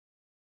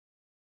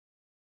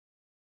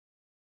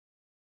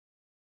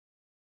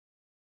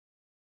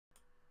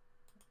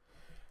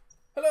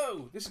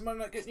Hello, this is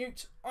Monday Night Get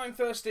Newt. I'm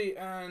Thirsty,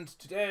 and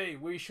today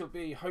we shall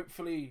be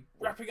hopefully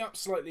wrapping up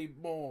slightly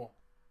more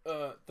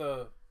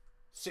the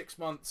 6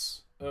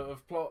 months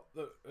of plot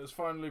that has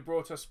finally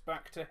brought us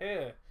back to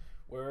here,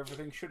 where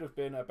everything should have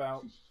been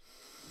about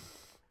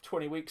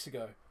 20 weeks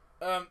ago.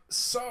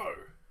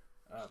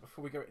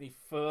 Before we go any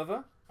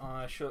further,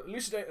 I shall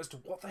elucidate as to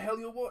what the hell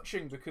you're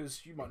watching,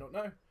 because you might not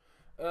know.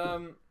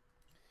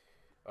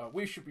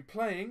 We should be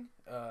playing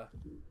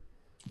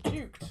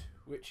Nuked,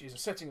 which is a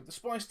setting of the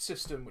Spiced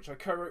system, which I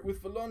co-wrote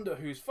with Valonda,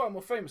 who's far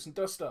more famous and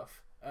does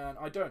stuff, and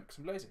I don't, because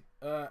I'm lazy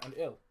and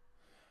ill.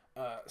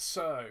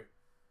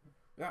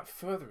 Without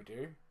further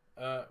ado,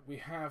 we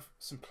have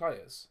some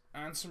players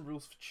and some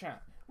rules for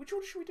chat. Which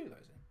order should we do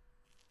those in?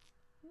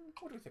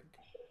 What do we think?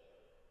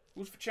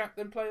 Rules for chat,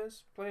 then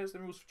players, players,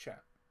 then rules for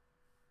chat.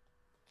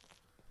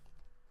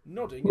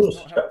 Nodding is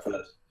not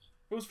helpful.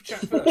 Rules for chat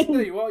first.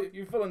 There you are.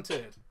 You've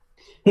volunteered.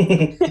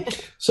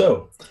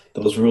 So,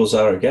 those rules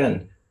are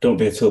again, don't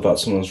be a tool about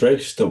someone's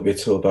race, don't be a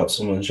tool about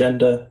someone's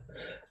gender.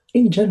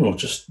 In general,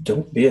 just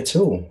don't be a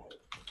tool.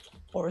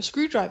 Or a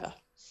screwdriver.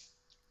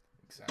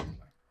 Exactly.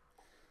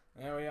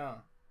 There we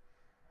are.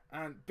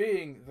 And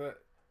being that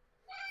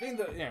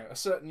a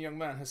certain young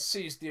man has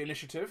seized the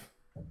initiative,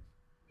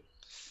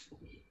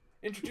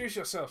 introduce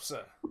yourself,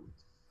 sir.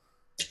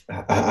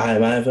 I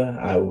am Eivor.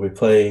 I'll be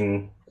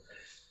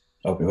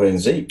playing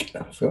Zeke.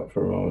 I forgot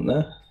for a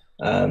moment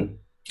there.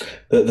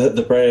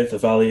 The brave, the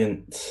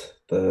valiant,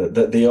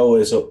 the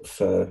always up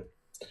for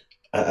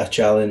a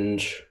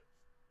challenge,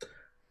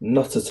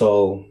 not at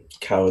all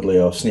cowardly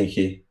or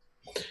sneaky.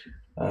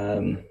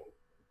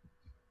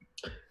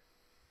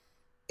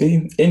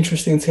 Be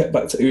interesting to get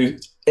back to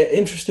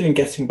interested in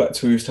getting back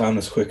to Ooze Town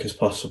as quick as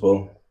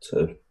possible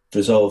to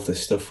resolve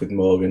this stuff with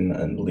Morgan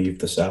and leave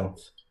the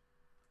south.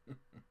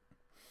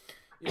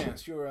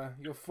 Yes,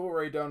 your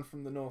foray down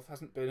from the north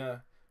hasn't been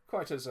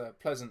quite as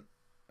pleasant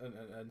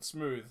and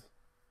smooth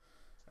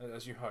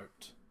as you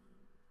hoped.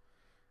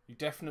 You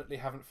definitely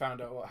haven't found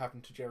out what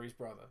happened to Jerry's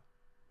brother.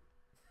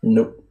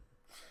 Nope.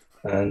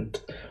 And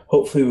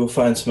hopefully we'll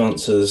find some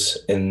answers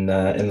in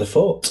the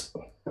fort.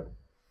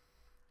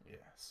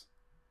 Yes.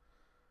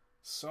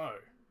 So,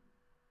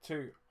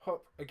 to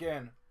hop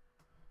again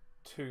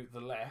to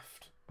the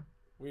left,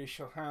 we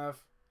shall have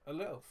a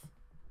Lilth.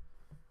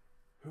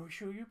 Who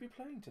shall you be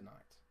playing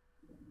tonight?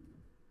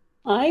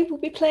 I will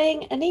be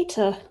playing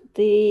Anita,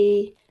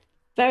 the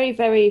very,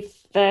 very,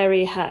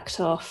 very hacked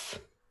off.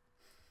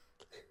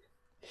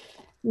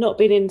 Not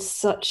been in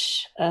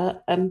such a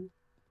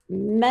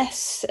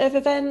mess of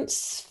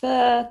events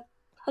for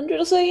 100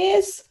 or so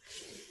years.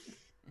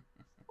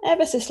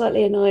 Ever so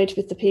slightly annoyed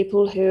with the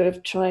people who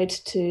have tried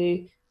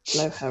to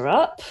blow her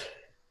up,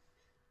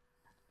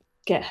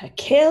 get her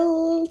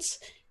killed,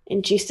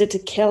 induced her to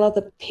kill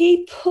other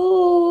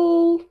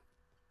people,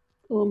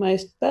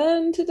 almost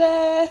burn to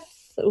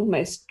death,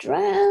 almost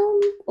drown,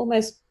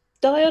 almost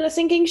die on a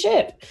sinking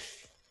ship,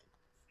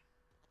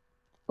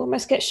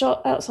 almost get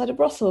shot outside a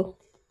brothel.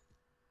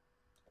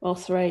 Or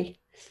three.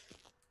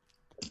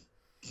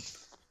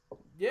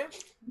 Yeah.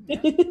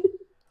 I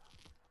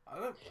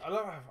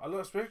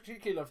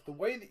particularly love the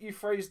way that you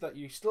phrased that.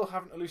 You still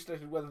haven't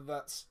elucidated whether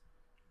that's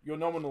your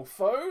nominal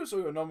foes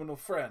or your nominal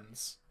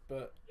friends,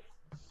 but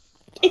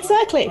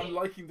exactly. I'm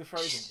liking the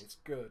phrasing. It's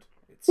good.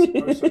 It's so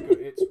good.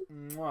 It's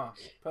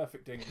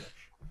perfect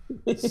English.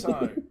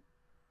 So,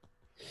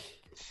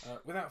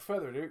 without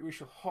further ado, we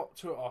shall hop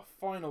to our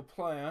final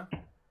player,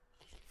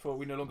 for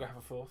we no longer have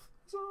a fourth.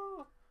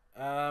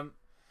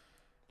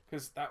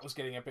 Because that was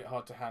getting a bit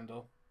hard to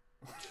handle.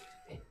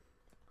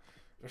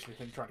 Especially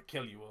them trying to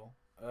kill you all.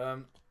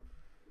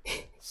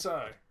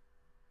 So,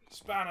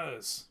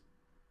 Spanners.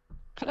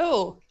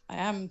 Hello, I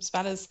am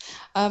Spanners.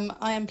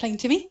 I am playing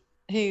Timi,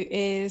 who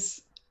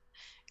is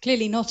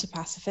clearly not a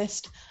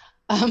pacifist.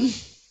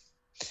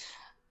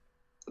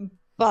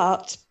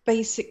 But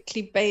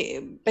basically,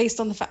 based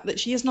on the fact that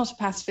she is not a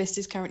pacifist,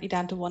 is currently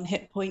down to 1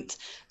 hit point,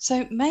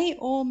 so may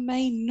or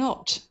may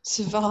not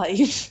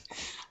survive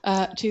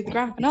to the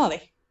grand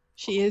finale.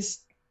 She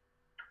is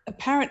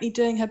apparently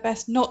doing her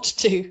best not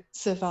to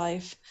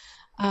survive,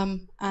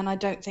 and I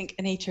don't think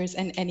Anita is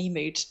in any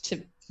mood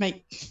to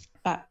make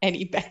that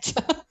any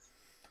better.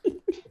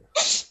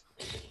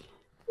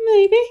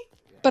 Maybe.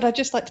 But I'd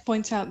just like to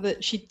point out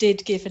that she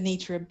did give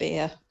Anita a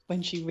beer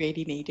when she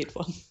really needed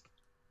one.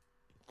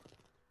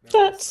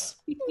 That's...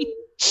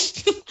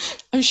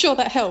 I'm sure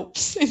that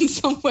helps in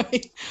some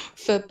way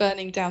for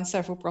burning down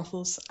several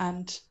brothels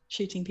and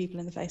shooting people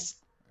in the face.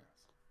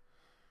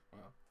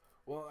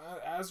 Well,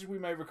 as we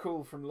may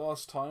recall from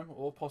last time,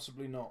 or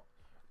possibly not,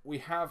 we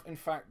have in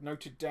fact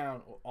noted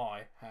down, or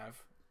I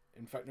have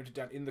in fact noted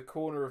down in the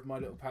corner of my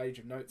little page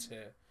of notes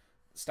here,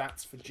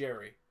 stats for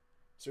Jerry.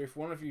 So if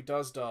one of you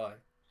does die,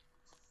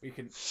 we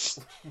can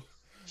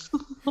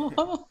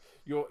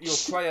your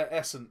player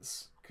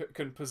essence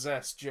can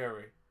possess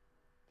Jerry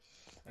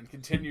and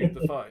continue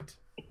the fight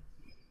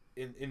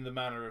in the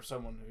manner of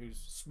someone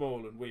who's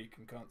small and weak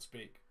and can't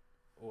speak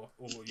or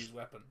use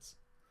weapons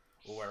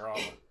or wear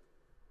armor.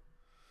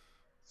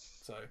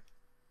 So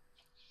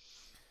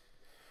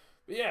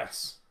But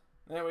yes,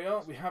 there we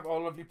are. We have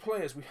our lovely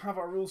players. We have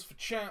our rules for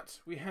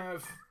chat. We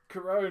have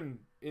Corone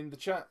in the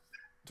chat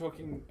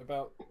talking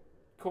about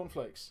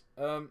cornflakes.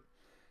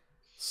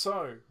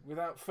 So,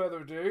 without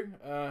further ado,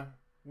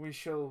 we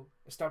shall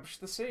establish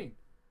the scene.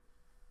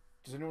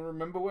 Does anyone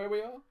remember where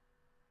we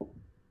are?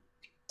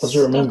 As I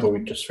remember,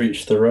 we just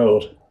reached the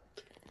road.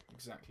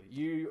 Exactly.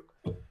 You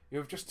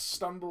have just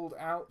stumbled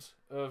out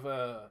of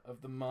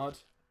the mud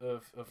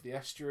of the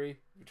estuary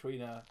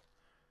between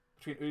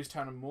Ooze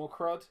Town and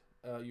Moorcrud.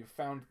 You've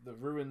found the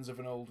ruins of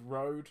an old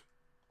road,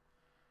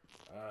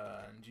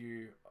 and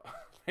you are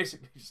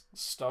basically just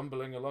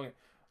stumbling along it.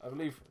 I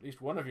believe at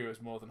least one of you is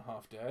more than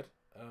half dead.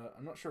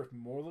 I'm not sure if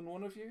more than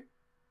one of you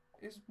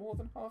is more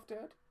than half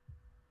dead.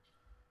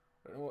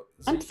 I don't know what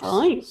I'm Zeke's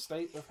fine.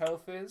 state of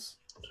health is.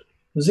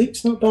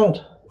 Zeke's not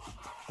bad.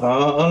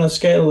 On a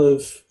scale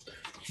of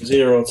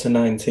 0 to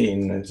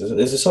 19, it's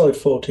a solid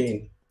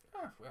 14.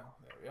 Ah, well,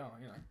 there we are.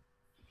 You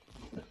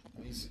know,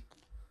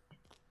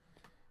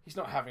 he's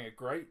not having a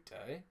great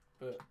day,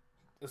 but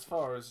as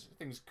far as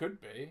things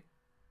could be,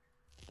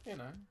 you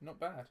know, not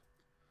bad.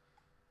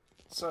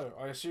 So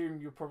I assume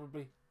you're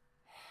probably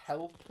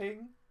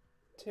helping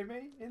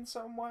Timi in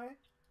some way,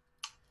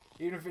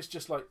 even if it's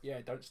just like, yeah,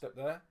 don't step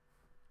there.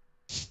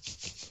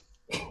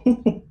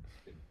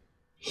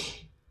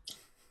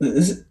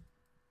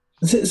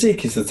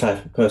 Zeke is the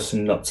type of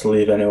person not to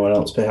leave anyone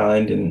else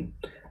behind in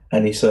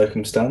any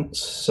circumstance,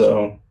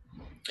 so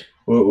it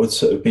would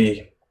sort of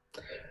be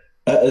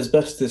as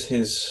best as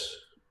his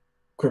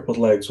crippled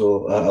legs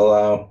will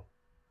allow.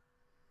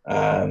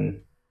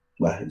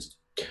 Well,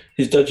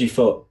 his dodgy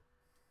foot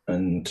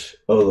and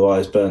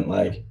otherwise burnt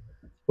leg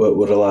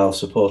would allow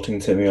supporting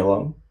Timi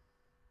along.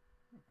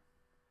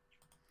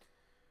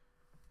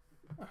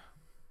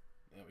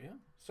 There we are.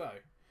 So,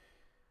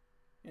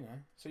 you know,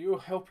 so you're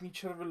helping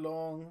each other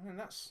along, and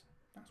that's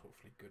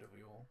awfully good of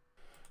you all.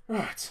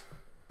 Right.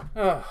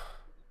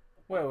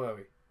 Where were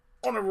we?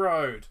 On a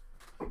road.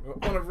 We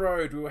were on a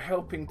road. We were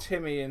helping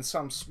Timi in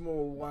some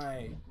small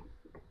way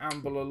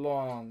amble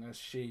along as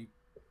she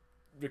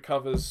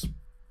recovers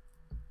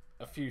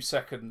a few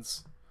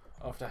seconds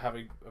after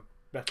having a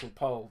metal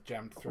pole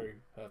jammed through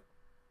her.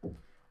 I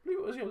believe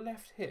it was your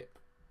left hip.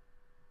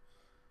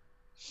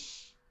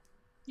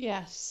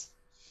 Yes.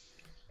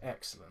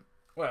 Excellent.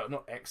 Well,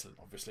 not excellent,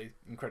 obviously.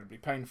 Incredibly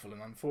painful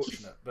and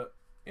unfortunate, but,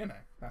 you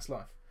know, that's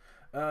life.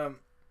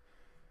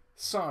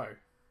 So,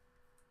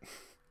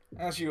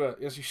 as you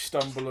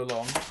stumble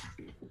along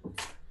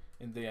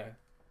in the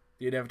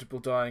inevitable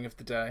dying of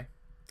the day,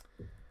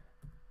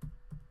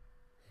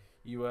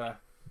 you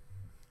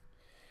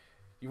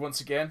once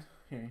again,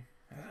 I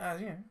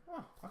can't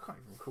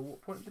even recall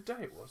what point of the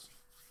day it was.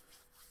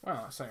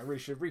 Wow, that's something I really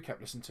should have recap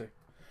listened to.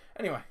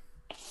 Anyway,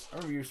 I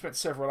remember you spent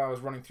several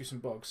hours running through some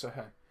bogs, so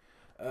hey.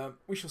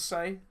 We shall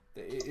say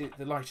that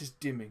the light is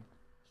dimming.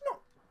 Not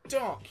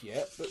dark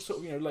yet, but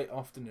sort of, late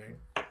afternoon.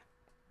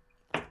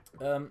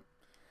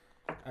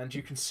 And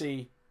you can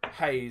see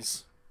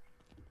haze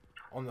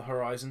on the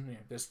horizon.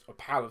 There's a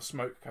pall of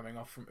smoke coming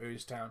off from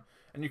Ooze Town,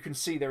 and you can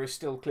see there is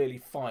still clearly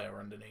fire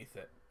underneath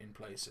it in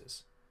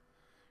places.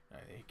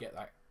 You get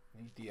that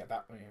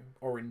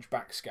orange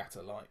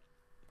backscatter light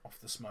off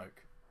the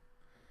smoke,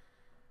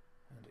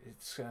 and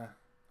it's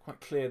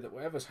quite clear that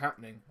whatever's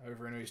happening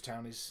over in Ooze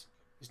Town is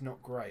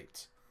not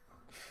great.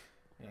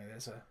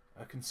 There's a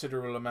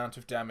considerable amount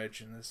of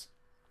damage, and there's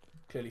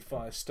clearly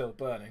fire still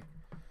burning.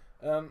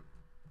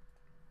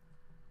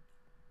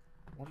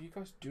 What are you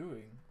guys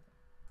doing?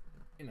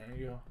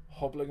 You're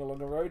hobbling along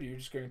the road. Are you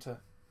just going to,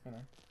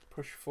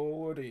 push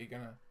forward? Are you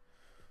going to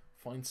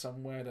find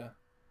somewhere to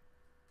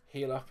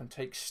heal up and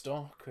take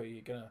stock? Are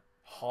you going to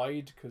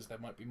hide because there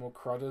might be more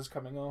crudders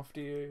coming after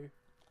you?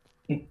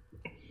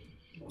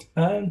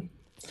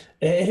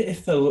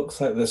 If there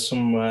looks like there's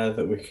somewhere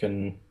that we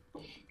can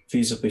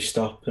feasibly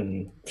stop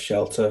and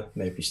shelter,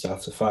 maybe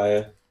start a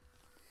fire,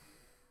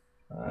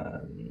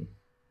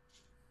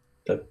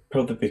 that'd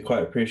probably be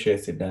quite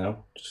appreciated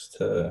now, just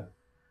to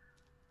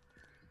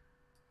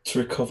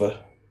recover,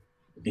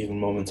 even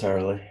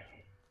momentarily.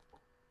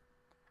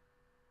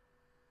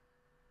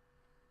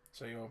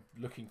 So you're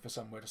looking for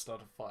somewhere to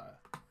start a fire?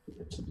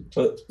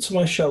 But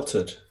somewhere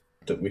sheltered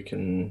that we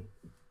can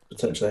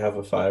potentially have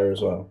a fire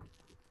as well.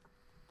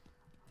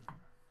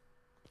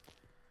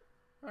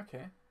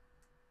 Okay.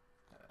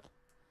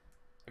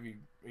 Are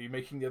you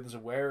making the others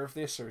aware of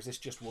this, or is this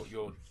just what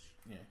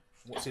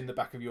what's in the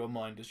back of your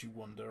mind as you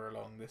wander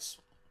along this?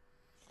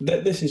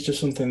 This is just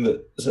something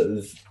that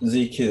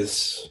Zeke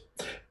is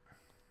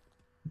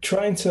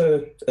trying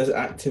to, as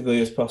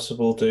actively as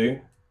possible, do,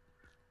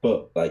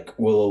 but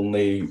we'll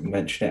only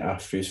mention it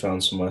after he's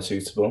found somewhere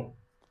suitable.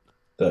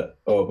 That,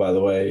 oh, by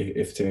the way,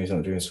 if Timi's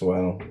not doing so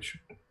well, we should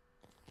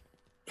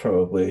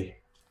probably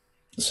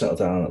settle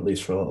down at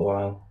least for a little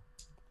while.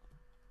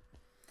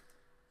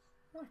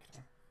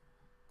 Okay.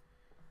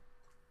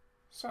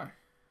 So,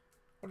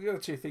 what do the other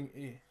two think?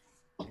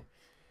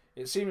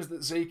 It seems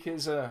that Zeke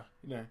is,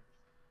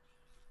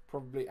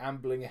 probably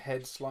ambling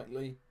ahead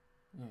slightly,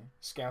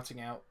 scouting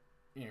out,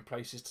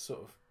 places to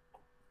sort of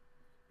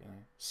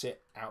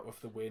sit out of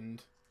the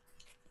wind.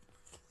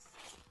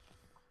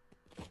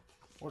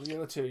 What are the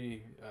other two of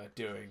you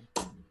doing?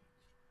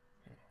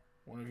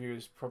 One of you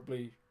is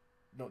probably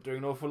not doing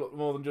an awful lot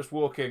more than just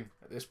walking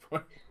at this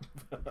point.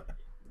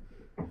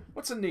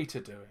 What's Anita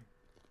doing?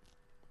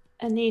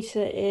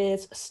 Anita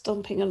is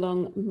stomping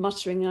along,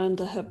 muttering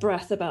under her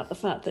breath about the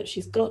fact that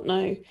she's got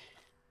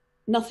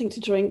nothing to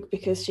drink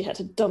because she had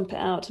to dump it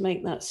out to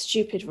make that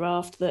stupid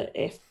raft that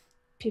if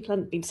people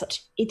hadn't been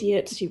such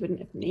idiots, she wouldn't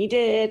have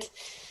needed.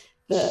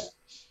 That,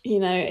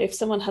 if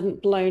someone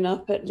hadn't blown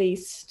up at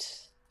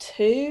least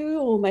 2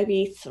 or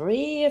maybe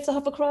 3 of the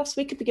hovercrafts,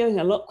 we could be going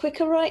a lot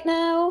quicker right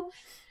now.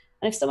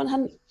 And if someone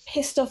hadn't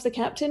pissed off the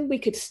captain, we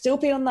could still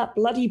be on that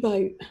bloody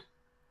boat.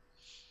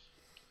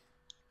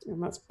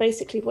 And that's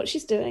basically what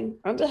she's doing,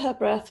 under her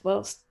breath,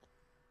 whilst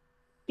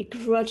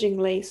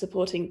begrudgingly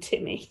supporting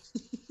Timi.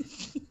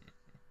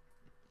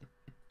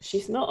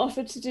 She's not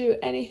offered to do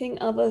anything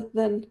other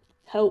than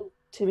help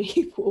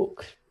Timi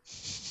walk.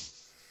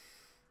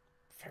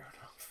 Fair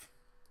enough.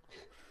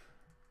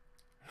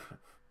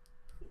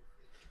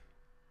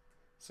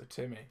 So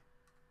Timi,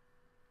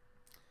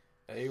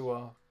 there you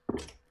are,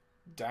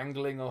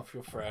 dangling off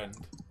your friend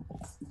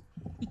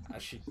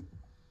as she...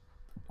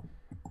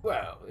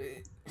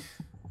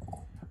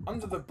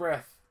 under the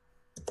breath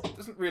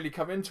doesn't really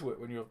come into it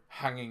when you're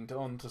hanging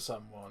on to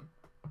someone.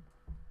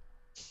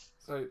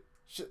 So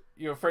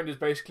your friend is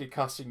basically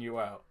cussing you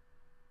out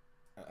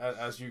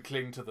as you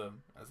cling to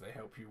them as they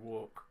help you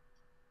walk.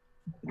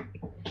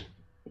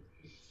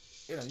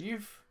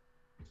 You've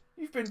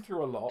been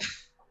through a lot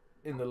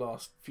in the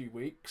last few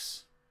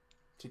weeks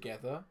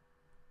together.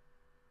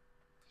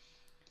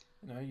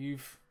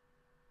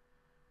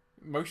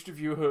 Most of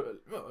you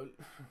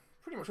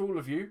pretty much all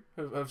of you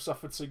have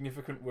suffered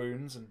significant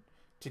wounds, and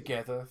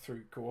together,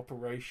 through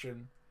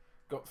cooperation,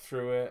 got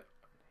through it,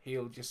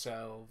 healed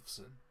yourselves,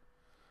 and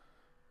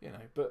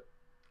but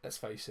let's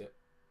face it,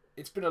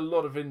 it's been a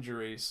lot of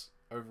injuries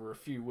over a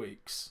few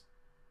weeks.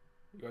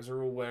 You guys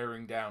are all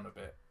wearing down a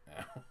bit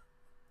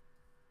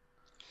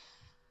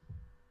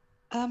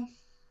now.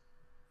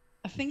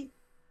 I think,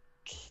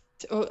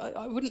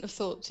 I wouldn't have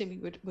thought Timi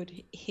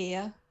would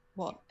hear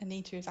what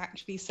Anita is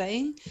actually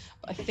saying,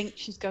 but I think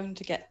she's going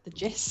to get the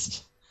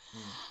gist.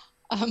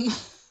 And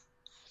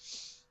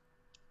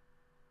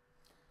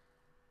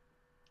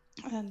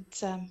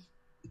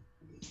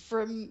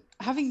from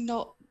having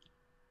not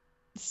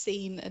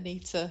seen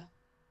Anita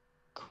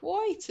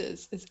quite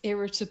as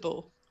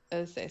irritable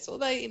as this,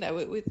 although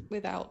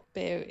without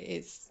beer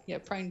is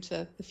prone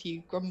to a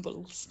few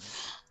grumbles,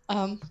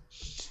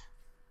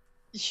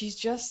 she's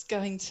just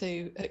going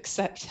to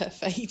accept her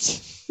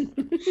fate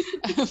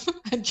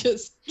and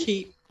just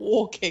keep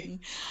walking,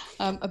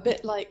 a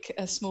bit like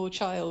a small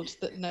child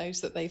that knows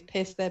that they've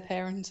pissed their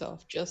parents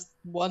off just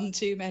one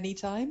too many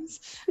times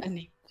and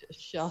need to just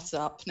shut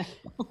up now.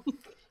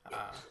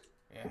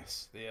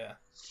 Yes,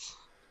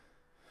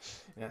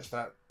 yes,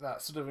 that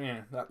sort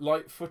of that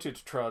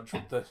light-footed trudge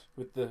with the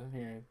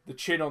the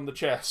chin on the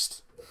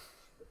chest,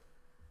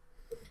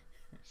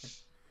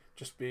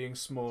 just being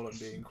small and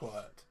being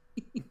quiet.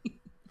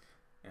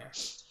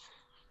 Yes,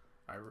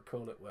 I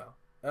recall it well.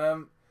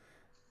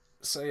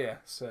 So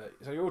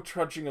you're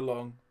trudging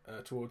along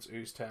towards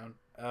Ooze Town.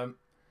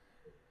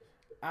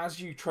 As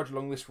you trudge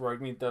along this road,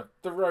 I mean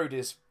the road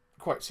is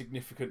quite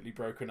significantly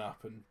broken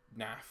up and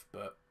naff,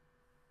 but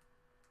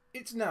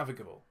it's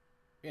navigable.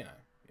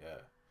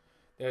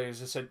 There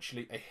is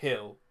essentially a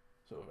hill,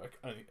 sort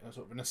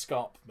of an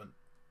escarpment,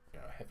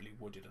 a heavily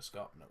wooded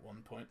escarpment at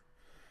one point,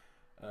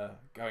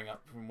 going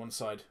up from one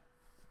side,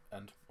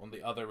 and on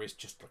the other is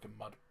just like a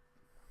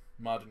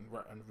mud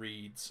and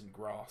reeds and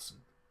grass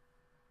and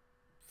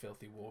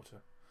filthy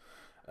water.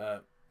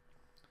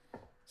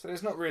 So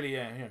there's not really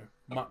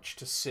much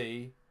to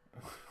see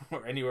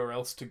or anywhere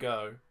else to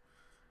go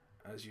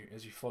as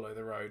you follow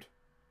the road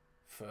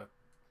for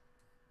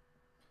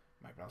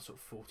maybe about sort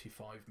of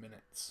 45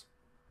 minutes,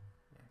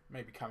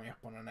 maybe coming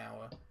up on an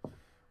hour,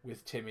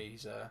 with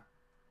Timi's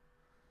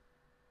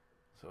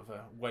sort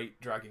of weight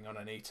dragging on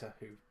Anita,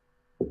 who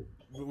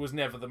was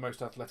never the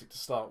most athletic to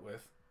start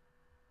with.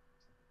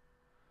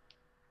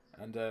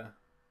 And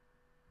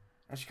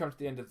as you come to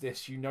the end of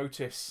this, you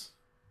notice...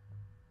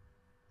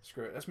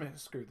 Screw it, let's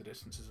screw the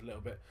distances a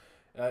little bit.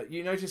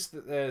 You notice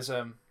that there's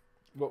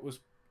what was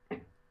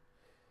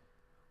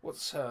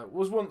once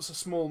a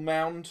small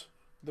mound.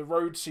 The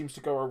road seems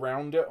to go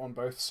around it on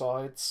both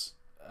sides,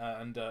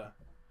 and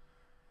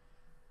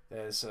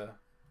there's it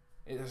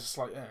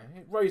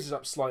raises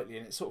up slightly,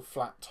 and it's sort of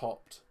flat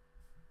topped.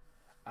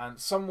 And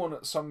someone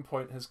at some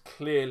point has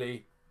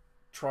clearly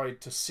tried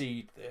to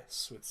seed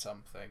this with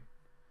something,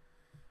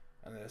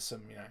 and there's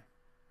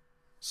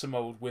some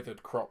old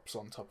withered crops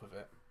on top of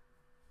it.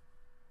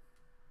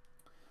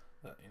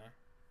 That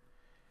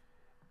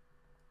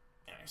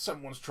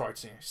someone's tried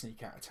to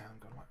sneak out of town,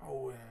 gone like,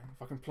 oh yeah,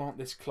 if I can plant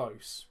this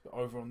close, but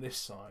over on this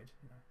side,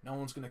 no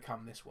one's going to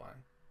come this way.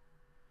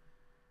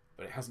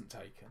 But it hasn't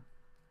taken.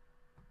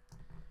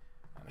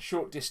 And a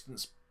short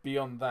distance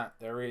beyond that,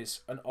 there is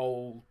an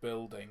old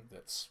building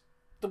that's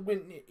the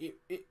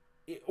it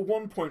at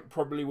one point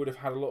probably would have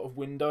had a lot of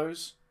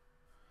windows,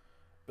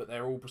 but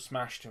they're all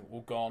smashed and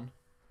all gone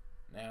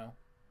now.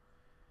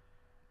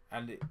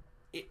 And it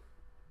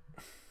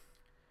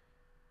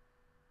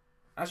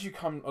as you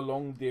come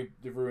along the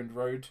ruined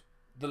road,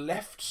 the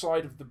left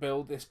side of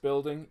this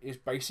building is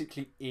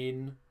basically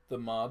in the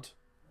mud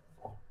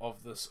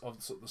of the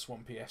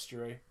swampy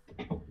estuary,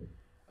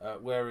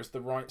 whereas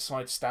the right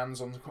side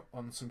stands on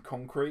some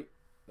concrete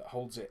that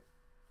holds it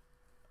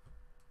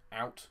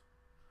out.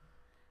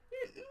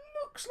 It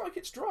looks like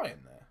it's dry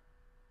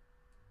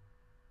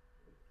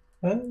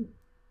in there.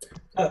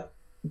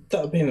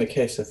 That being the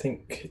case, I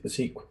think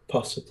Zeke would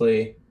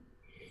possibly,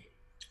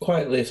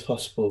 quietly as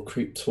possible,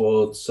 creep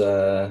towards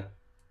and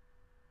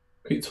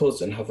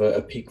have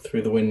a peek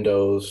through the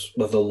windows,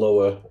 the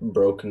lower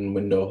broken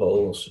window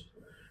holes,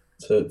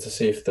 to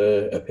see if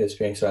there appears to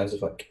be any signs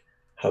of like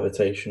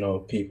habitation or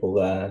people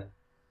there,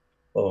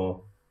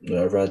 or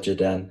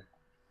Rajadan.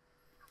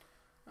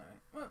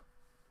 Right. Well,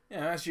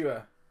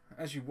 yeah.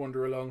 As you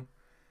wander along,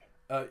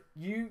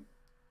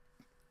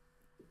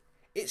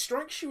 it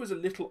strikes you as a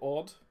little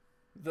odd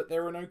that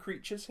there are no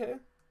creatures here,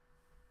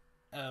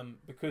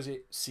 because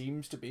it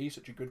seems to be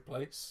such a good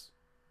place.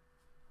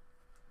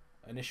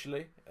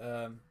 Initially,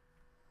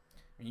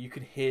 you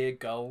can hear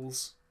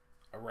gulls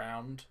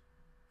around.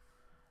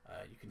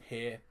 You can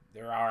hear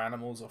there are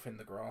animals off in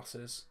the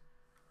grasses,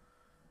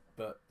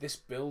 but this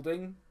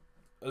building,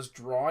 as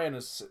dry and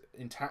as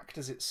intact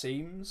as it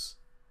seems,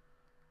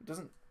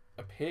 doesn't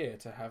appear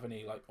to have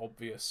any like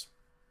obvious,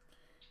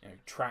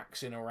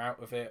 tracks in or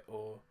out of it,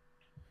 or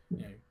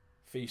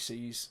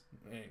feces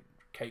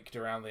caked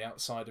around the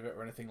outside of it,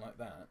 or anything like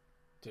that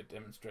to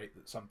demonstrate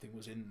that something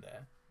was in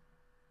there.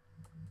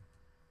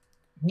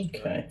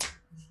 Okay.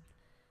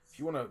 If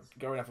you want to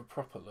go and have a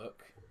proper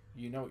look,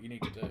 you know what you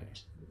need to do.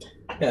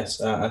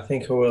 Yes, I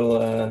think I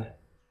will.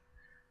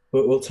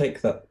 We'll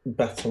take that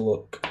better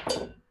look.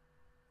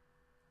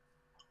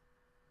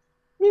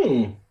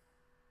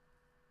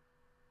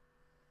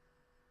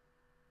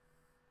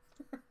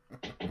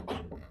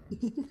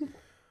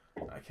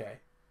 Okay.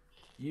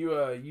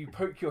 You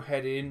poke your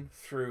head in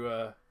through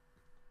a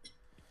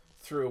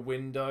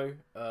window,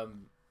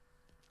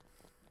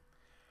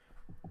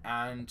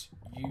 and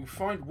you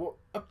find what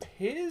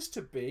appears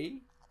to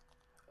be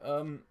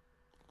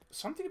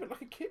something a bit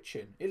like a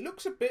kitchen. It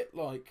looks a bit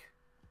like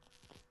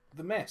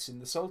the mess in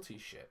the Salty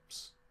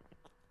ships.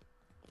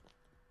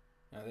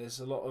 Now, there's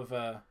a lot of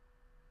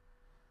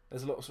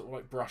sort of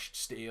like brushed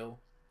steel,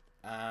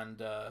 and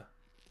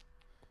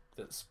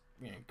that's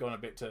gone a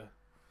bit to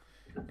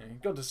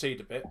gone to seed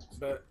a bit,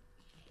 but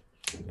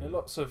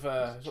lots of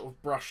sort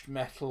of brushed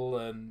metal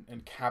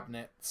and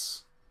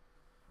cabinets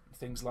and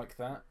things like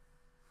that.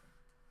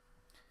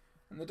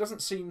 And there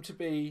doesn't seem to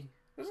be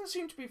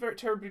very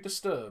terribly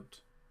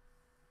disturbed.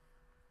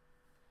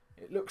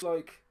 It looks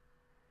like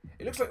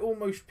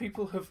almost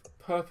people have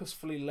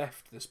purposefully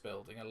left this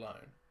building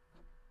alone.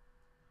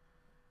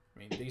 I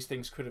mean, these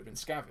things could have been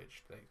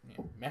scavenged.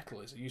 Metal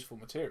is a useful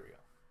material.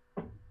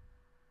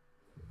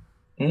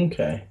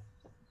 Okay.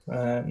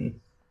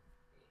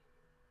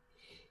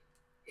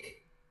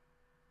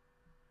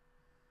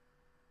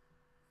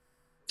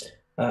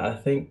 I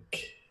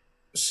think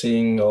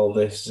seeing all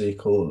this,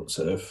 Zeke will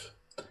sort of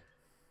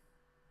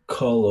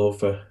call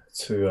over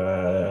to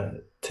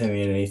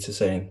Timi and Anita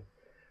saying,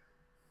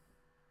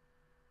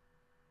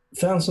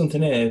 "Found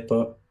something here,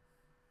 but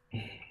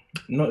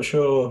not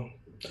sure.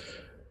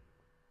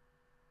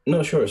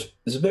 Not sure.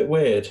 It's a bit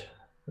weird.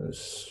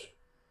 It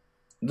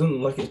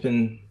doesn't look like it's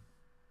been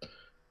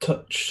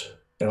touched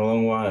in a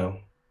long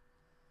while.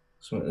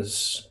 Something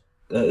as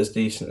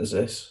decent as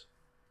this."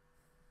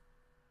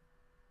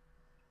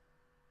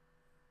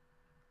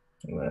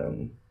 Do you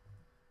want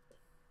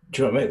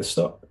to make the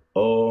stop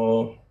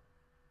or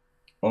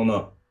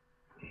not?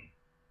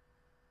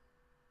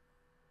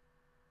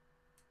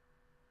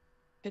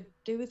 Could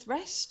do with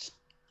rest.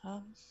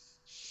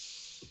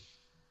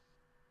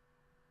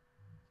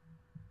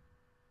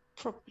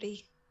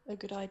 Probably a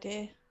good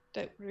idea.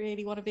 Don't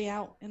really want to be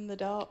out in the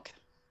dark.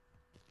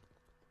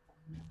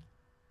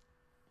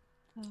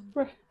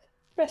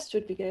 Rest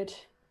would be good.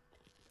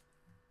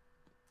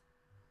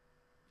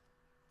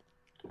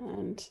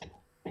 And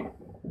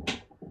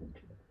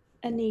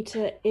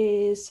Anita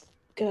is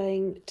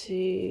going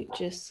to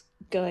just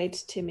guide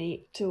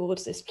Timi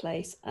towards this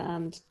place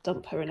and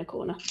dump her in a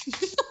corner.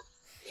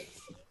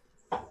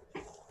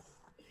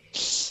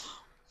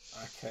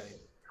 Okay.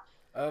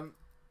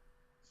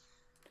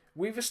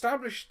 We've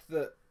established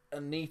that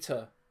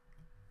Anita,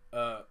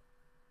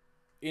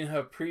 in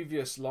her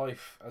previous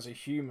life as a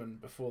human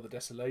before the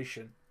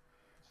desolation,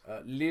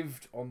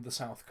 lived on the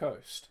south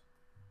coast.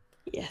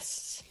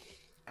 Yes.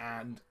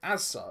 And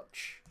as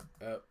such,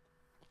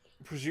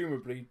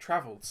 presumably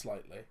travelled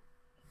slightly.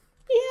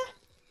 Yeah.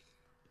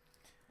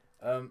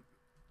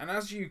 And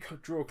as you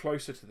draw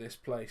closer to this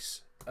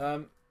place,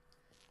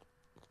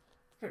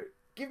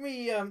 give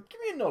me a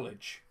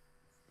knowledge.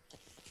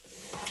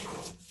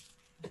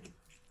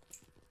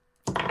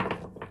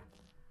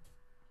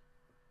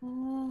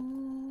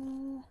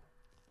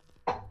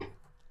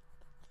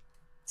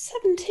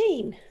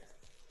 17.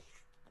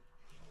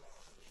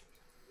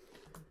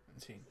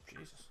 17.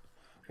 Jesus.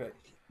 Okay.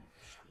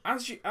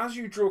 As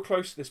you draw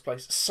close to this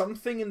place,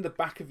 something in the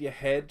back of your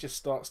head just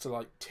starts to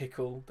like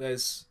tickle.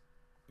 There's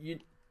you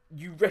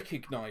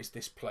recognise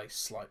this place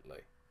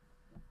slightly.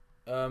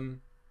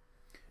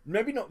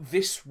 Maybe not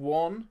this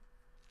one,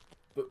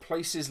 but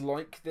places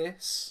like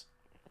this.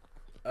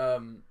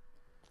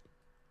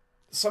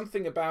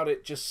 Something about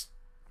it just...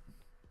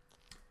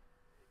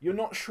 You're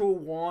not sure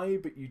why,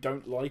 but you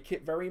don't like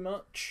it very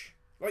much.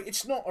 Like,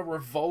 it's not a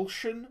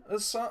revulsion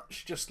as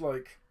such, just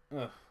like,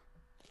 ugh,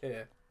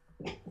 yeah.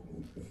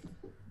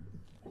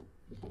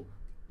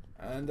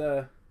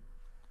 And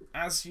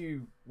as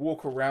you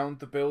walk around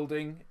the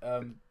building,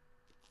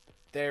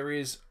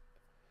 there's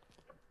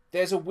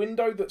a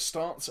window that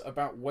starts at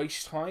about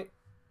waist height,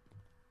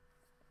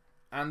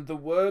 and the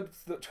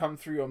words that come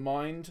through your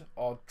mind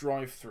are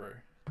drive-through.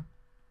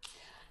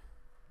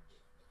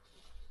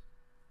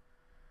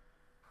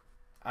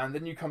 And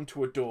then you come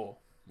to a door,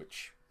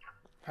 which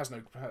has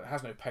no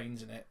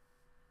panes in it.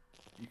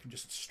 You can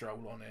just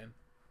stroll on in.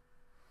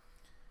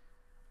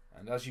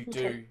 And as you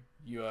do,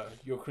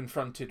 you're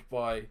confronted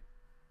by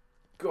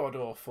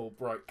god-awful,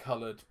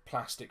 bright-coloured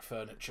plastic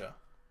furniture.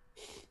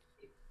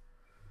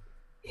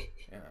 You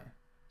know.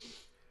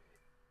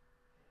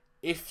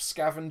 If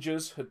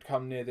scavengers had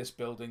come near this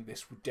building,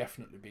 this would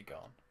definitely be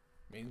gone.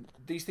 I mean,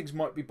 these things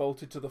might be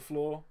bolted to the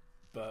floor,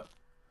 but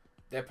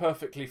they're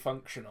perfectly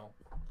functional,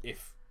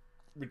 if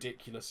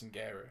ridiculous and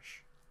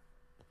garish.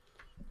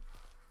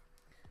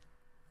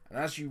 And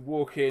as you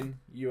walk in,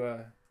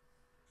 you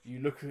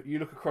look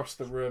across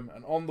the room,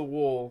 and on the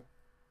wall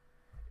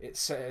it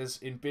says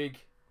in big,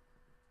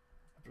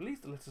 I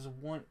believe the letters are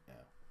white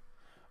now,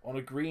 on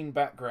a green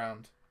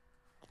background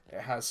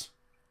it has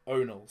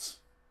Onals.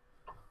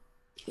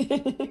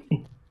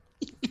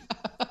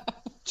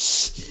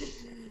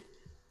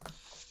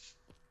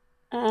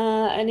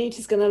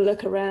 Anita's going to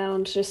look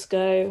around, just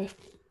go,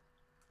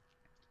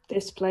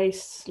 this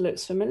place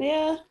looks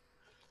familiar.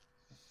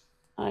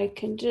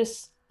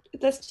 There's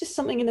just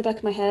something in the back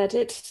of my head.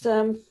 It's,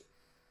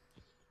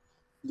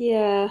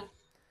 yeah.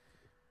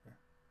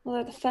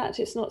 Although the fact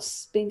it's not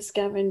been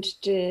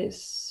scavenged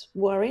is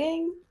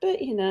worrying,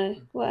 but, you know,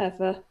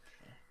 whatever.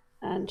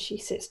 And she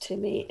sits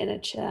Timi in a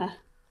chair.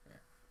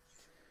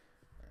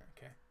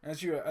 Okay.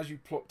 As you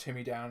plop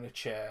Timi down in a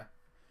chair,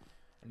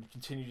 and you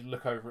continue to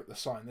look over at the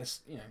sign,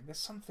 there's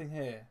something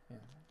here. Yeah.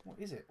 What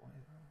is it?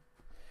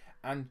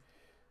 And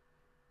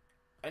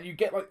you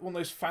get like one of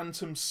those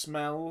phantom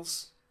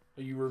smells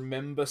that you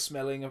remember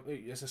smelling.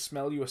 It's a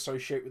smell you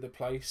associate with a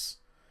place,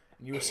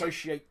 and you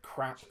associate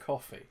crap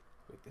coffee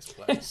with this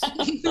place.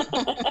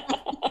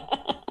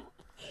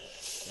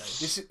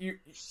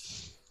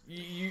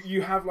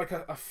 You have like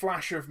a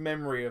flash of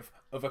memory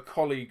of a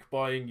colleague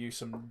buying you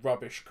some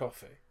rubbish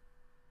coffee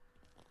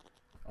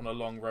on a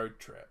long road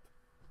trip.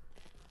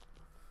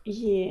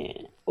 Yeah.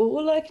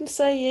 All I can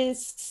say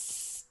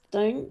is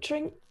don't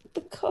drink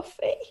the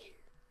coffee.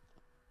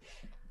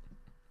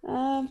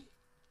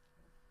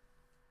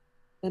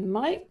 There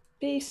might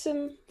be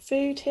some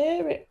food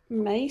here. It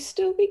may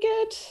still be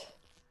good.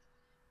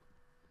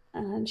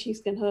 And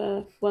she's going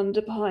to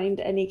wander behind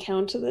any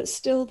counter that's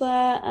still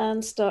there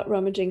and start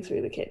rummaging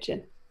through the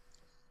kitchen.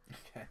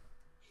 Okay.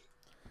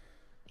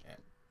 Yeah.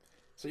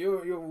 So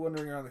you're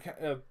wandering around the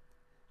kitchen.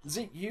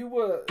 Zeke, you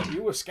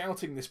were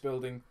scouting this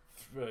building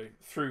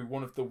through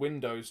one of the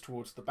windows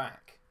towards the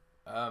back.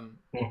 I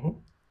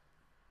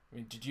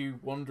mean, did you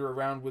wander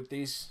around with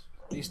these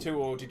two,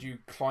 or did you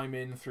climb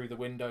in through the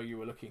window you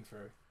were looking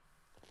through?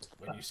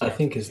 When you I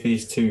think as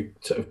these two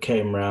sort of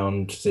came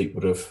round, Zeke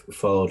would have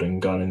followed and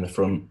gone in the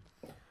front.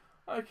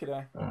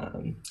 Okay.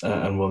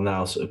 And will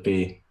now sort of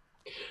be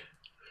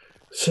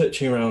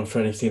searching around for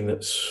anything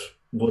that's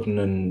wooden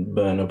and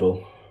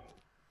burnable.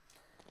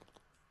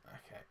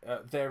 Okay.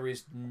 There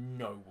is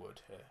no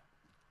wood here.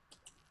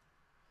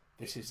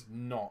 This is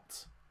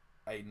not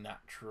a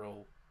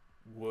natural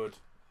wood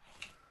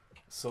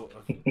sort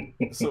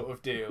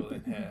of deal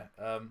in here.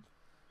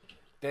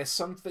 There's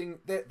something.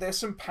 There's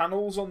some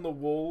panels on the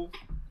wall,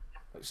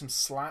 like some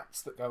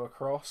slats that go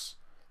across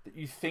that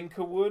you think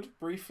are wood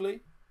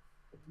briefly,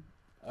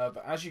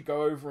 but as you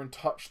go over and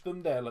touch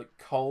them, they're like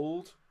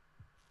cold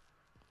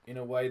in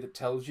a way that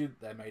tells you that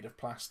they're made of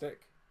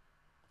plastic.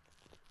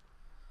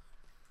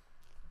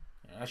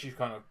 And as you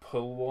kind of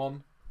pull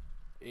one,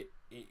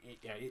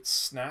 it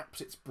snaps.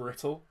 It's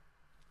brittle,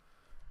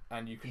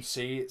 and you can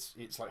see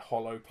it's like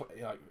hollow,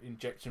 like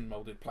injection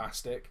molded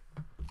plastic.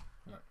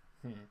 Like,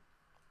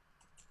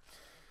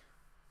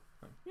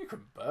 You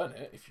can burn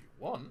it if you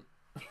want.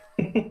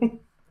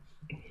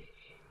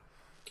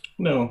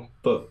 No,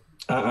 but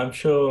I'm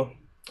sure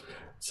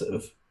sort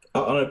of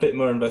on a bit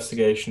more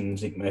investigation,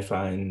 Zeke may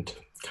find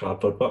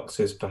cardboard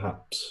boxes,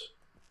 perhaps.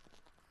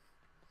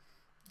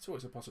 It's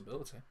always a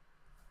possibility.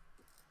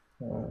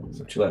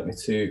 Would you like me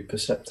to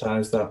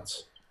perceptize that?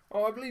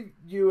 Oh, I believe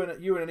you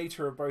and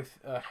Anita are both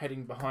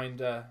heading behind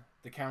the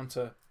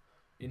counter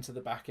into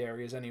the back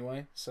areas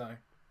anyway. So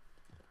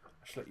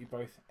should let you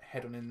both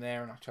head on in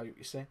there, and I'll tell you what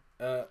you see.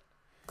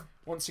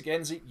 Once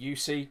again, Zeke, you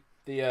see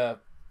the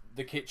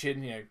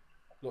kitchen. You know,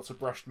 lots of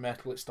brushed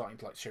metal. It's starting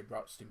to like show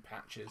rust in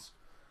patches.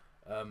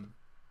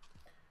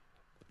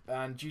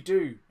 And you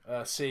do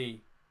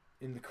see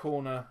in the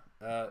corner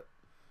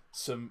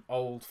some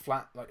old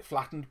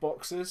flattened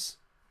boxes.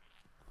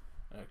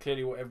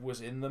 Clearly, whatever was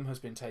in them has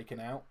been taken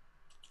out.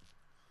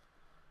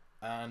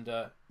 And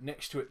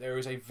next to it, there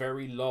is a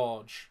very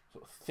large,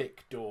 sort of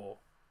thick door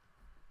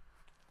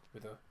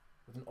with an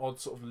odd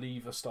sort of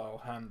lever-style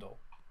handle.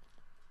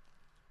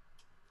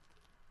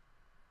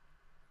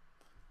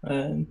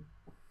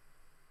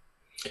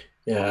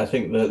 Yeah, I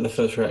think the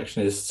first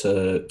reaction is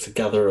to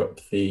gather up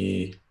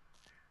the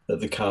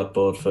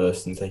cardboard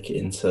first and take it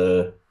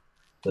into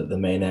the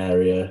main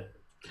area,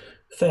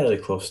 fairly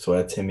close to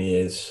where Timi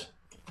is,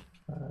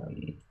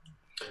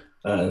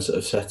 and sort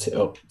of set it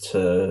up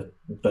to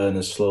burn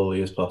as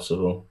slowly as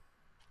possible.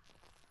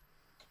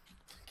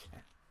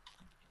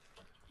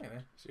 Okay,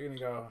 so you're going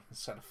to go and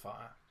set a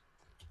fire.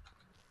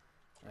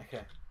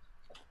 Okay.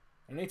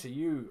 Anita,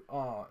 you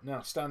are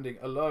now standing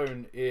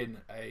alone in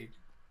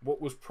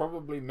what was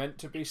probably meant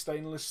to be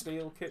stainless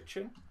steel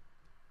kitchen,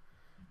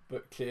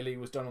 but clearly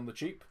was done on the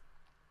cheap,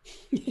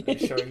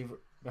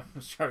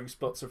 showing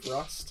spots of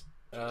rust.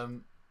 What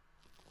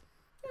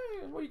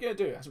are you going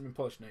to do? It hasn't been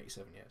polished in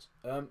 87 years.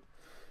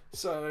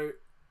 So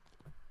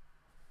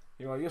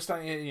you're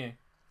standing here. You know,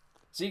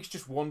 Zeke's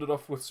just wandered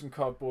off with some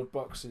cardboard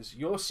boxes.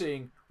 You're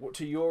seeing what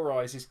to your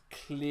eyes is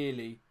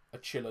clearly a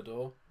chiller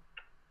door.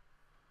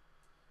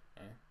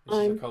 This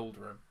is a cold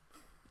room.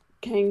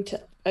 Going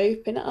to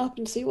open it up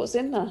and see what's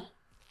in there.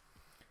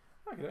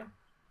 Okay.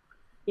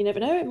 You never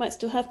know, it might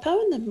still have power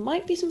and there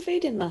might be some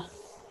food in there.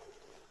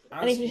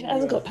 And even if it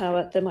hasn't got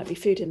power, there might be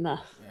food in there.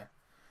 Yeah.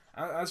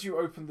 As you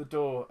open the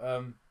door,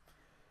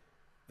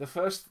 the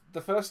first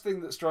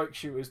thing that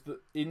strikes you is that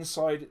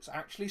inside it's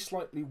actually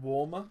slightly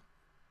warmer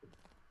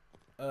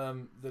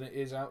than it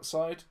is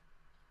outside.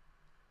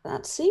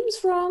 That seems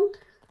wrong.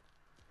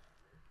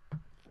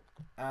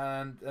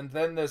 And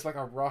then there's like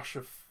a rush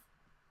of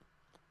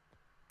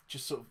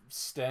just sort of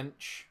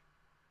stench.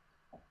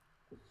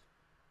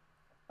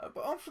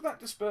 But after that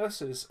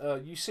disperses,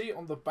 you see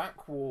on the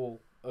back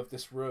wall of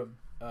this room,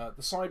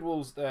 the side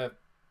walls there,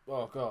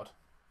 oh god,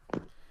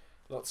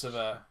 lots of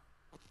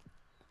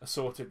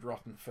assorted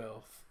rotten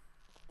filth.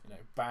 You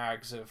know,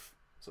 bags of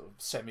sort of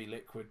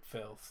semi-liquid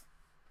filth.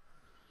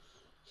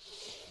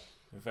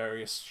 In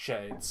various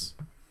shades,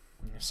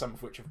 some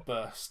of which have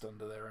burst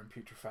under their own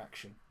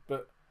putrefaction.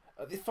 But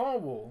at the far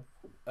wall,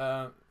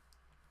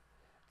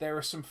 there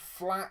are some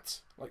flat,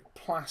 like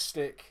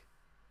plastic,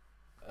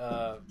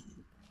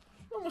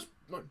 almost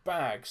like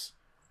bags,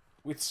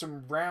 with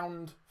some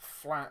round,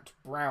 flat,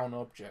 brown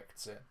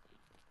objects in.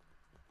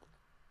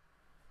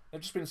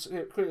 They've just been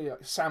clearly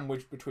like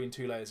sandwiched between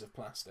two layers of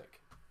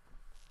plastic.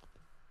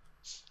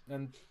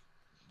 And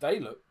they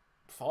look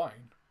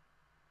fine.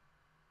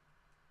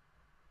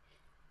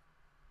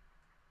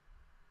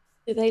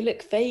 Do they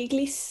look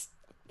vaguely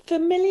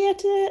familiar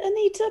to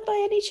Anita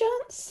by any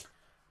chance?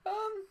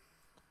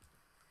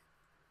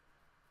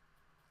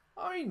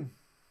 I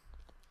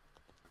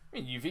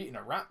mean, you've eaten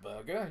a rat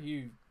burger.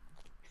 You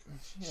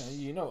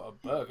know what a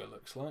burger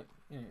looks like.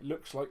 You know,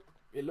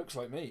 it looks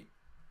like meat.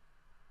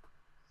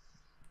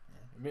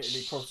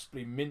 Admittedly,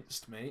 possibly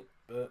minced meat,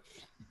 but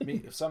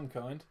meat of some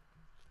kind.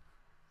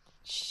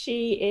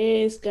 She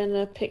is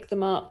gonna pick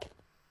them up,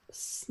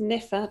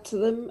 sniff at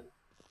them,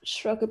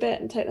 shrug a bit,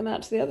 and take them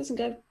out to the others and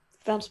go,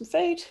 "Found some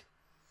food."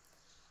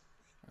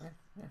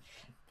 Yeah.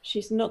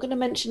 She's not gonna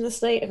mention the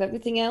state of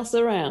everything else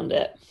around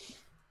it.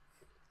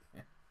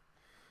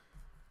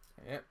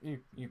 Yep,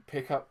 you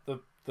pick up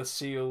the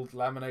sealed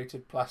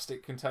laminated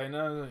plastic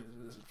container,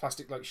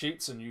 plastic like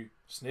sheets, and you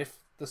sniff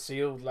the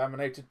sealed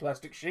laminated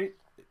plastic sheet.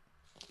 It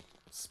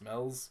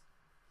smells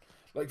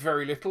like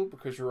very little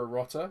because you're a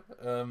rotter,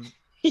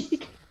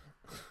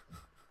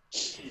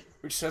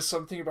 which says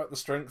something about the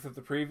strength of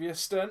the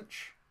previous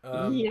stench.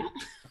 Yeah.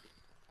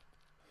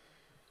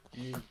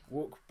 You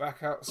walk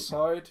back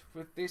outside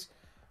with these.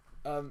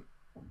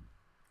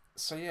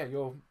 So yeah,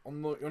 you're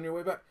on your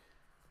way back.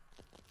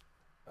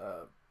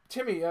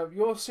 Timi,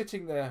 you're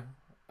sitting there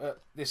at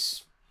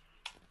this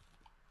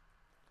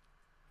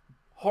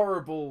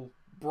horrible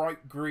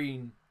bright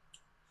green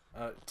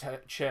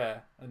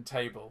chair and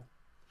table.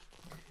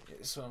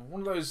 It's one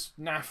of those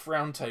naff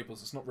round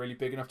tables that's not really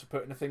big enough to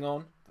put anything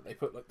on, that they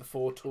put like the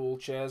 4 tall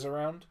chairs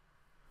around,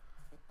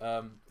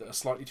 that are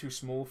slightly too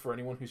small for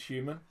anyone who's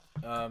human,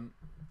 and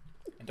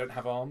don't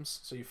have arms,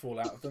 so you fall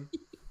out of them.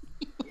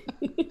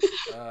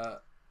 I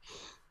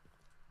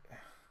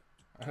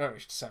don't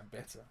wish to sound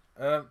bitter.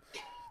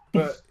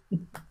 But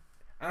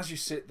as you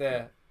sit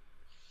there,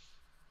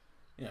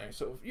 you know,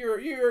 sort of,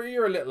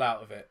 you're a little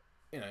out of it.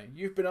 You know,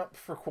 you've been up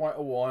for quite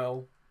a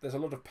while. There's a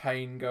lot of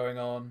pain going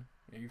on.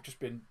 You know, you've just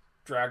been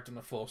dragged on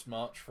a forced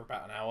march for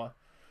about an hour.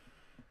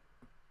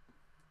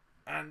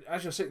 And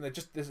as you're sitting there,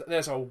 just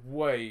there's a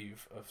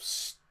wave of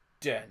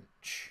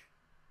stench.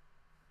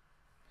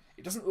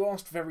 It doesn't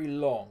last very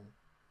long,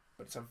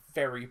 but it's a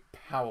very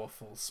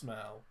powerful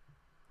smell.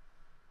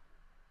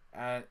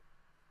 And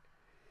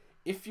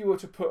if you were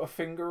to put a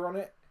finger on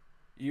it,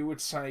 you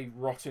would say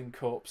rotting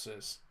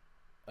corpses.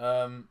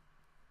 And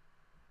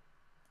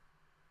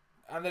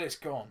then it's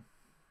gone.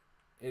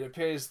 It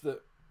appears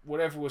that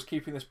whatever was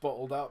keeping this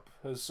bottled up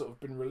has sort of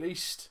been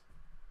released,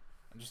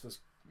 and just this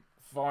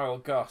vile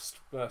gust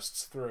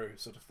bursts through,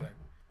 sort of thing,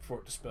 before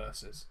it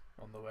disperses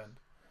on the wind.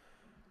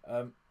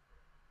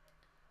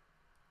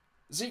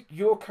 Zeke,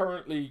 you're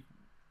currently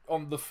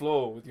on the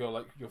floor with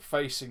your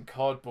face in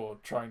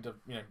cardboard, trying to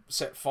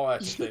set fire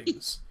to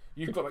things.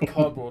 You've got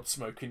cardboard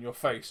smoke in your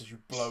face as you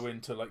blow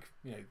into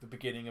the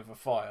beginning of a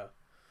fire.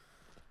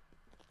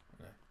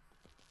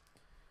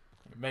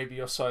 Maybe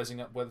you're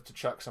sizing up whether to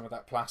chuck some of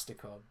that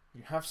plastic on.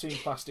 You have seen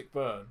plastic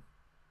burn.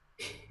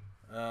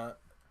 I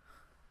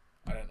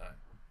don't know.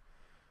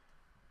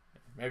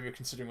 Maybe you're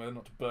considering whether or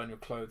not to burn your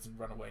clothes and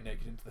run away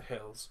naked into the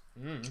hills.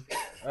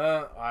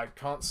 I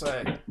can't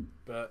say,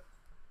 but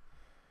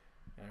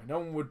no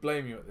one would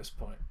blame you at this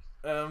point.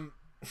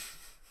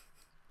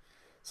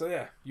 So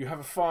yeah, you have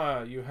a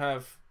fire, you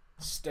have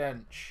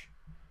stench,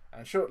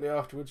 and shortly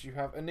afterwards you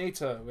have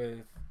Anita with...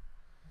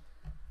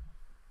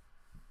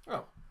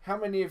 Oh, how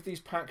many of these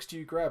packs do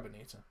you grab,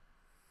 Anita?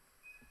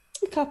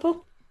 A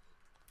couple.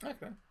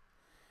 Okay.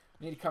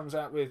 Anita comes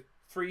out with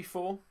 3,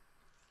 4.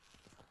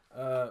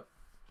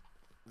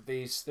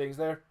 These things,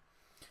 they're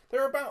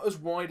about as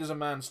wide as a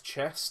man's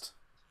chest,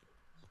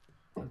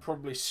 and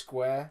probably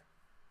square.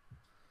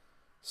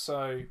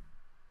 So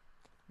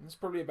it's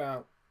probably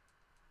about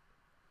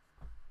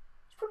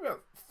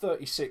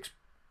 36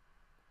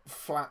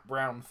 flat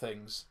brown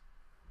things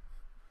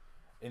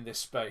in this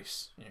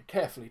space,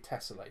 carefully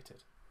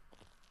tessellated,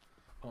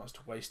 not as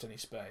to waste any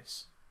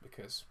space,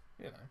 because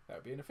that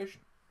would be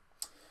inefficient.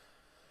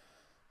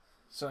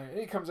 So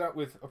it comes out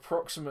with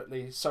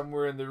approximately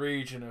somewhere in the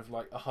region of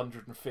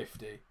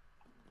 150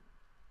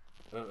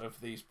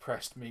 of these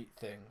pressed meat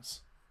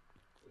things,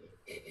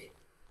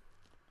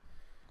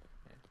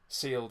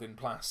 sealed in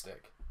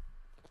plastic.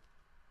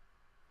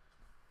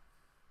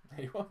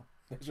 There you are.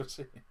 There's your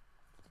scene.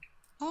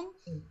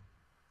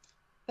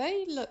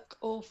 They look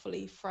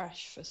awfully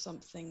fresh for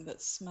something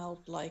that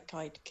smelled like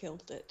I'd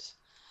killed it.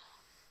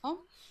 Where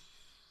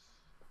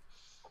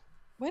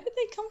did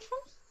they come from?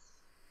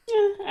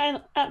 Yeah,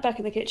 and out back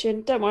in the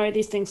kitchen. Don't worry,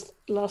 these things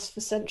last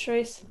for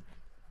centuries.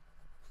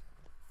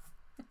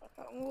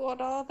 What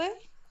are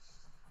they?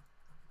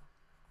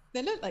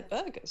 They look like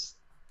burgers.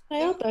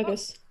 They are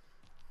burgers.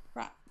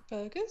 Rat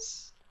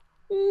burgers?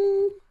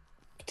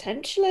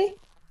 Potentially.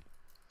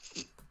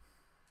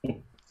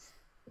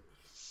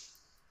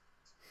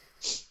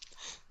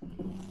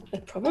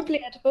 They're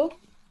probably edible.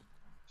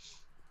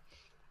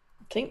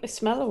 I think they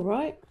smell all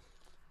right.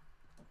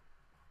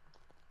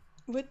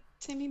 Would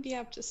Timi be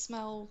able to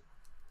smell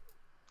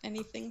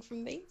anything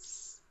from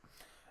these?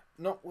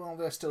 Not while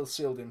they're still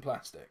sealed in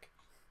plastic.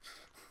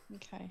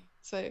 Okay,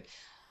 so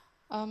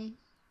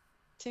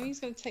Timi's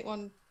going to take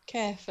one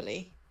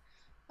carefully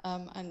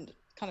and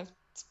kind of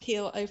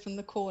peel open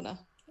the corner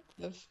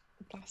of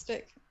the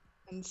plastic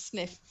and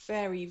sniff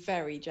very,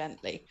 very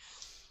gently,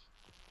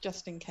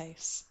 just in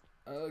case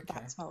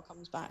that smell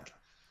comes back.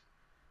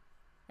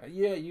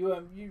 Yeah, you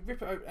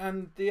rip it open,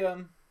 and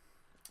the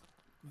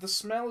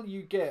smell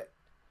you get,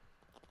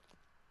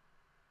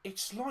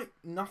 it's like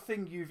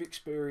nothing you've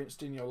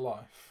experienced in your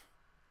life.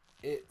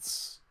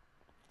 It's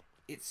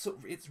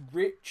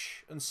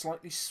rich and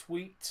slightly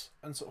sweet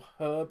and sort of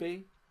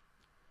herby.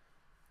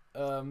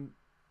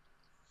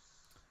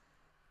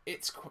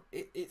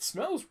 It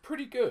smells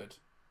pretty good.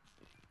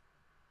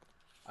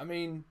 I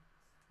mean,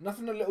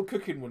 nothing a little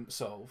cooking wouldn't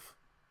solve,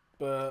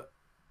 but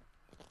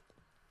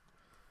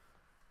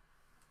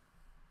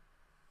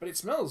it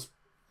smells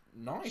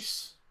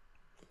nice.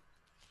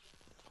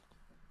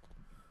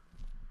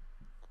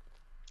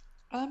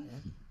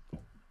 And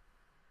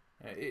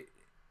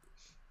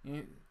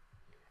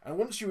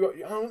once you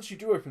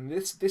do open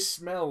this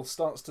smell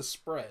starts to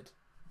spread.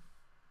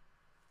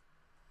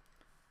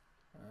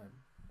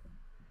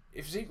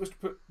 If Zeke was to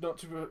put, not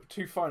to put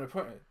too fine a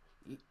point on it,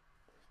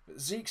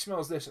 Zeke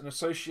smells this and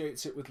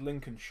associates it with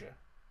Lincolnshire,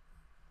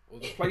 or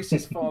the place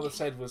his father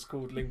said was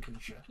called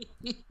Lincolnshire.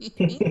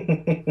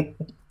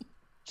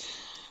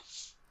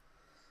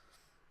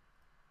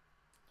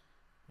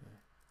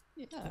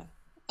 Yeah.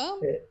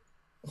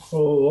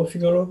 Oh, what have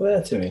you got over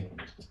there, Timi?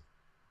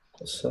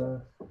 It's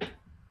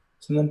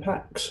in them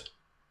packs.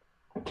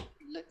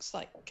 Looks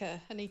like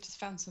Anita's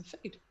found some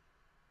food.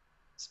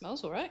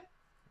 Smells all right.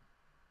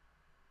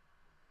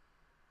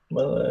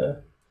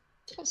 Well,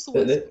 What's the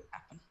worst that could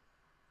happen?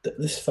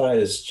 This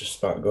fire's just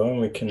about going.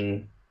 We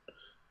can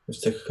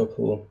just take a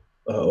couple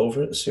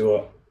over it, see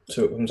what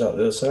comes out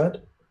the other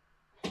side.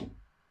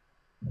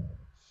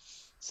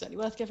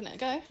 Certainly worth giving it a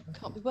go.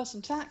 Can't be worse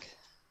than tack.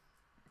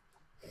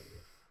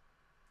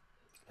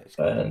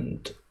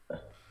 And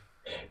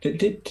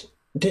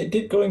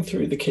did going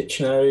through the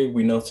kitchen area,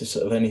 we notice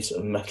sort of any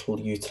sort of metal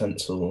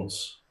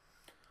utensils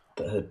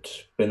that had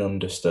been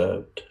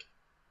undisturbed?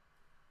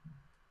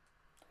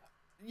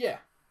 Yeah,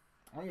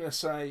 I'm going to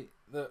say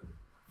that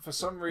for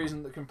some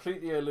reason that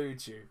completely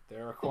eludes you,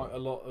 there are quite a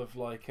lot of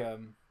like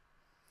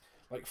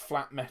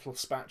flat metal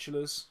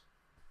spatulas.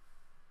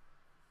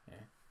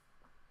 Yeah.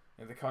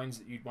 They're the kinds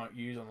that you might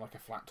use on like a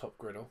flat top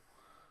griddle.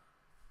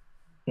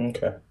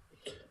 Okay.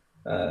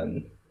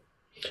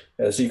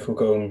 Zeke will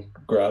go and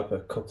grab a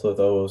couple of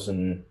those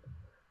and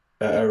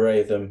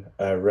array them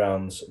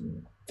around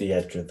the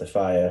edge of the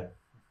fire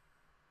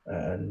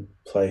and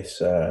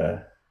place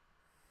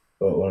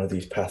one of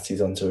these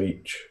patties onto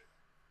each.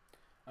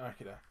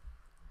 Okay.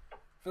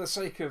 For the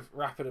sake of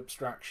rapid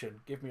abstraction,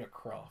 give me a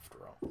craft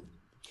roll.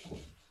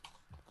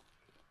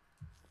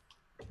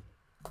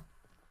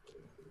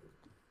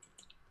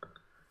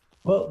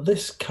 Well,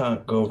 this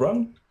can't go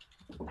wrong.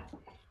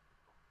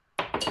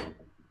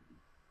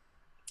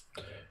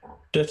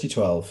 Dirty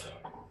 12.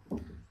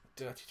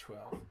 Dirty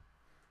 12.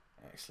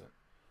 Excellent.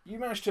 You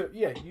managed to,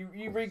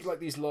 you rig like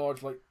these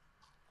large, like,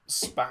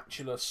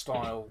 spatula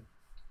style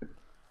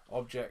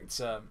objects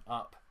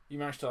up. You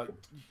managed to, like,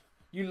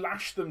 you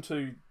lash them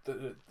to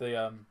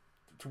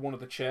to one of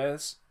the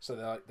chairs,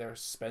 so they're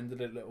suspended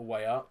a little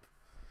way up,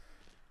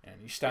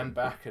 and you stand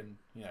back and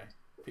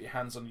put your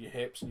hands on your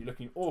hips, and you're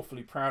looking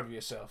awfully proud of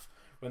yourself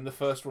when the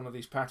first one of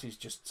these patties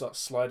just starts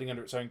sliding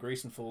under its own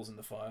grease and falls in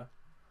the fire.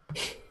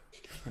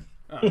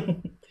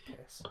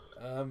 Yes.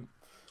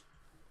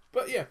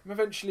 But yeah,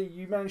 eventually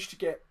you manage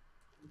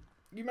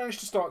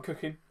to start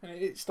cooking, and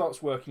it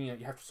starts working.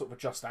 You have to sort of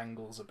adjust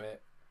angles a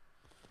bit.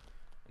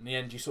 In the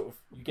end, you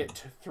get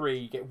to 3.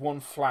 You get 1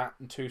 flat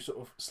and 2 sort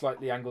of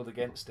slightly angled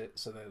against it,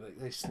 so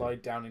they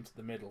slide down into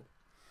the middle.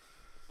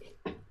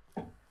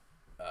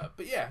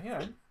 But yeah,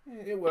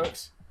 it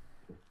works.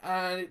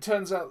 And it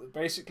turns out that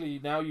basically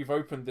now you've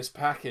opened this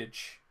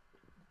package,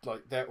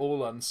 like they're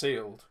all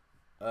unsealed.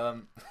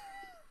 So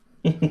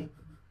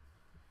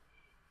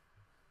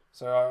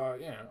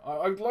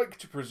I'd like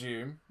to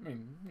presume. I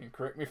mean,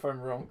 correct me if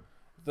I'm wrong.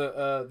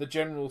 That the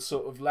general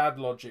sort of lad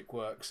logic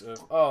works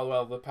of, oh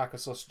well, the pack of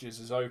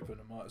sausages is open,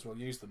 I might as well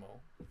use them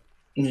all.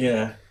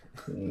 Yeah,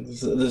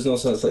 there's no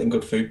sense letting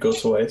good food go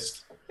to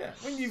waste. Yeah,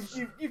 I mean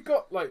you've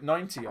got like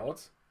 90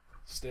 odd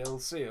still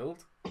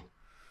sealed.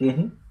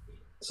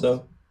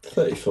 So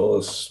 34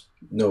 is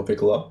no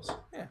big loss.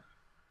 Yeah.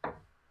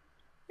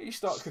 You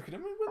start cooking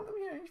them,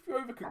 and if you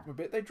overcook them a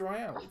bit, they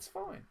dry out. It's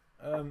fine.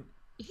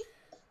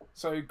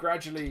 So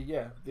gradually,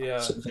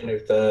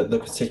 The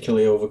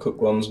particularly overcooked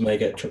ones may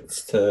get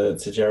chucked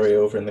to Jerry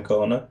over in the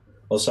corner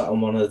or sat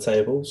on one of the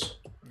tables.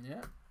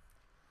 Yeah.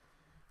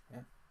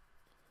 Yes.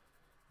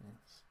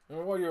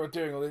 While you're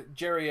doing all this,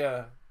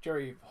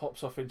 Jerry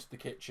hops off into the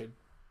kitchen,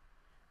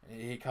 and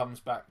he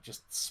comes back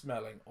just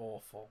smelling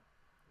awful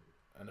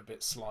and a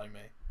bit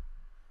slimy,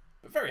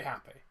 but very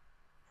happy.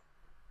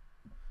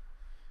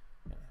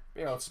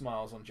 Big old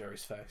smiles on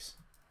Jerry's face.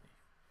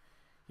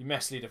 He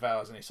messily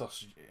devours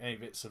any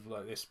bits of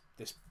like this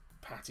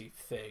patty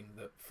thing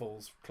that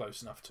falls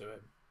close enough to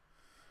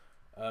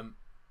him.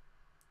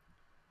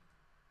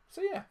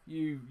 So yeah,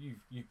 you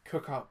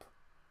cook up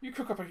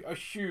a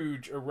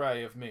huge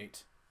array of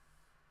meat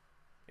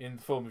in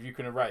the form of you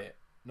can array it.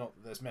 Not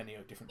that there's many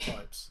different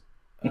types.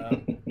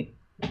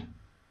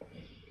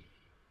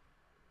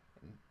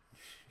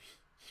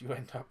 You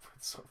end up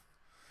with sort of,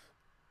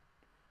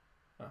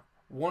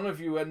 one of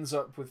you ends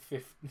up with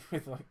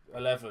like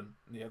 11,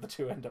 and the other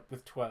 2 end up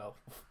with 12.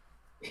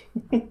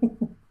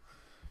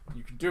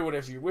 You can do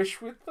whatever you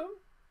wish with them,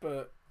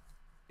 but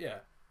yeah,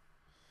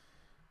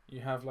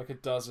 you have like a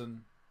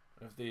dozen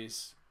of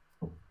these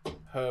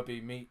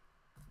herby meat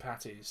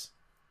patties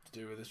to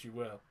do with as you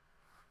will.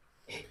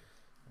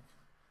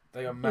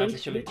 They are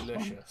magically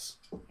delicious.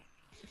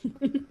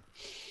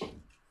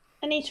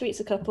 Anita eats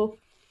a couple.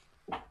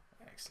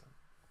 Excellent.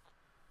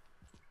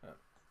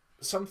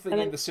 Something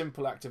in the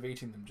simple act of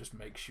eating them just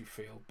makes you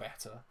feel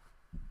better.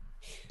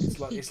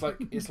 It's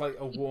like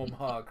a warm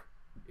hug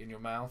in your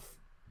mouth.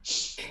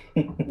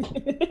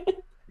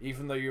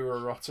 Even though you're a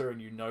rotter and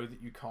you know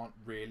that you can't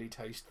really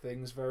taste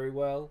things very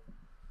well,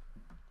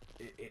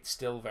 it's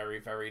still very,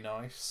 very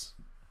nice.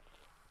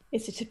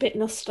 Is it a bit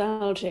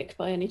nostalgic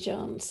by any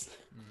chance?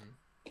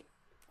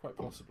 Quite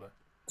possibly.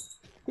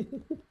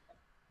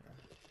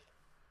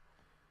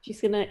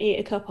 She's going to eat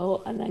a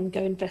couple and then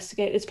go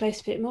investigate this place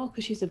a bit more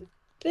because she's a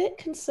bit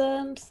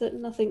concerned that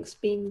nothing's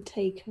been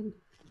taken.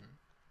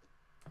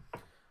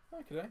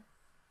 Okay.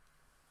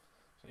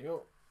 So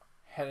you're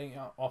heading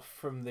off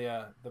from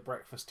the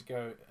breakfast to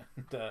go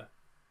and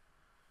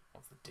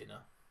what's the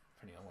dinner,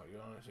 depending on what you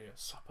want to do,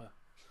 supper.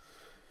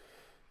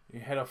 You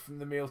head off from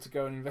the meal to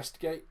go and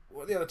investigate.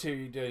 What are the other 2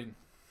 you doing?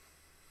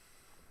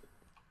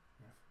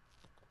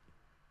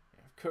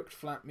 Cooked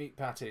flat meat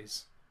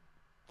patties.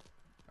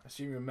 I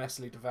assume you're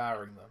messily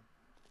devouring them.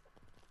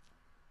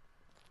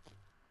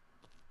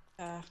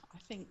 I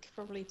think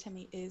probably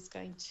Timi is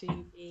going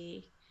to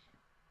be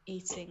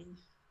eating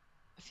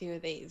a few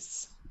of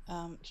these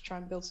to try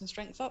and build some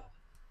strength up,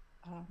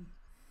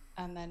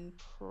 and then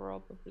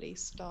probably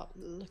start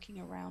looking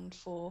around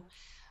for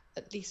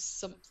at least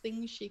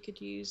something she could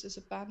use as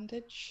a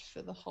bandage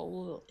for the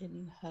hole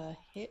in her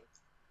hip.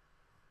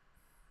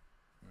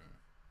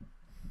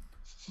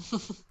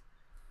 Yes.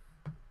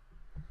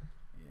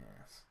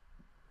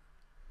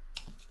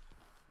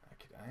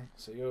 Okay,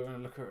 so you're going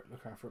to look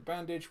around for a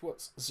bandage.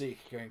 What's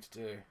Zeke going to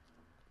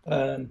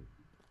do?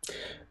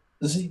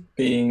 Zeke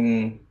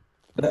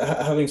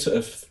having sort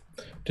of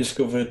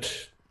discovered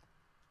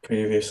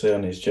previously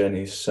on his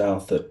journeys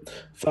south that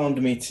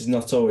found meat is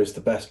not always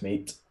the best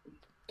meat.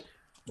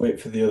 Wait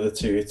for the other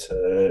two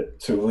to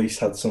at least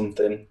had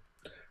something,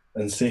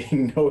 and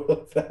seeing no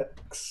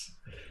effects,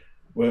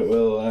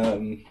 we'll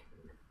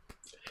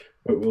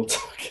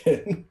tuck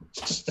in.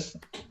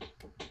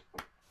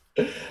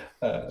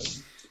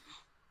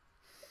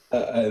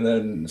 And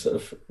then sort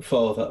of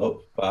follow that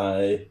up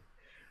by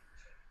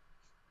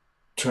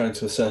trying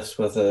to assess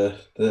whether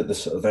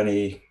there's sort of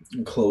any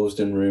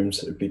closed-in rooms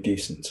that would be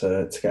decent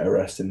to get a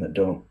rest in that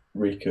don't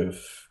reek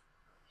of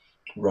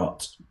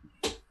rot.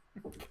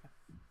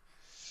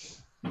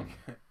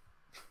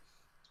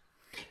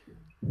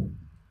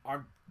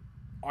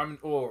 I'm in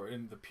awe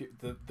in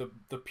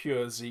the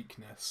pure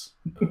Zeke-ness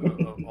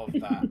of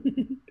that.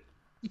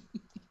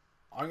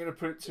 I'm going to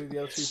put it to the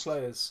other two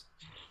players.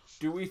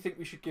 Do we think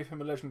we should give him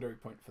a legendary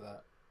point for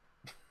that?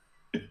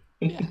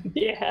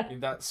 Yeah. I mean,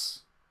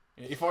 that's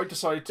if I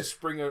decided to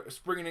spring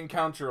an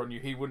encounter on you,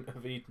 he wouldn't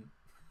have eaten.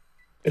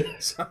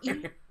 So,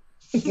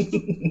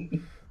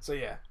 so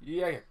yeah,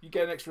 you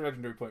get an extra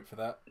legendary point for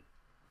that.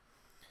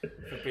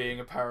 For being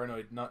a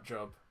paranoid nut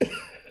job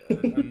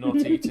and not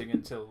eating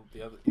until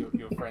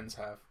your friends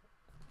have.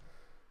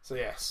 So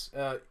yes,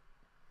 so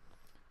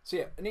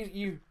yeah, Anita,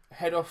 you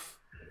head off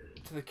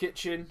to the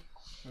kitchen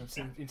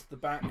and into the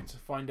back to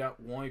find out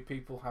why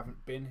people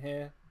haven't been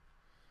here.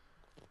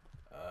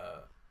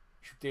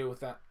 Should deal with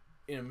that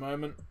in a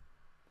moment.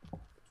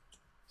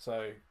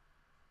 So,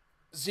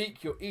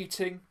 Zeke, you're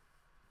eating.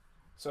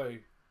 So,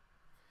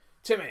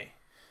 Timi,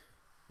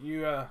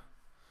 you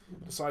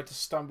decide to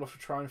stumble off to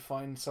try and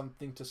find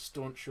something to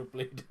staunch your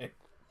bleeding.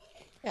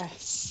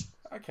 Yes.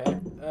 Okay.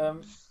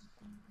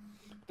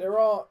 There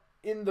are,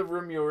 in the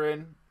room you're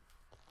in,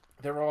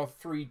 there are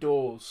 3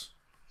 doors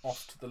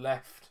off to the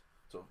left,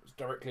 sort of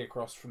directly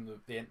across from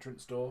the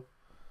entrance door.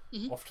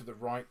 Mm-hmm. Off to the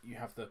right, you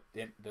have the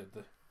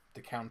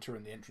counter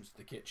and the entrance to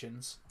the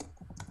kitchens.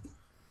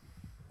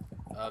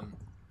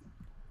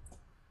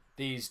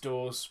 These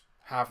doors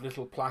have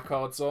little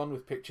placards on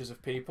with pictures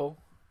of people,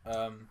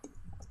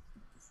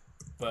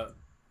 but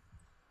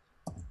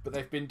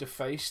they've been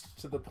defaced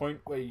to the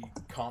point where you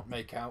can't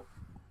make out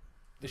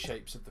the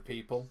shapes of the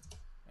people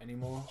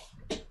anymore.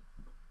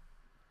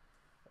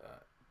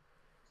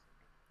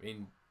 I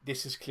mean,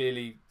 this is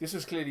clearly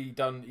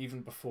done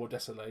even before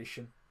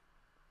Desolation.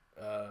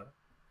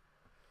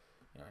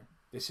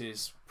 This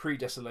is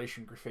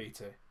pre-Desolation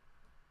graffiti.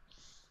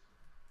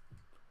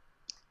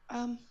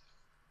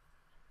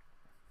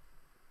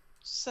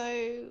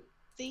 So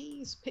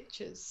these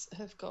pictures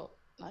have got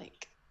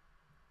like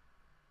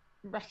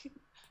not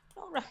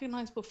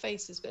recognizable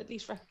faces, but at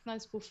least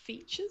recognizable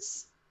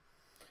features.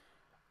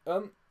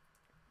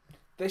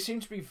 They seem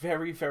to be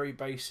very, very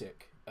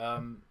basic.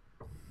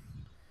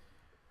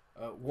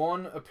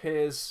 One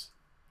appears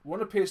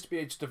to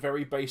be just a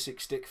very basic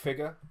stick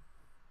figure.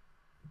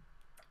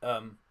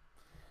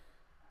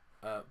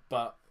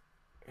 But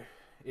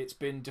it's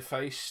been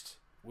defaced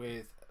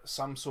with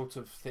some sort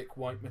of thick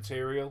white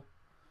material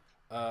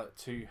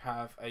to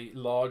have a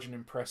large and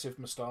impressive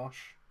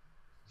moustache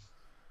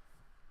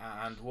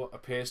and what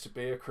appears to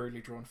be a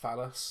crudely drawn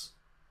phallus.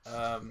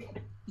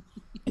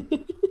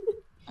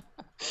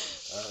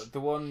 The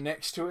one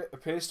next to it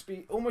appears to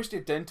be almost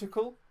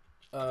identical,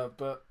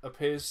 but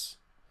appears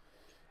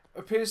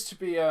to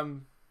be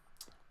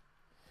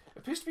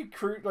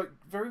crude, like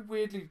very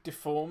weirdly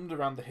deformed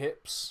around the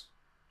hips.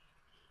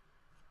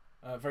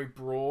 Very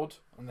broad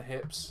on the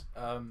hips,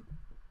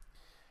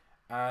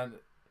 and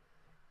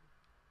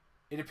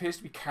it appears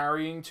to be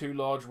carrying 2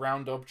 large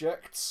round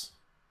objects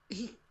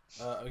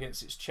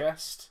against its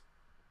chest.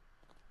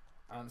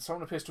 And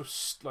someone appears to have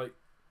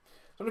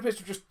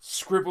just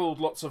scribbled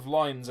lots of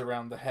lines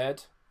around the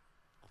head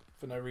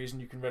for no reason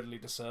you can readily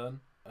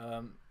discern.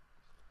 The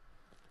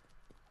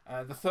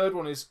third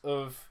one is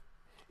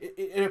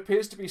it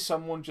appears to be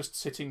someone just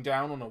sitting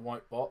down on a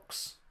white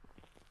box.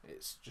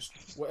 It's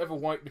just whatever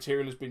white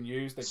material has been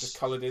used, they've just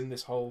coloured in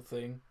this whole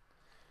thing.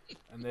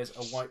 And there's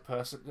a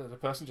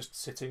person just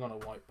sitting on a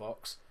white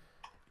box.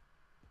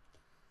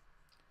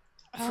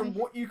 From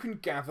what you can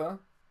gather,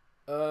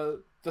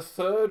 the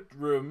third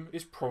room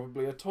is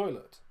probably a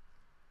toilet.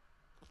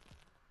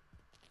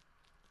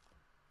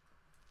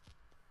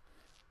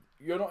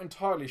 You're not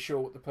entirely sure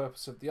what the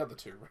purpose of the other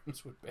 2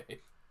 rooms would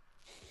be.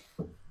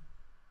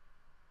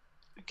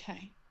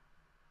 Okay.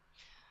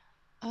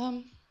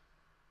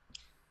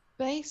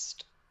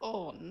 Based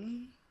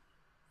on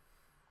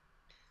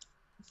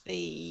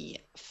the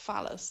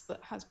phallus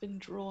that has been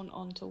drawn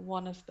onto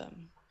one of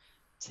them,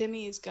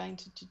 Timi is going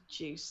to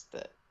deduce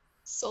that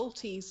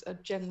salties are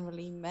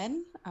generally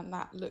men, and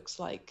that looks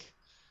like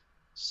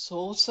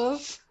sort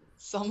of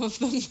some of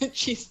them that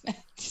she's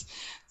met.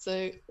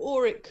 So,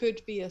 or it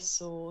could be a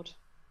sword.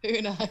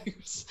 Who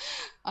knows?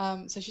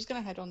 So she's going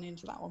to head on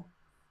into that one.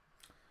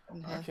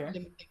 in her Okay.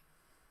 limping,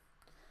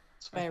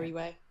 sweary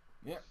way.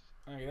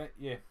 Okay,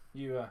 yeah.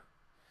 You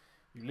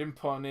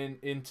limp on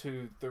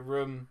into the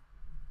room.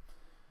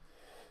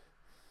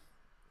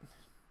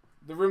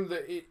 The room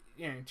that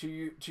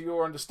to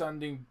your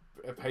understanding,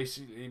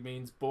 basically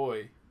means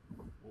boy,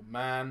 or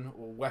man,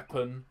 or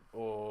weapon,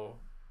 or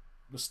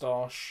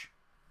moustache,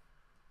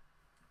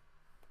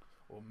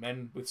 or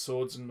men with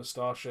swords and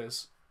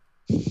moustaches.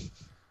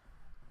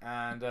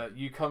 And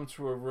you come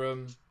to a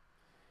room.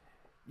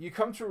 You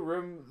come to a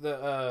room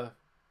that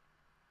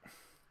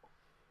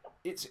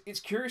it's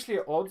curiously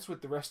at odds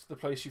with the rest of the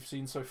place you've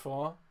seen so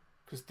far,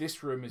 because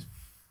this room is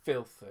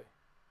filthy.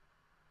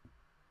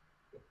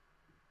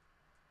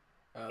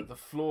 The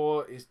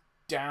floor is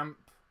damp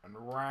and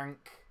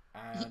rank,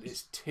 and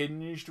it's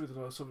tinged with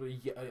a sort of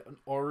an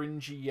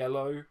orangey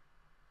yellow,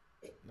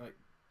 like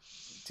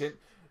tint.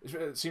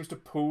 It seems to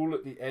pool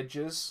at the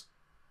edges.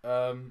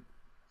 The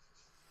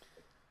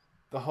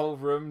whole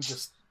room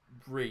just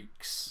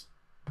reeks.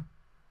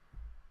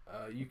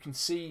 You can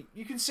see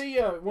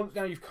once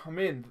now you've come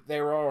in,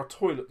 there are a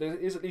toilet. There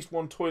is at least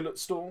one toilet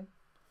stall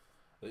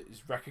that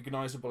is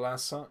recognisable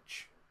as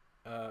such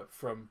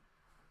from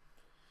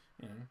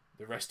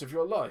the rest of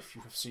your life.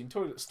 You have seen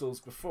toilet stalls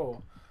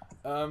before,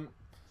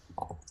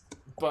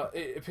 but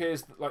it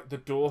appears that like the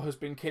door has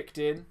been kicked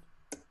in,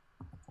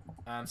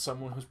 and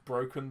someone has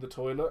broken the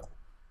toilet,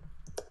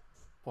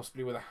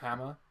 possibly with a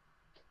hammer,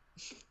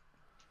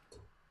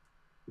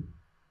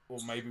 or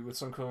maybe with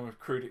some kind of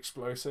crude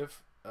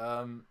explosive.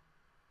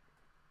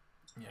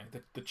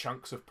 The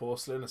chunks of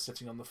porcelain are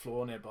sitting on the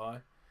floor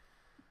nearby,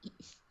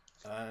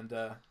 and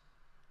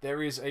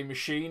there is a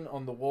machine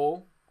on the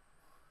wall.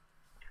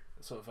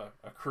 Sort of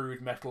a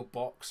crude metal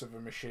box of a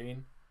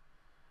machine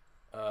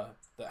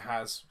that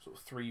has sort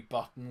of 3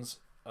 buttons,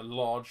 a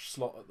large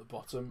slot at the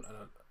bottom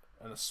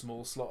and a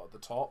small slot at the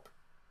top.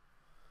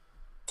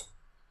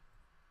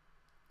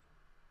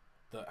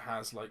 That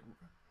has like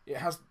it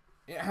has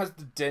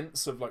the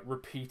dents of like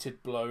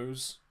repeated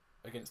blows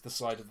against the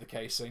side of the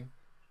casing.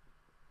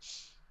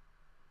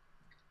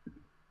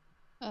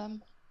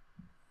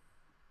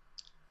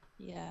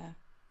 Yeah.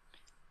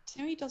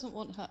 Timi doesn't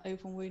want her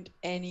open wound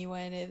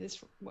anywhere near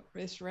this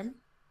room,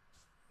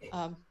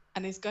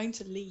 and is going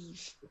to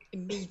leave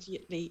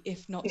immediately,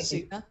 if not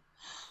sooner.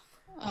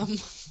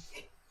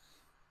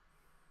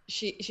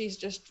 She's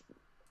just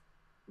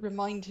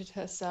reminded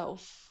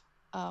herself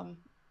of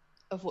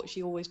what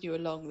she always knew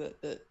along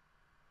that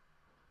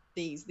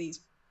these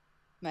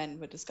men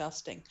were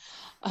disgusting,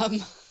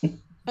 and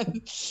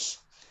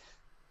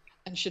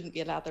shouldn't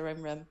be allowed their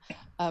own room.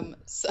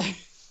 So.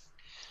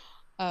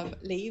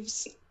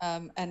 Leaves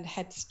and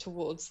heads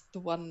towards the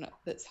one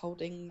that's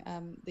holding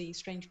the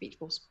strange beach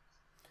balls.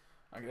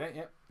 Okay,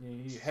 yep.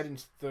 You head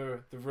into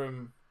the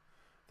room,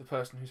 the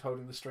person who's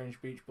holding the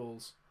strange beach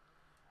balls,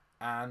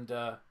 and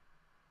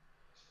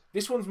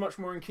this one's much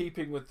more in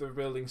keeping with the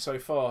building so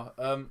far.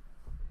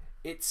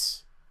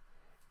 It's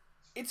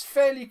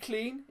fairly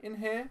clean in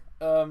here.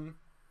 There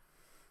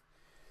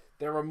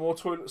are more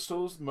toilet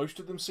stalls. Most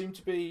of them seem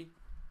to be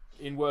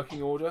in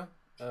working order.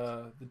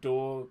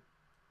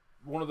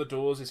 One of the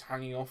doors is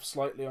hanging off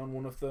slightly on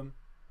one of them.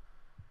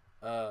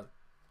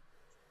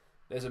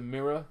 There's a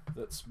mirror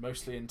that's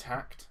mostly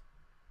intact.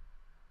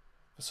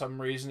 For some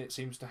reason, it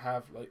seems to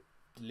have like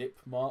lip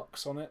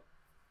marks on it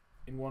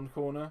in one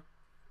corner.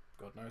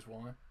 God knows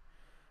why.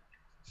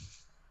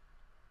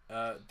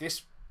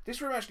 This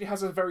room actually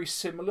has a very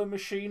similar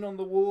machine on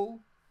the wall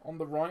on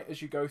the right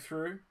as you go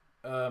through.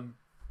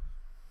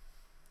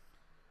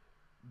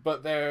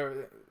 But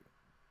there.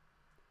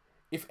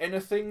 If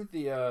anything,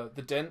 the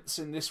dents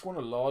in this one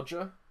are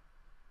larger,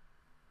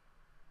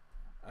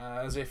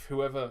 as if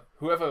whoever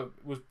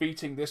was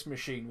beating this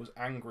machine was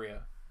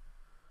angrier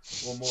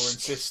or more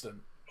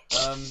insistent.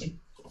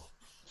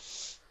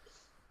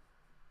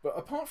 But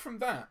apart from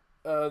that,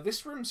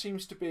 this room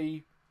seems to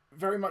be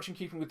very much in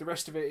keeping with the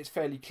rest of it. It's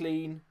fairly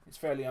clean. It's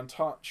fairly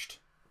untouched.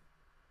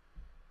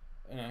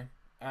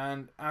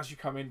 And as you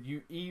come in,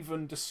 you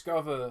even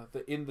discover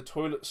that in the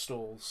toilet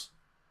stalls,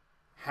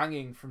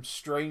 hanging from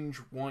strange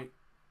white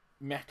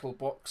metal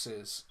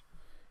boxes,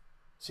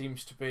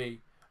 seems to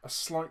be a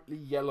slightly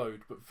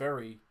yellowed but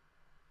very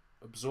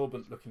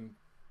absorbent looking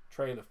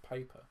trail of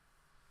paper.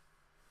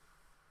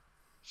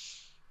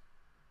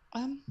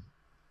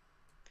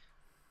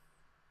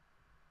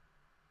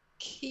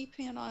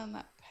 Keeping an eye on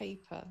that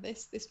paper,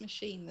 this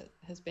machine that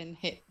has been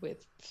hit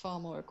with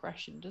far more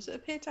aggression, does it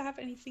appear to have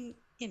anything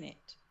in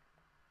it?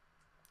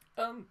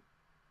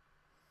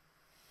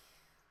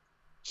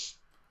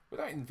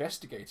 Without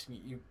investigating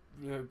it,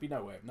 there'd be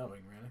no way of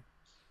knowing, really.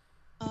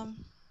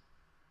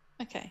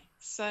 Okay,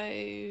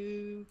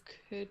 so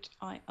could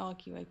I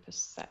argue a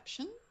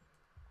perception?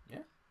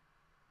 Yeah.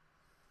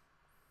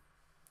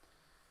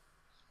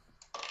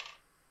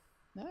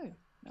 No,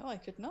 I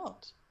could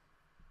not.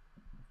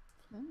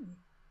 Oh.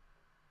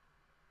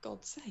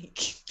 God's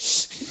sake.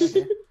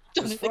 Okay.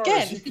 Done As it far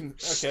again. as you can,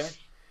 okay.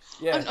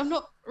 Yeah. I'm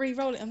not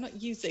re-rolling. I'm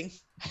not using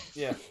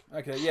Yeah.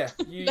 Okay. Yeah.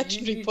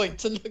 legendary point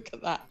to look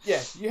at that.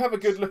 Yeah. You have a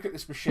good look at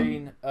this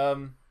machine.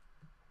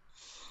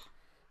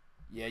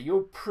 Yeah,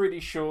 you're pretty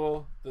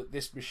sure that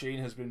this machine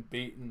has been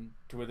beaten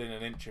to within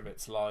an inch of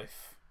its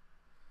life.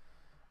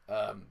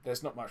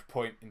 There's not much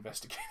point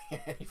investigating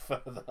it any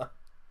further.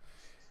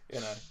 You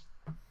know,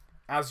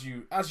 as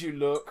you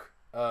look,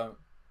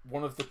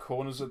 one of the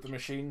corners of the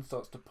machine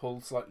starts to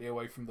pull slightly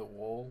away from the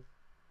wall.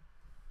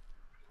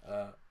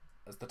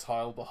 As the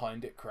tile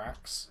behind it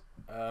cracks.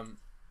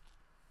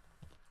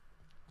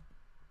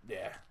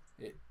 Yeah,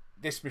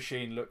 this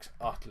machine looks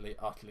utterly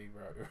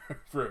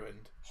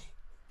ruined.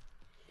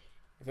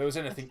 If there was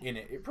anything in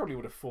it, it probably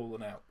would have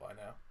fallen out by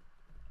now.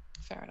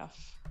 Fair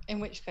enough.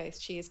 In which case,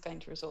 she is going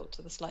to resort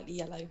to the slightly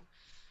yellow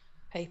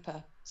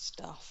paper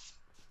stuff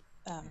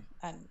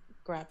and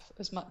grab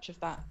as much of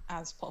that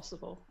as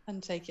possible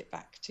and take it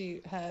back to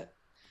her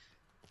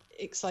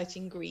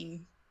exciting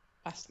green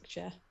plastic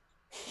chair.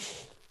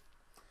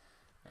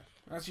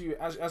 As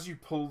you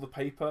pull the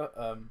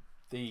paper,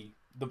 the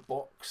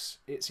box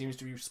it seems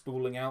to be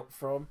spooling out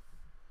from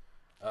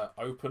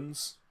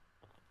opens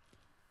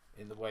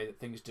in the way that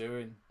things do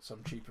in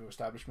some cheaper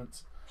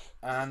establishments,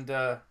 and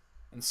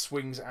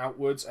swings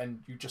outwards,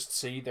 and you just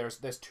see there's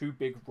two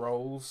big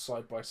rolls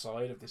side by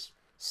side of this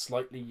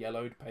slightly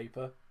yellowed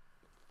paper.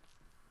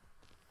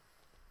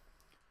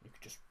 You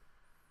could just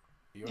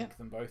yoink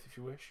them both if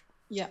you wish.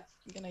 Yeah,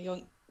 I'm gonna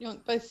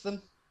yoink both of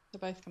them. They're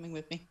both coming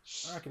with me.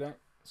 Okay,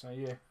 so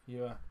yeah,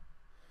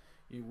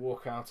 you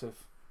walk out of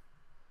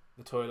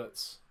the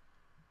toilets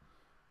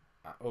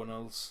at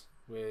Ornell's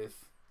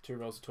with 2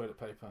 rolls of toilet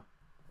paper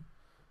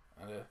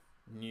and a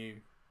new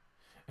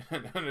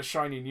and a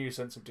shiny new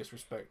sense of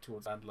disrespect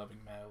towards land-loving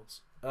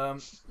males.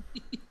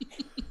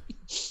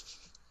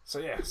 So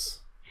yes,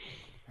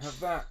 we have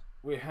that.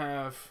 We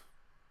have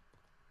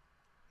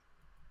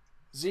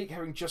Zeke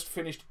having just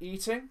finished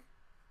eating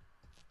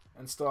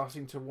and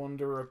starting to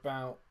wonder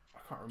about. I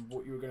can't remember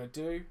what you were going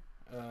to do.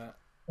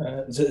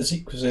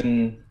 Zeke was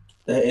in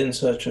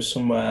search of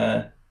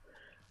somewhere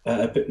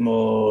a bit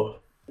more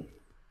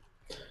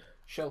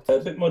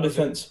sheltered, a bit more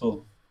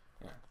defensible.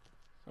 Yeah,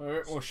 a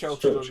bit more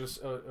sheltered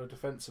or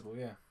defensible.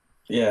 Yeah.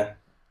 Yeah.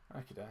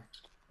 Okay.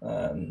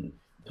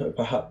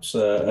 Perhaps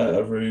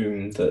a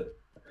room that,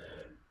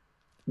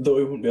 though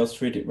we wouldn't be able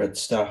to read it, read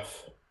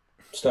staff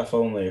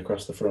only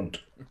across the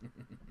front.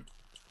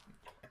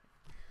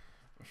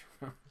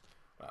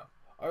 Well,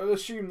 I will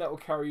assume that will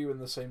carry you in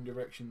the same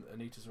direction that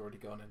Anita's already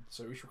gone in.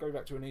 So we shall go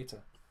back to Anita.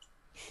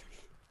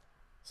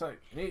 So,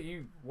 Anita,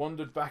 you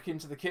wandered back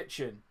into the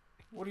kitchen.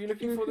 What are you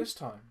looking for this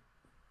time?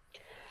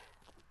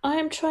 I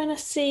am trying to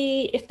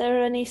see if there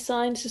are any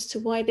signs as to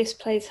why this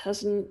place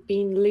hasn't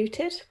been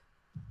looted.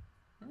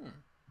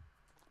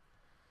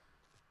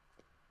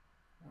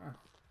 Wow.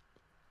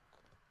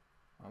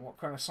 And what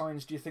kind of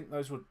signs do you think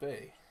those would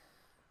be?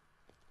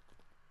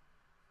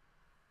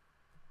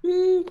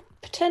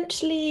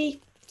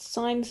 Potentially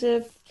signs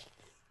of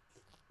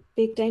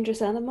big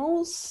dangerous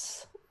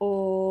animals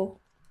or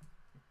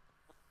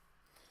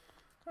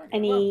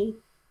any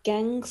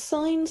gang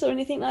signs or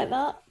anything like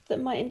that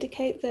might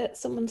indicate that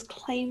someone's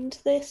claimed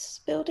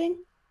this building.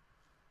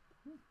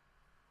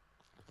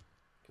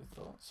 Good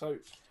thought.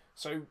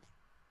 So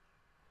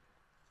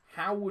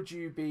how would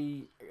you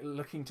be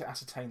looking to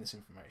ascertain this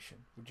information?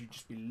 Would you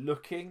just be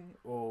looking,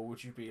 or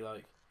would you be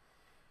like,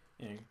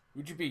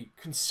 would you be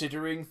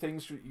considering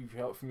things that you've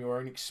heard from your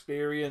own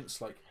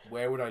experience? Like,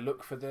 where would I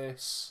look for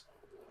this?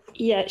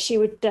 Yeah, she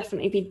would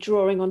definitely be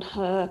drawing on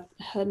her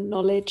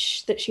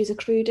knowledge that she's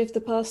accrued over the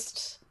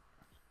past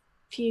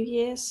few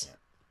years. Yeah.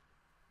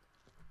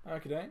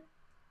 Okay.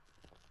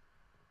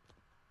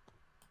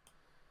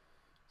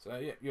 So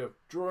yeah, you're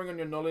drawing on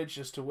your knowledge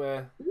as to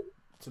where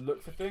to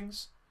look for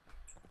things.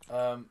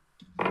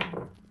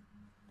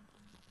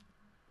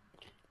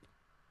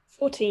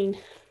 14.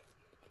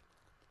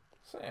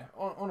 So yeah,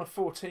 on a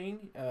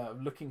 14,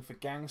 looking for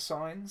gang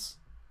signs,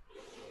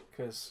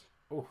 because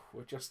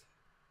we're just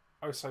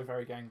so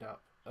very ganged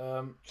up.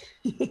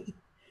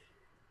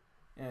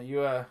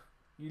 Yeah,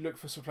 you look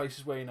for some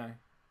places where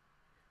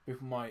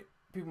people might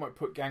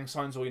put gang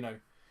signs, or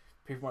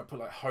people might put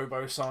like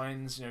hobo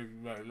signs,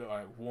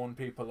 like warn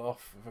people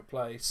off of a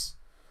place,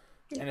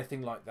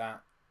 anything like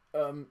that.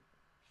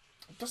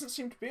 It doesn't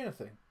seem to be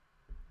anything.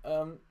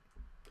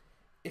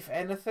 If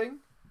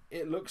anything,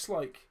 it looks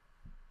like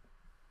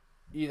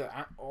either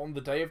on the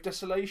day of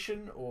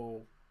desolation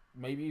or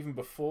maybe even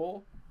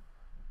before,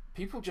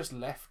 people just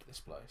left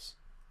this place.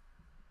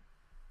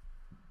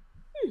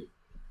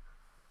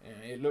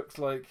 It looks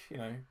like,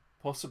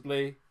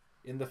 possibly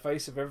in the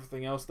face of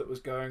everything else that was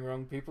going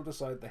wrong, people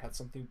decided they had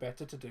something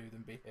better to do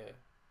than be here.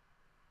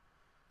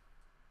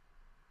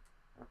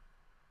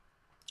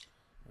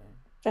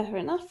 Fair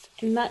enough.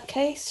 In that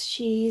case,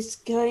 she's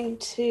going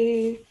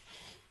to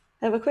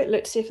have a quick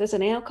look to see if there's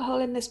any alcohol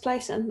in this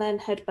place and then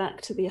head back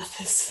to the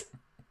others.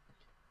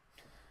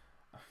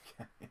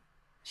 Okay.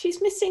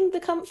 She's missing the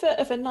comfort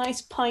of a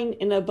nice pint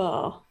in a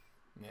bar.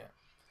 Yeah.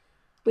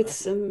 With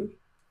some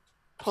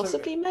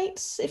possibly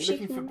mates, if she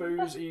looking can for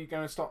remember. booze, are you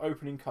going to start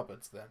opening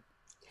cupboards then?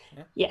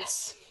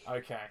 Yes.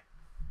 Okay,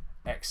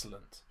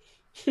 excellent.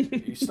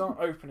 You start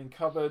opening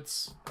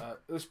cupboards. At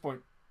this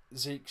point,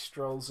 Zeke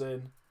strolls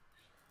in.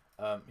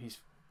 He's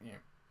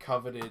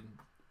covered in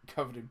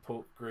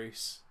pork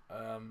grease.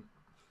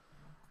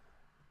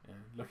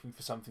 Looking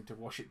for something to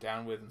wash it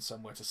down with and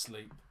somewhere to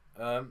sleep.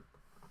 And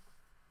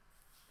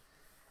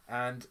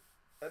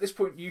at this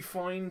point, you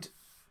find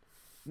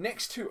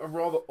next to a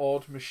rather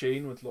odd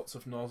machine with lots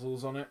of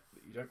nozzles on it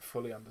that you don't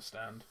fully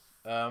understand.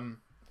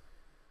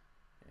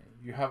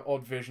 You have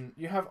odd vision.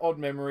 You have odd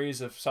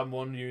memories of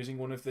someone using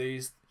one of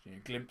these.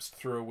 You glimpsed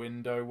through a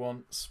window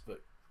once,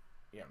 but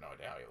you have no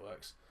idea how it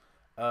works.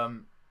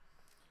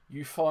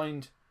 You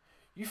find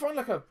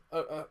like an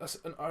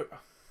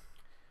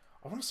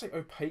I want to say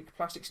opaque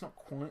plastic. It's not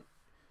quite.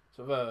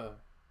 Sort of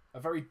a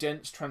very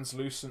dense,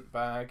 translucent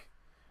bag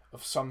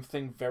of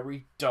something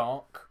very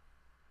dark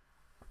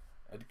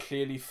and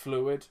clearly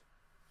fluid.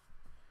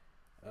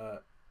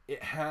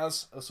 It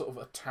has a sort of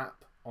a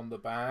tap on the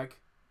bag.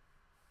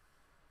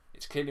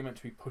 It's clearly meant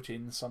to be put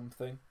in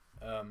something.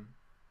 But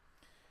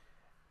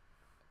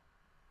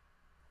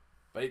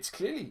it's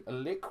clearly a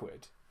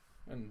liquid.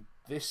 And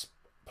this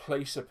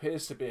place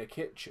appears to be a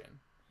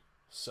kitchen.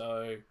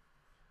 So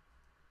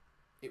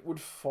it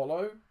would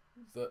follow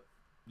that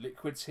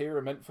liquids here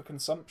are meant for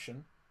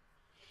consumption.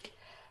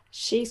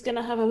 She's going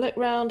to have a look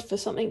round for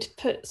something to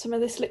put some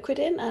of this liquid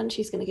in, and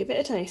she's going to give it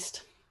a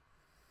taste.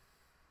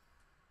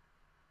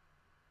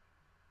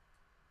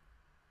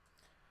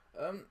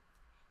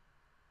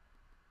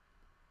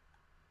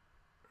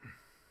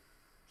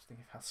 Just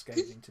thinking of how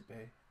scathing to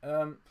be.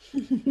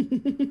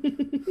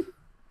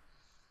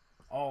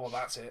 Oh,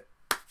 that's it.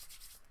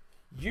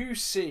 You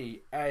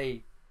see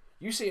a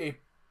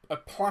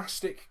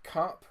plastic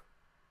cup,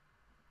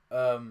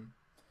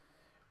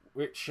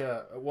 which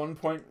at one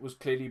point was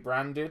clearly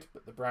branded,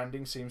 but the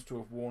branding seems to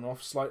have worn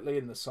off slightly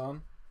in the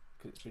sun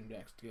because it's been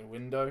next to a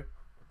window.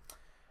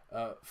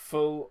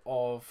 Full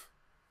of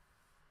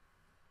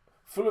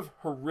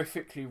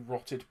horrifically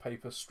rotted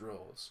paper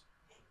straws.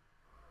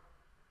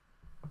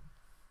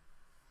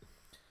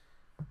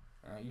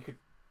 You could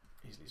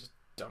easily just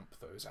dump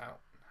those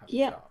out and have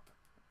a cup.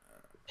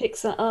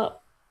 Picks that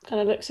up,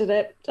 kind of looks at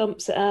it,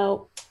 dumps it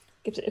out,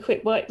 gives it a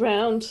quick wipe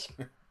round,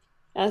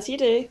 as you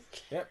do.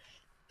 Yep.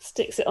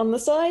 Sticks it on the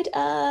side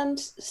and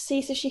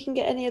sees if she can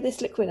get any of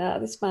this liquid out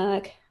of this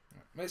bag.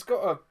 It's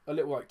got a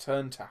little like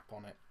turn tap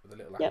on it with a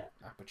little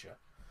aperture.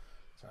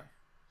 So.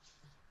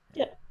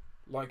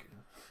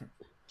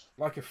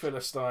 Like a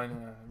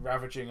Philistine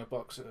ravaging a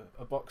box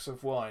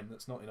of wine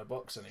that's not in a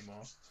box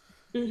anymore.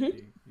 Mm-hmm.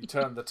 You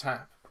turn the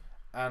tap,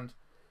 and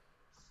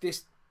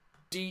this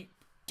deep,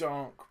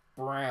 dark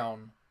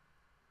brown,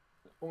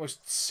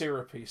 almost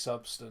syrupy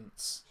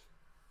substance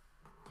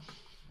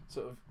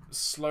sort of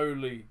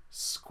slowly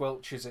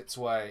squelches its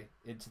way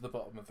into the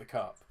bottom of the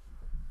cup.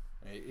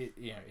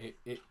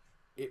 It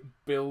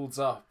builds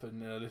up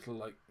in a little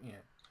like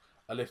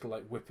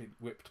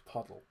whipped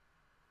puddle.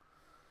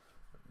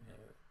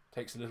 It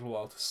takes a little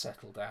while to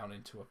settle down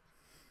into a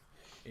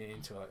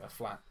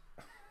flat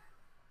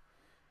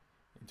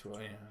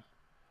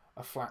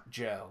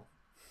gel.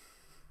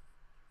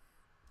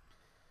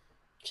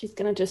 She's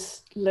gonna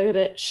just look at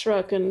it,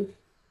 shrug, and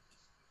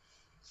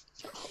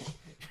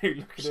You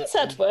look at she's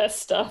had worse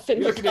stuff in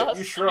You the look at it, past.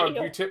 you shrug,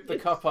 you tip the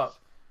cup up.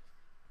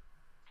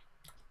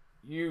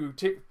 You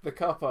tip the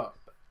cup up.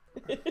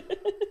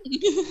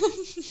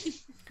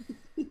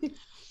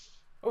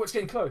 Oh, it's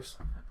getting close.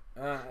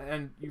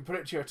 And you put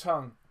it to your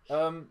tongue.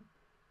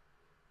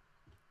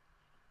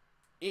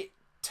 It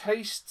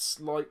tastes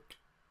like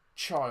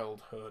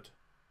childhood.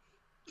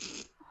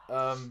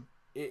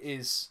 It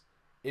is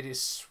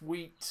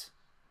sweet.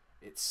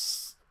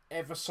 It's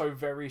ever so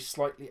very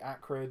slightly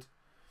acrid.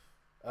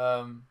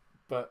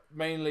 But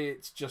mainly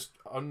it's just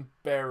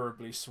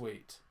unbearably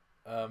sweet.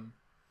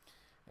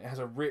 It has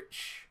a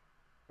rich,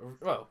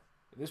 well,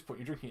 at this point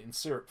you're drinking it in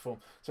syrup form,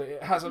 so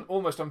it has an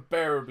almost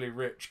unbearably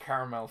rich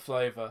caramel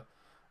flavour.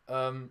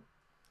 And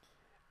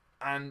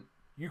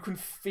you can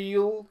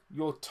feel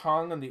your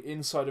tongue and the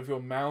inside of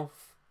your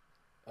mouth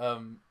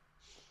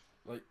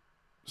like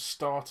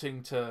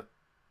starting to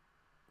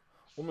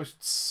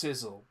almost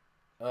sizzle.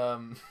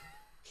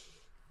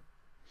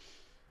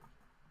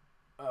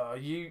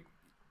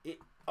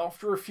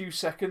 After a few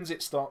seconds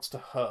it starts to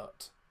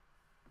hurt.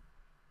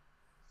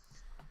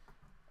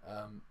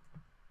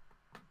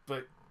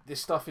 But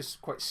this stuff is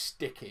quite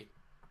sticky.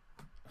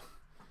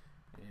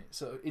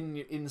 So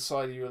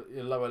inside of your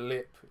lower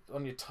lip,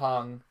 on your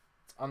tongue,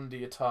 it's under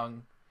your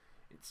tongue.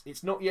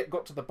 It's not yet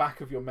got to the back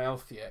of your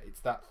mouth yet.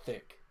 It's that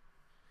thick.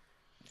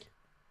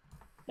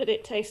 But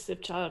it tastes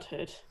of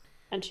childhood,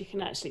 and you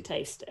can actually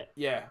taste it.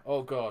 Yeah.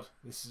 Oh god,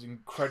 this is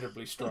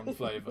incredibly strong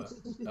flavour.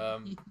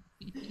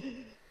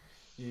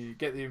 You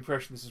get the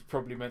impression this is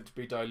probably meant to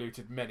be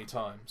diluted many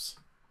times.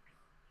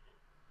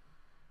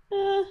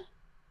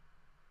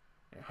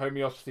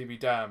 Homeopathy be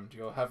damned.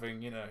 You're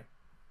having,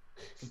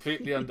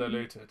 completely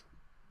undiluted.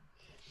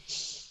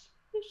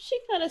 She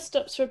kind of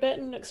stops for a bit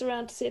and looks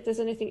around to see if there's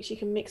anything she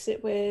can mix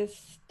it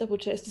with. Double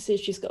checks to see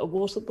if she's got a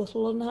water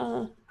bottle on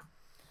her,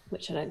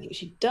 which I don't think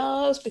she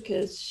does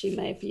because she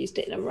may have used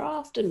it in a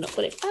raft and not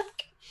got it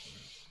back.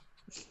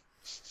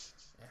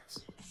 Yes.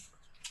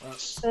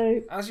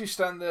 So As you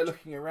stand there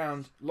looking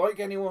around, like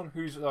anyone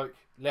who's like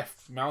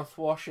left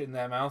mouthwash in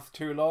their mouth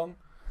too long,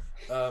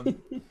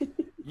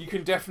 you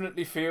can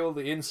definitely feel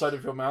the inside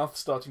of your mouth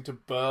starting to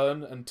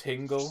burn and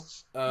tingle.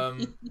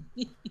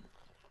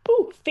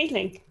 ooh,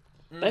 feeling.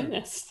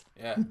 Bonus.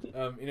 Yeah,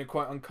 in a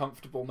quite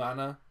uncomfortable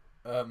manner.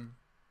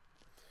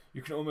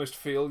 You can almost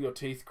feel your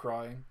teeth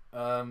crying.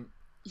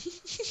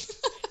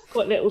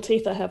 What little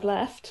teeth I have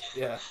left.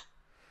 Yeah.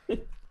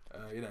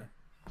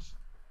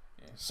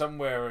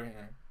 Somewhere,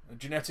 a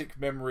genetic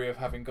memory of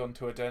having gone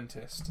to a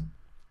dentist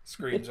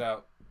screams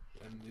out,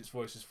 and its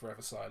voice is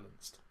forever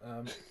silenced.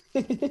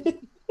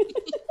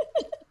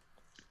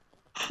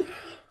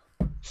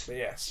 But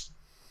yes,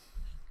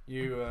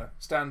 you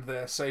stand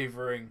there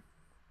savouring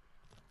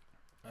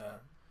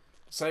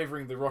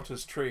the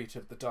rotter's treat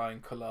of the dying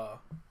Kalar.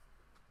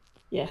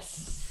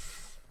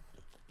 Yes.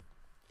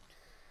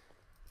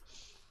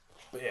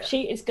 But yeah,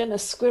 She is going to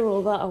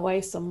squirrel that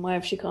away somewhere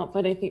if she can't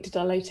find anything to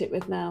dilate it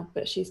with now,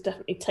 but she's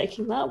definitely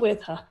taking that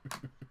with her.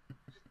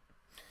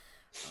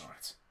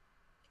 Alright.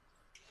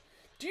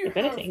 Do you If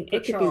have, anything,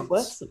 it could be worth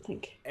perchance,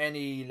 something.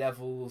 any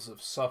levels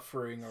of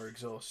suffering or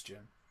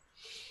exhaustion?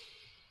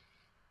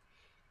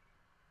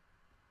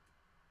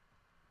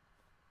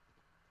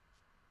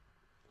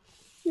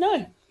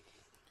 No.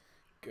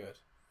 Good.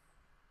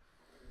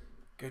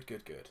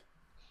 Good.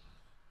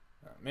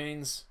 That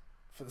means,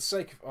 for the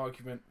sake of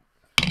argument,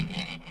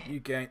 you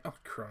gain... Oh,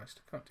 Christ,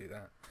 I can't do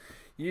that.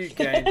 You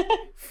gain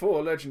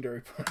 4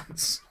 legendary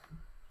points.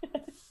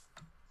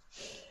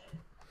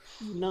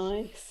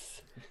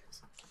 Nice.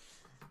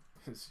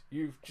 Because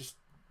you've just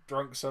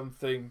drunk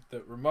something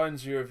that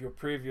reminds you of your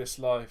previous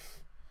life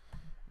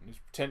and is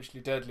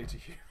potentially deadly to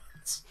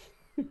humans.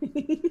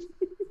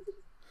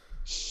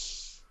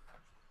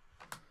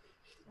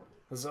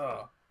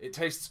 Huzzah. It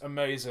tastes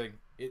amazing.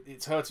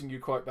 It's hurting you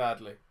quite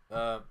badly,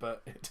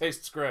 but it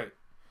tastes great.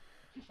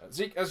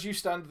 Zeke, as you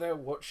stand there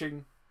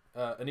watching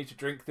Anita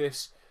drink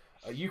this,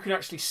 you can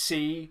actually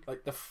see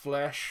like the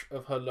flesh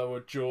of her lower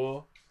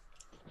jaw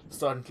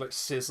starting to like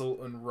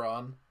sizzle and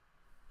run.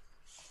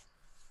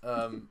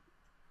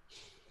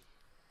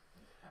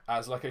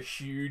 As like a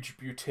huge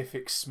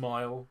beatific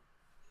smile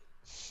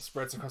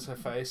spreads across her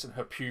face and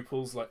her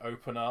pupils like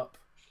open up.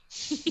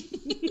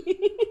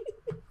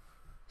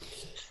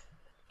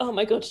 Oh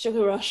my god,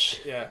 sugar rush.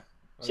 Yeah.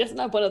 She hasn't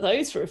had one of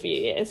those for a few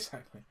years.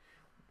 Exactly.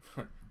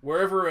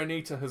 Wherever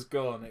Anita has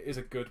gone, it is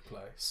a good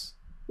place.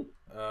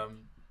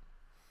 And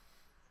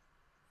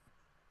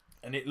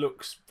it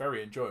looks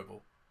very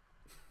enjoyable.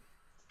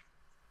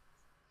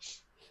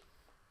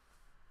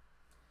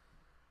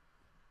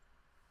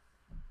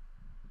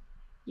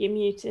 You're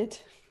muted.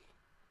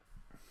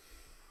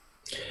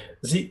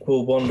 Zeke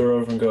will wander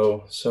over and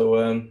go,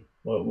 so,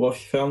 what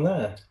have you found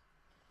there?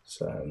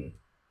 So,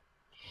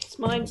 It's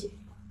mine.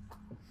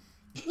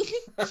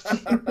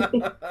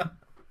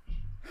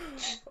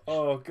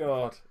 Oh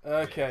god.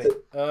 Okay.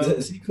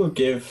 Zeke will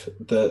give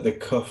the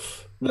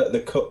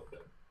cup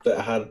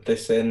that had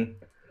this in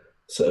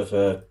sort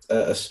of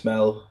a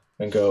smell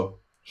and go,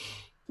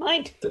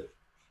 Mine.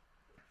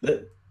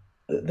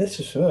 This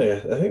is familiar.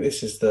 I think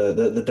this is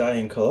the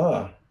dying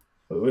Kalar.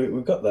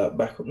 We got that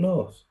back up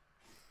north.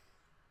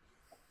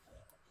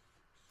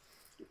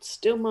 It's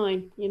still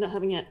mine. You're not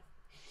having it.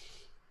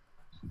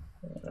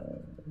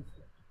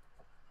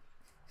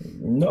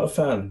 Not a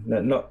fan.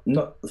 Not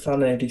a fan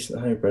of any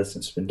decent hybrid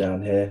since it's been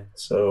down here.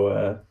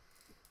 So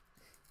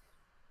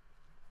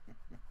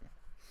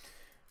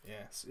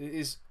Yes, it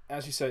is.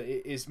 As you say,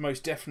 it is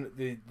most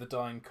definitely the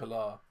dying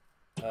Kalar.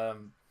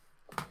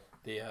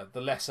 The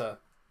lesser,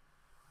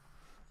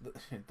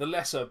 the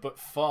lesser but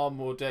far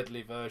more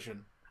deadly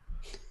version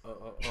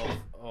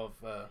of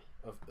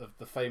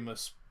the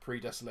famous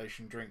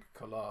pre-desolation drink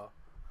Kalar.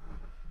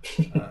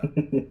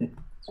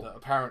 That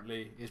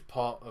apparently is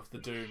part of the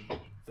doom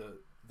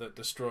that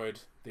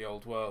destroyed the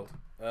old world.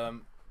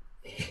 From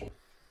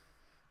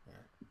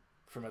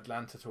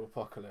Atlanta to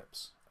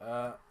Apocalypse.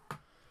 But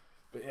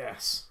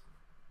yes,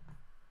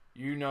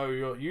 you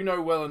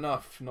know well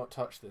enough to not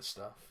touch this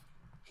stuff.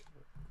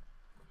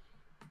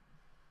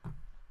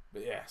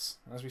 But yes,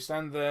 as we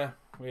stand there,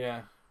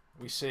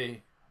 we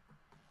see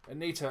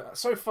Anita.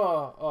 So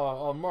far,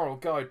 our moral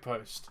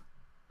guidepost,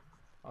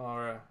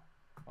 our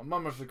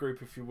mum of the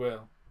group, if you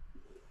will,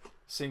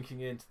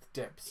 sinking into the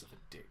depths of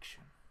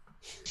addiction.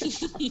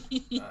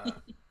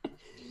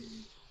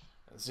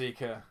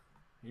 Zeke,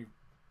 you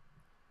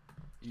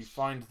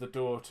find the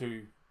door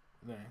to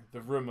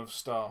the room of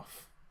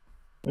staff.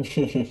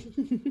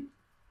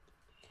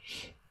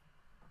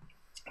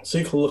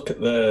 Zeke will look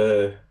at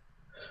the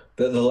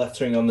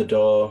lettering on the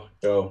door,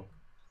 go,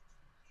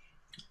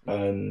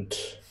 and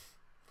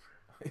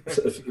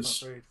sort of,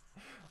 sort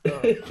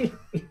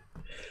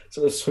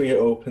of swing it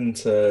open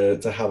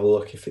to have a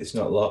look if it's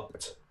not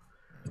locked.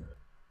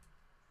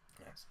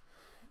 Yes.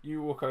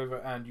 You walk over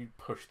and you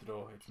push the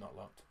door. It's not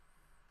locked.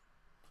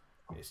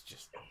 It's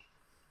just...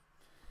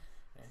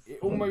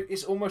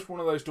 It's almost one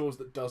of those doors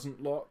that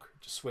doesn't lock.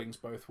 It just swings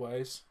both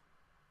ways.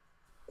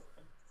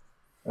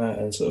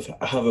 And sort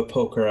of have a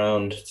poke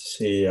around to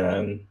see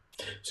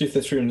if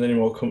this room's any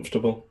more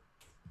comfortable.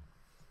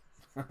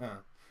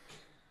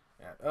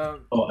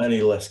 Or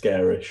any less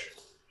garish.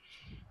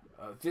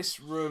 This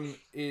room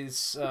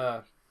is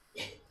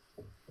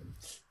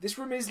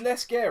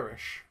less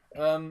garish.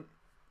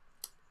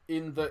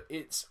 In that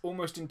it's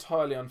almost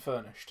entirely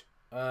unfurnished.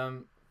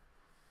 3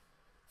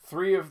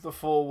 of the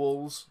 4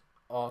 walls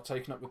are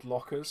taken up with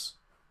lockers.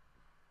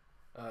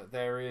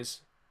 There is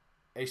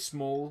a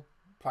small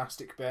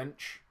plastic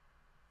bench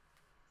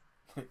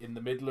in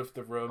the middle of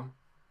the room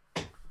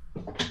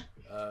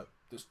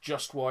that's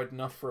just wide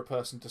enough for a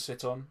person to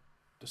sit on,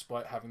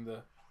 despite having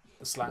the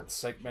slats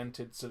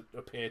segmented to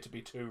appear to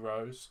be 2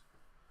 rows.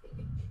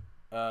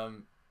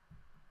 And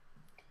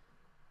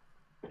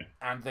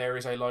there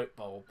is a light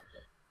bulb.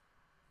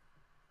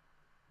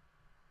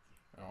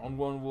 On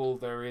one wall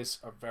there is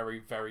a very,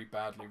 very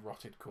badly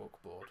rotted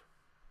corkboard.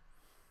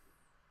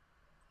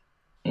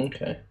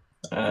 Okay.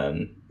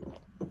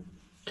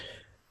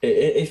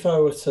 If I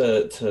were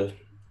to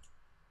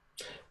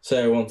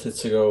say I wanted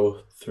to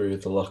go through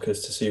the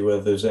lockers to see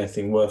whether there's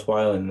anything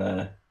worthwhile in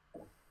there,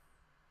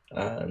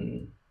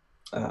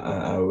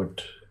 I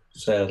would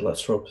say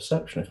let's roll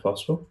perception if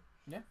possible.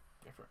 Yeah,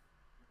 go for it.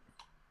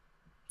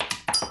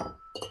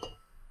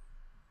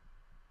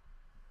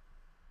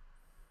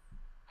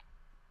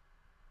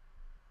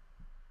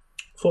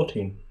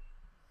 14.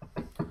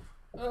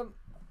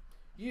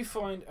 You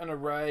find an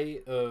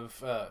array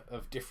of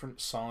different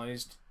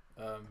sized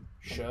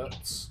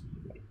shirts.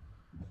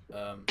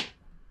 Can't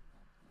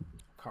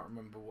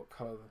remember what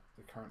colour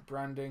the current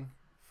branding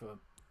for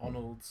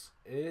Arnold's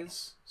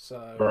is.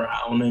 So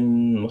Brown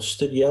and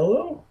mustard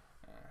yellow?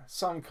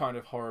 Some kind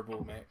of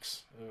horrible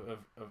mix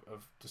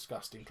of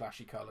disgusting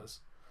clashy colours.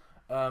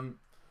 But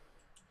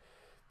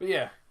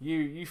yeah,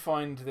 you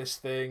find this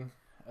thing,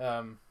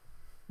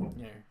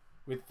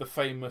 with the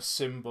famous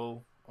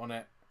symbol on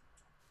it,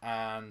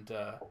 and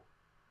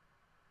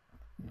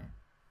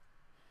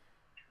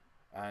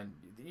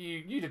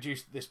you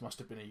deduce that this must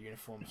have been a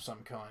uniform of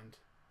some kind.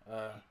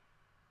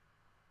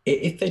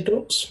 If they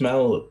don't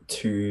smell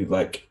too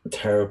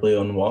terribly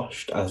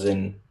unwashed, as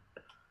in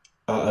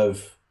out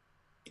of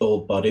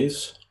old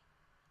bodies,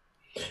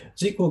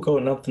 Zeke will go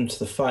and add them to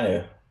the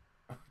fire.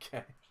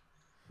 Okay.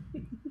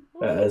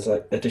 As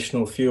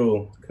additional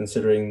fuel,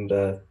 considering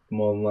they're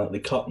more than likely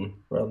cotton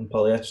rather than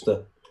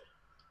polyester.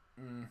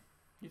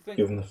 You think,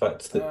 given the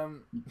fact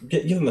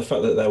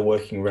that they're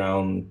working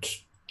around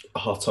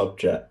hot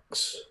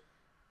objects,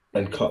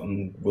 and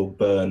cotton will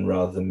burn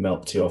rather than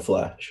melt to your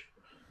flesh.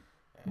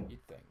 Yeah,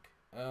 you'd think.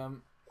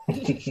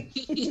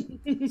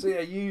 So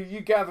yeah,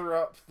 you gather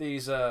up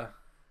these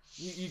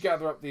you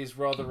gather up these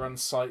rather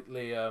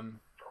unsightly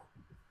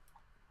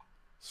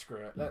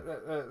screw it.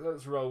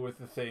 Let's roll with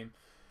the theme.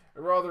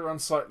 A rather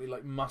unsightly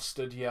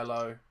mustard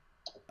yellow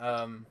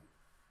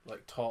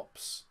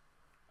tops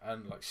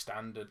and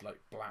standard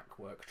black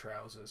work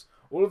trousers.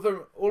 All of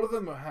them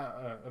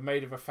are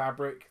made of a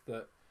fabric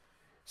that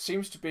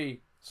seems to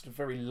be sort of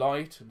very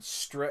light and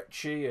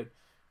stretchy and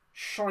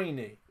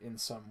shiny in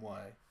some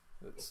way.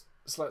 That's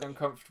slightly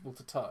uncomfortable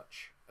to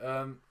touch.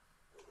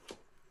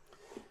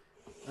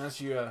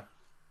 As you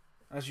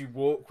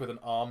walk with an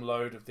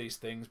armload of these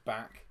things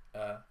back,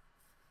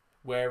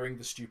 wearing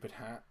the stupid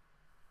hat,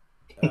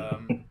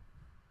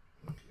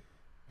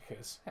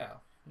 because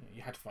hell,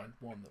 you had to find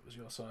one that was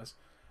your size,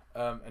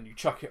 and you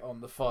chuck it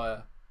on the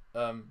fire.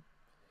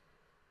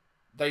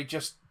 They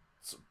just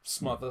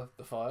smother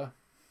the fire,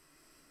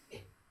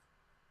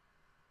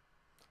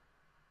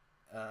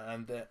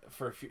 and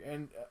for a few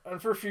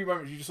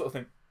moments you just sort of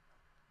think,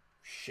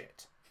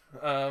 shit.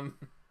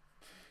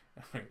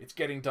 It's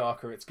getting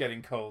darker. It's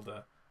getting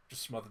colder.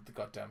 Just smothered the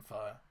goddamn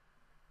fire.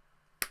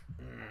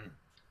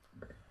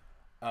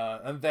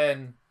 And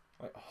then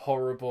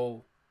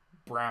horrible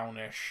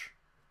brownish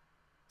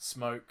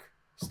smoke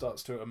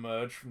starts to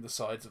emerge from the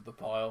sides of the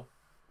pile,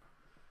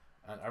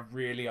 and a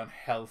really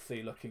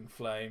unhealthy looking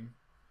flame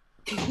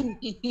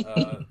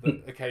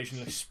that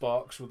occasionally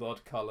sparks with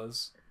odd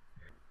colours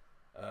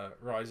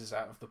rises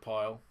out of the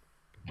pile,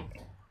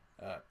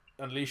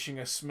 unleashing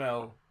a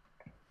smell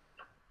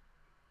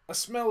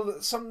that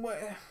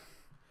somewhere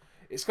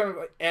it's kind of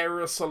like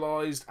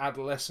aerosolized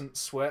adolescent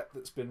sweat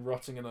that's been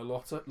rotting in a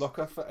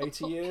locker for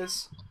 80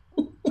 years.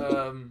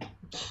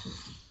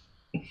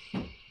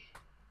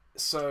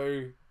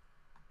 So,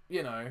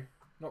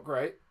 not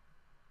great.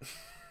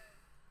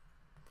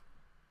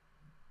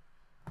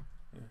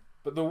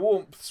 But the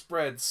warmth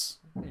spreads,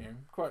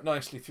 quite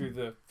nicely through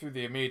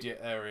the immediate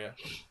area,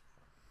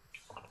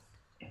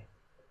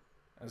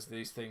 as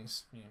these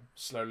things,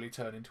 slowly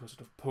turn into a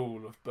sort of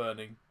pool of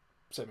burning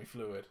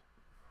semi-fluid.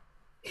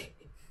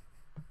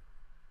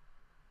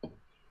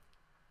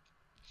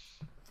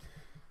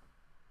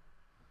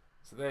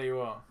 So there you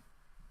are.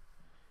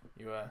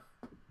 You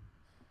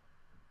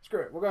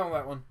screw it. We'll go on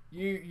that one.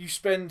 You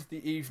spend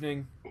the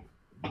evening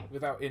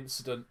without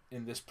incident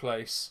in this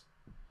place,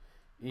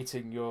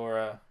 eating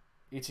your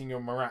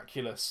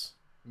miraculous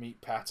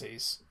meat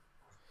patties.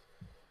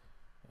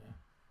 Yeah.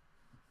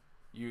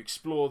 You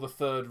explore the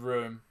third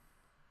room,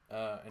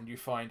 and you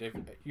find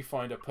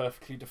a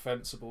perfectly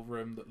defensible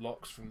room that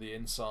locks from the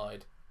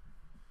inside,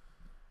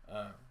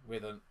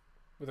 with a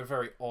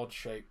very odd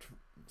shaped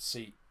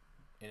seat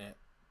in it,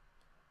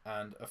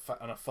 and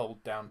a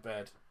fold down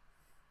bed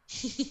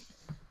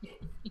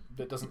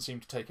that doesn't seem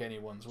to take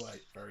anyone's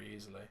weight very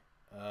easily.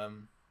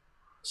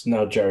 It's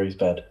now Jerry's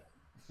bed.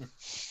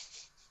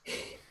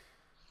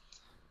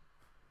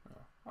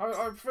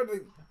 I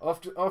really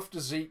after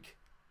Zeke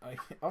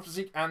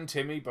and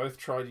Timi both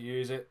try to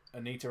use it,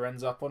 Anita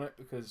ends up on it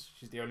because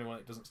she's the only one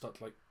that doesn't start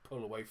to like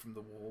pull away from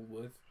the wall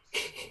with.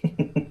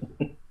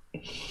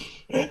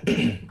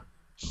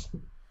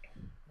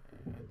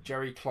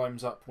 Jerry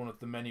climbs up one of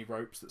the many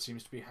ropes that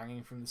seems to be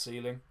hanging from the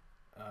ceiling.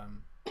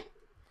 And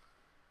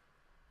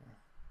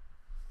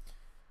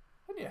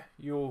yeah,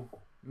 you'll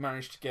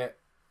manage to get,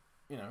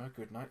 a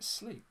good night's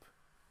sleep.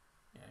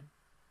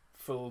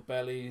 Full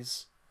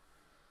bellies,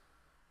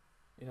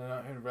 in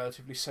a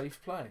relatively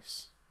safe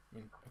place. I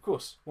mean, of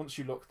course, once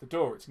you lock the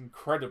door, it's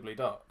incredibly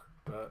dark,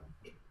 but,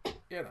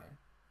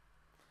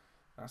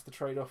 that's the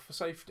trade-off for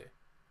safety.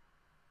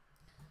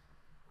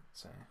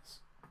 So,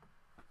 yes.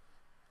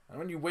 And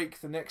when you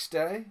wake the next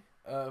day,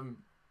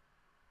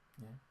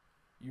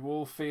 you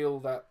all feel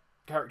that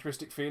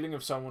characteristic feeling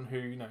of someone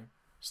who,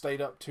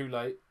 stayed up too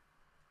late,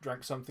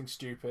 drank something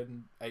stupid,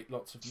 and ate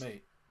lots of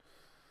meat.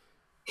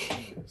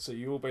 So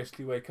you all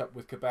basically wake up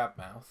with kebab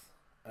mouth.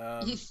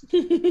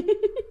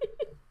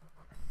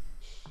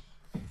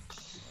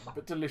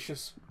 But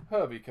delicious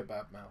herby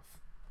kebab mouth.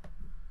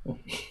 And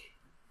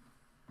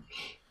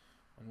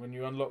when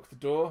you unlock the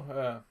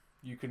door,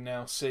 you can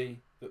now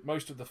see that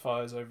most of the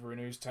fires over in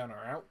Ooze Town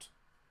are out.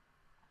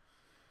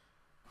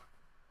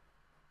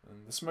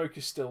 And the smoke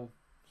is still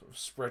sort of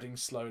spreading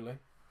slowly.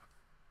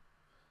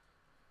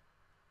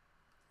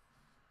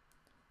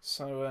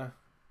 So,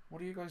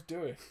 what are you guys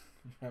doing?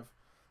 You have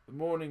the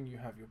morning, you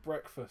have your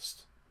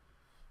breakfast.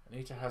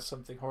 Anita has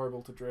something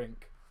horrible to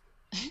drink.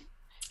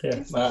 Yeah,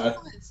 Is the fire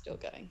still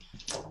going?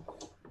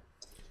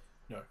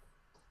 No.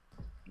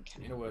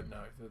 Okay. In a word,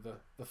 no.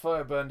 The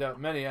fire burned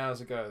out many hours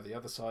ago, the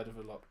other side of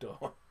a locked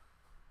door.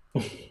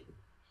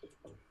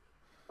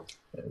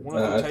 One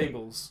of the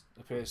tables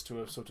appears to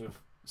have sort of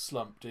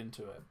slumped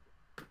into it.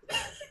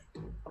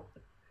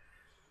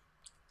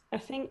 I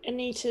think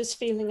Anita's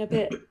feeling a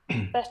bit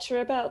better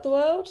about the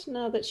world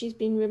now that she's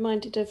been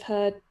reminded of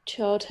her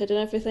childhood and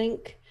everything.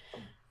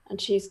 And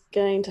she's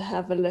going to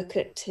have a look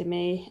at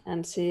Timi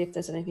and see if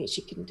there's anything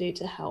she can do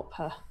to help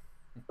her.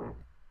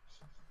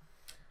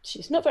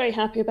 She's not very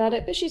happy about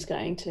it, but she's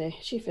going to.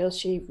 She feels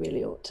she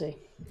really ought to.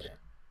 Yeah.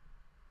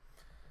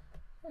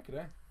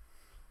 Okay.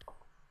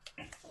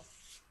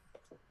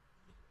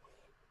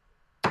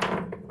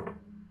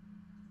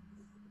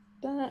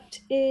 That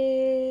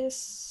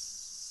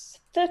is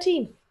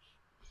 13.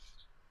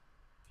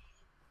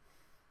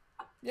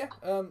 Yeah.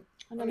 And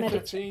I'm Only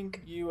meditating.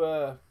 13.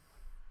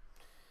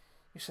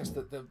 You says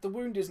that the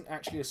wound isn't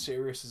actually as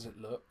serious as it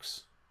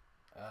looks.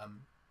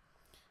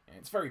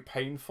 It's very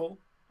painful,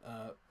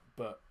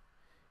 but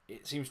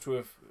it seems to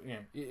have,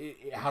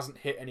 it hasn't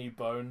hit any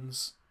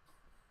bones.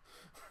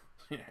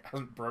 It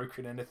hasn't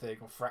broken anything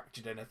or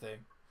fractured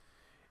anything.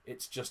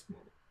 It's just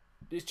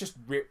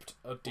ripped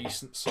a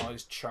decent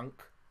sized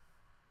chunk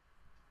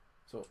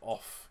sort of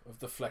off of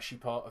the fleshy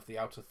part of the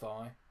outer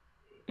thigh,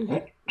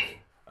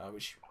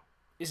 which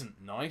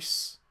isn't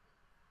nice,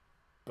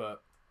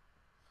 but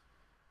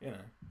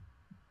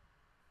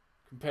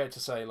compared to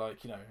say like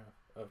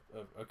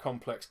a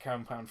complex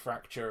compound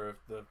fracture of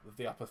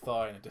the upper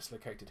thigh and a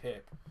dislocated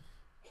hip,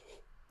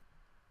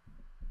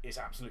 is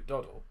absolute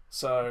doddle.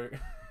 So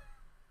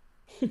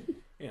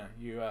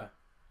you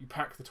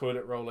pack the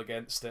toilet roll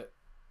against it,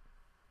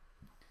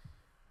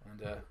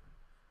 and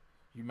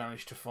you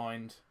manage to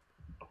find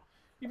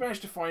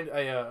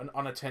an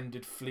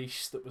unattended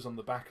fleece that was on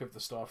the back of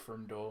the staff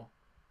room door,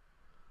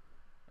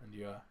 and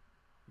you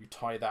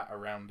tie that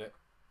around it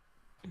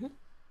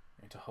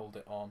to hold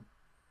it on,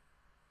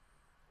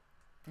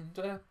 and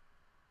you're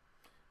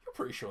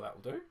pretty sure that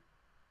will do.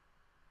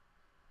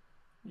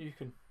 You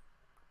can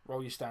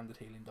roll your standard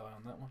healing die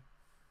on that one.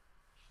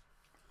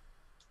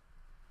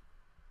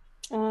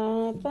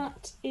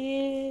 That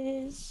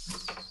is...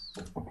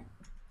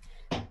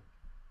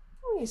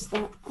 What is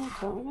that? I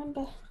can't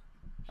remember.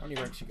 How many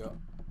ranks you got?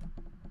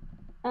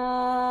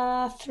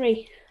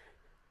 3.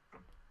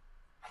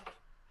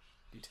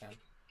 D10.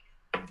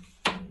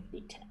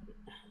 D10.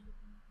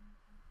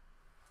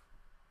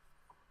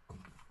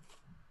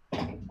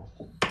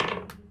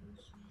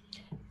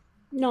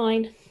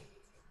 9.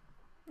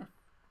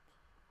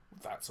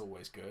 That's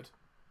always good.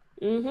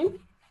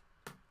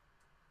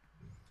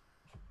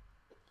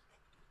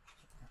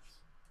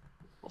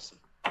 Awesome.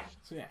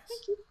 So yes,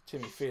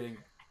 Timi feeling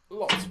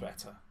lots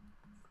better.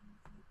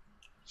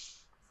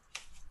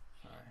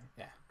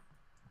 Yeah,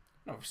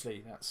 no,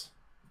 obviously that's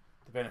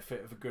the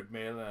benefit of a good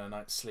meal and a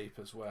night's sleep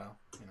as well.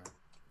 You know,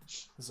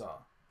 huzzah.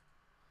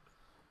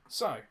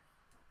 So,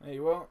 there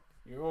you are.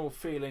 You're all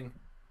feeling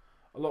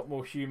a lot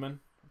more human,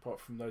 apart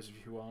from those of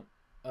you who aren't.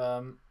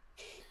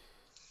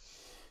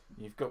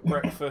 You've got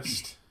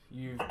breakfast.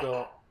 You've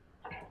got,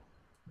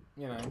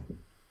 you know,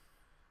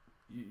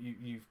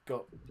 you've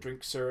got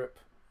drink syrup.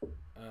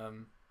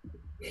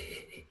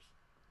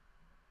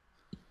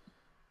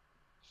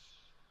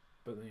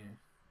 But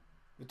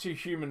the two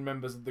human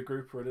members of the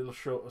group are a little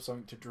short of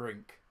something to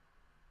drink.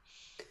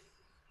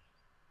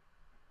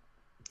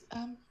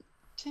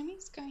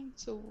 Timmy's going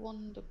to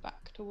wander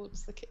back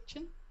towards the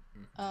kitchen,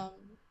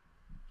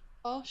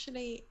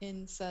 partially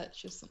in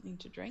search of something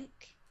to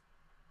drink.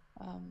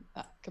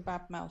 That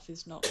kebab mouth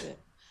is not it.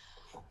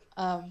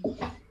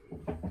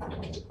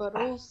 But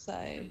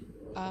also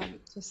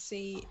to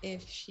see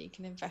if she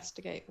can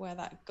investigate where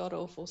that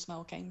god-awful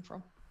smell came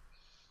from.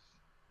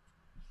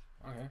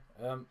 Okay.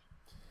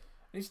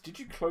 Did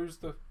you close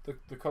the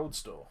cold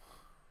store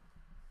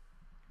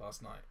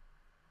last night?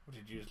 Or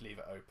did you just leave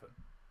it open?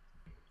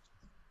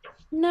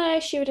 No,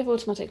 she would have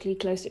automatically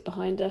closed it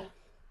behind her.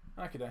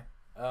 Okay.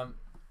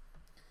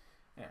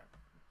 Yeah.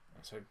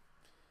 So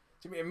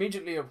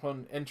immediately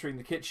upon entering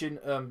the kitchen,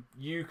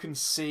 you can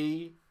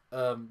see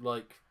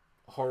like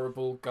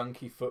horrible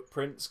gunky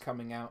footprints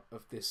coming out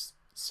of this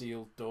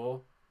sealed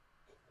door.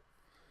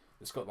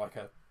 It's got like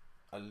a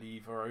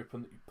lever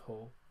open that you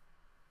pull.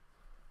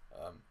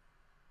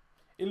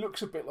 It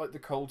looks a bit like the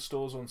cold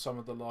stores on some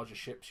of the larger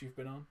ships you've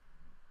been on.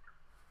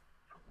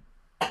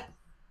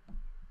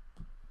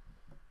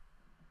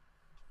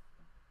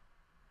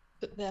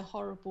 But they're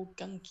horrible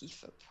gunky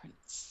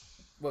footprints.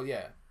 Well,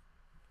 yeah.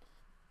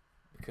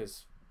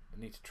 Because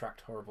Anita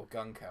tracked horrible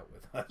gunk out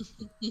with her.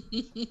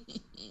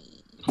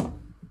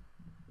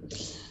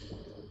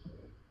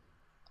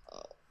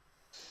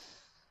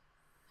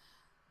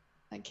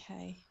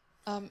 Okay.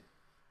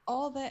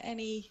 Are there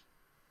any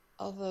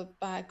other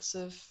bags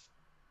of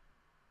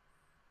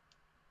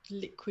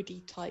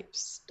liquidy type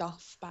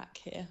stuff back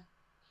here?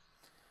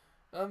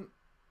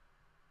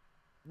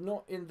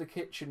 Not in the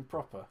kitchen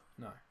proper,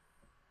 no.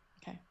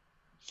 Okay.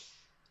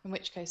 In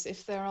which case,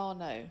 if there are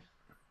no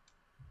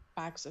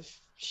bags of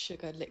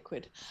sugar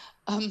liquid,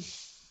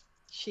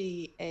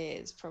 she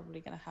is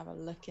probably going to have a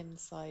look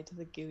inside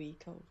the gooey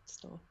cold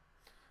store.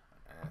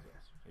 Yes.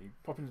 So you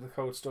pop into the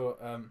cold store,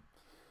 and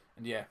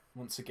yeah,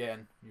 once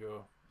again,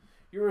 you're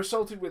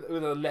assaulted with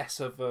a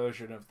lesser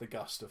version of the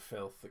gust of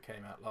filth that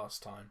came out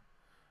last time.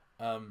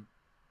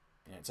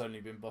 Yeah, it's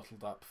only been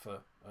bottled up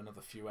for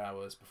another few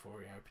hours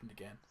before it opened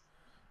again.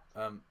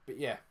 But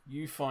yeah,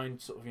 you find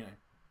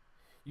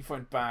you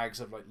find bags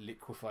of like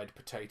liquefied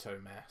potato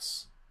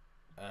mess,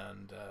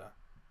 and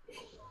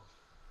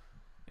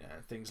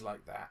things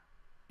like that.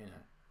 You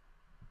know,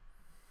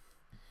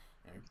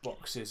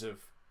 boxes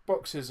of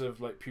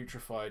like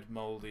putrefied,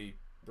 mouldy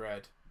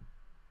bread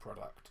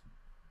product.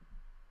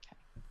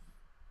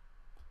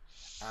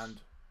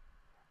 And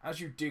as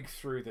you dig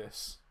through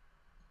this,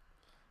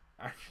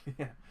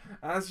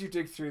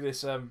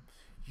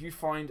 you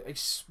find a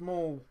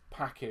small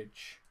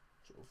package,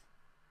 sort of,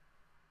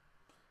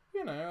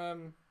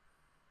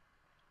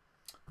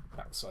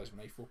 about the size of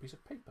an A4 piece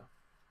of paper.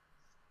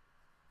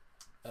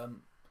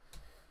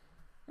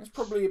 It's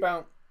probably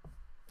about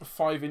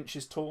 5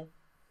 inches tall.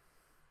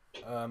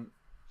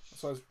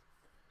 Size,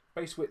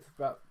 base width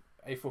about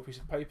A4 piece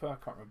of paper. I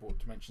can't remember what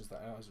dimensions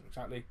that are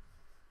exactly.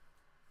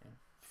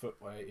 Foot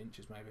by 8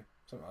 inches, maybe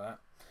something like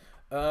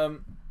that.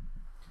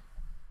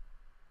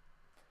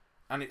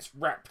 And it's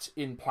wrapped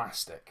in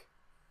plastic.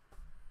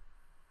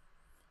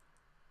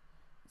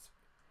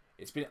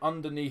 It's been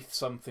underneath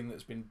something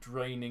that's been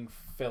draining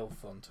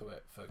filth onto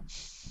it for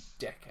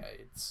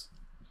decades.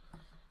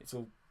 It's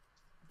all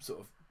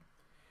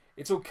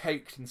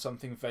caked in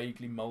something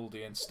vaguely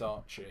mouldy and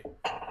starchy.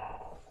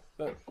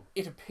 But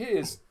it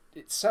appears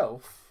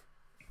itself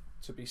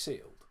to be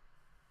sealed.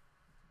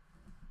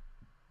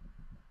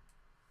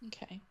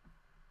 Okay.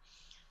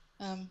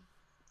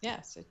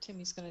 Yeah, so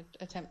Timmy's going to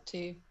attempt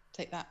to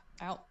take that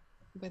out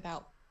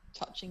without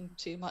touching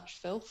too much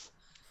filth.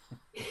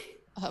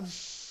 And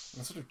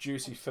sort of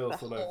juicy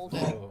filth all over the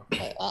floor.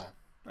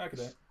 Like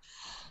that.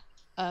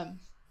 Yeah. Okay.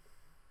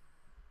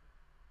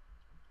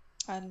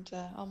 And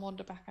I'll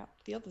wander back out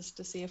to the others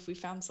to see if we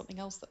found something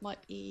else that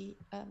might be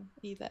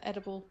either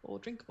edible or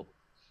drinkable.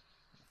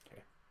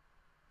 Okay.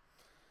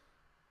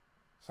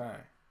 So,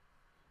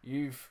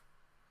 you've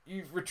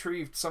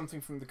retrieved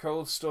something from the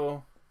cold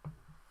store.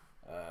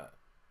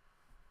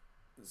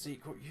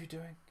 Zeke, what are you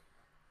doing?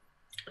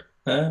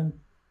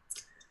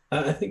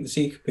 I think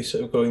Zeke could be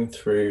sort of going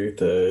through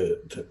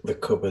the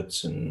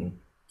cupboards and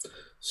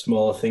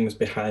smaller things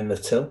behind the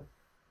till,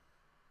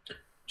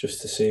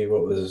 just to see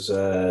what was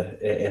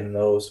in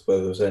those,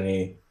 whether there was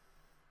any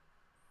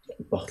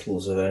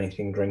bottles of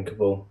anything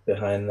drinkable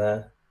behind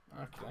there.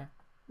 Okay.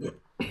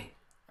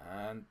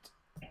 And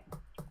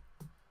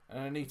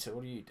Anita,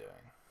 what are you doing?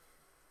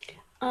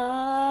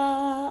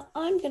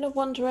 I'm going to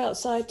wander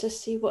outside to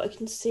see what I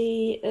can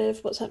see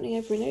of what's happening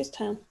over in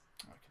Oozetown.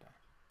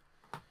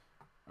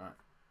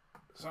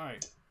 So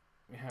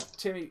we have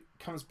Timi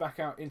comes back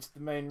out into the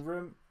main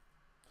room.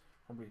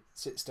 Probably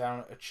sits down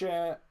at a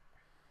chair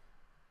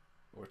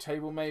or a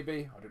table,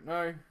 maybe. I don't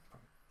know.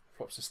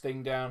 Flops this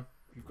thing down.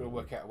 You've got to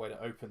work out a way to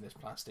open this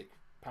plastic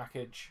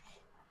package.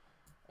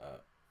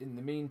 In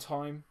the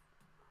meantime,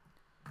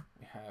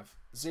 we have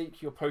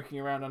Zeke. You're poking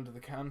around under the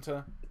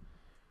counter.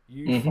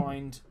 You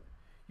find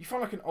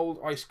like an old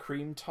ice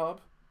cream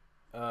tub,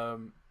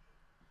 and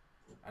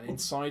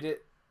inside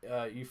it,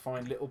 you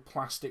find little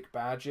plastic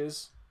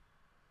badges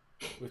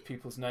with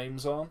people's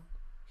names on.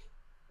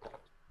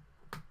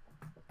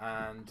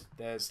 And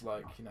there's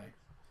like, you know,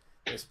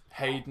 there's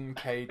Hayden,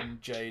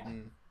 Caden,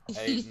 Jaden,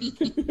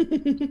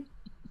 Aiden,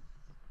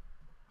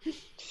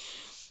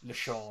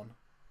 LaShawn,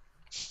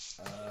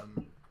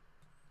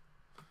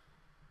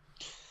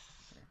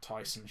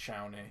 Tyson,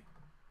 Shawnee,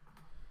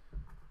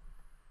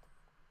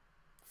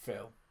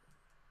 Phil.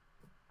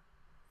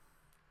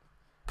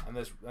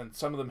 And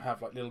some of them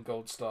have like little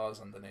gold stars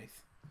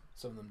underneath.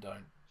 Some of them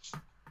don't.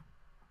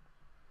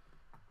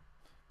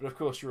 But of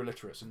course you're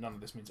illiterate, so none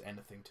of this means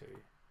anything to you.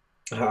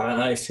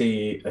 I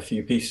see a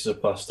few pieces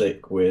of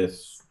plastic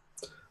with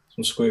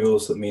some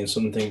squiggles that mean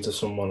something to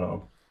someone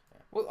on.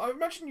 Well, I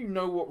imagine you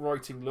know what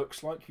writing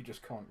looks like, you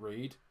just can't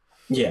read.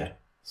 Yeah.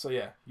 So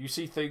yeah, you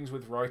see things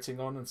with writing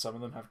on, and some of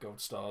them have gold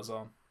stars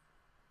on.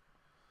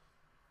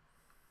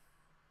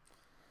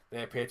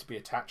 They appear to be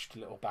attached to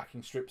little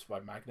backing strips by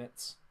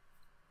magnets.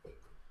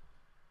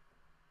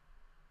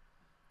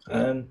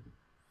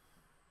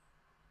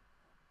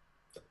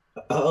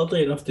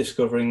 Oddly enough,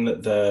 discovering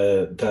that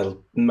they're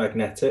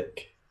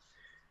magnetic,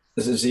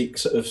 as Zeke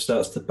sort of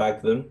starts to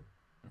bag them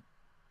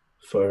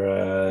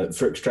for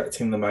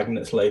extracting the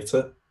magnets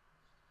later.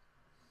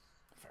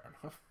 Fair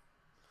enough.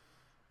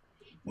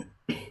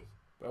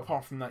 But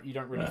apart from that, you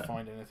don't really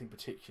find anything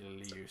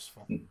particularly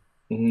useful.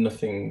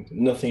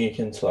 Nothing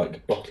akin to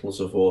like bottles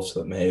of water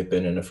that may have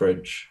been in a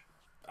fridge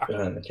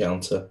behind the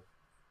counter.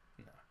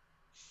 No.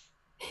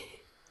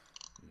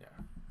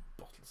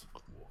 Bottles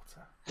of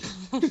water.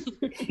 Is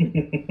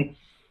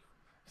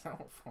that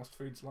what fast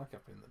food's like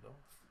up in the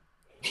north?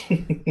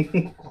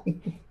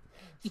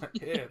 It's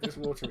like, yeah, this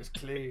water is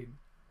clean.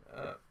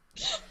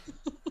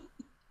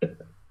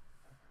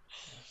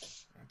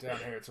 Down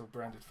here it's all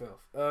branded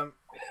filth.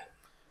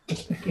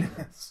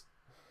 Yes.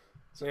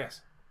 So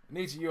yes,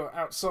 Anita, you are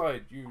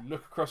outside. You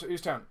look across at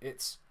Oozetown.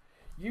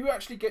 You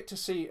actually get to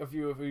see a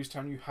view of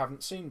Oozetown you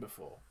haven't seen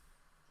before,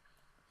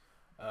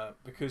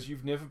 because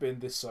you've never been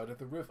this side of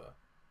the river.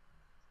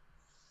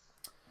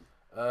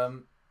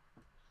 Well,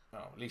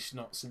 at least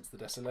not since the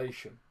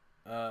desolation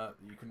that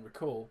you can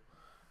recall.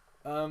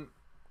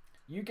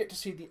 You get to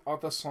see the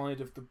other side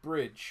of the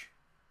bridge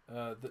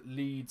that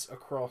leads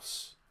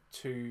across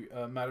to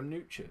Madame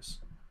Nooch's.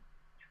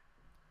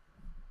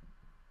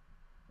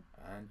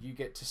 And you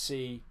get to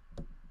see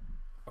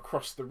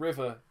across the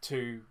river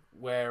to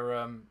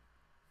where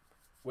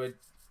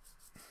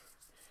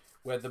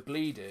the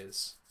bleed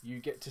is. You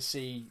get to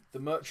see the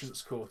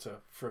merchant's quarter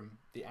from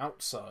the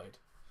outside,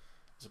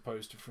 as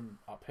opposed to from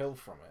uphill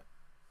from it.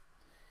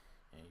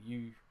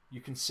 You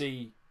can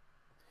see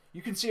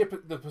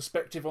the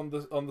perspective on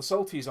the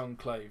Salties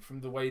enclave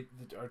from the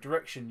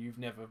direction you've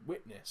never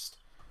witnessed,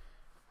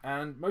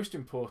 and most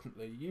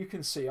importantly, you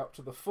can see up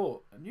to the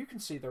fort, and you can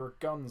see there are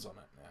guns on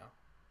it now.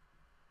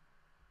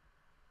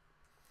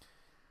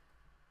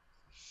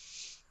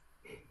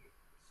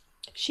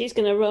 She's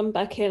going to run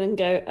back in and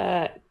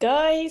go,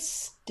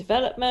 guys,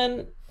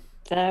 development,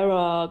 there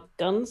are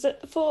guns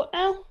at the fort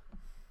now.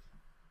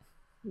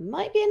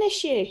 Might be an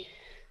issue.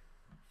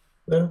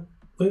 Well,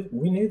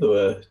 we knew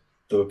there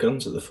were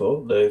guns at the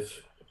fort.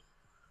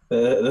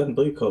 Them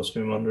blue coats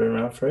been wandering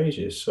around for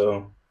ages,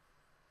 so...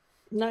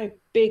 No,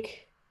 big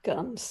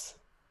guns.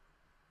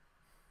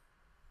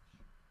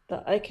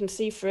 That I can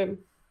see from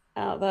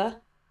out there.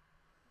 What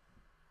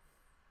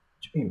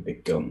do you mean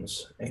big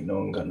guns? Ain't no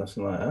one got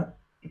nothing like that.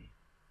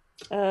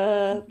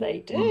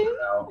 They do,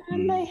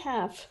 and they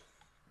have.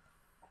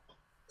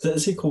 So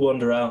Zeke will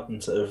wander out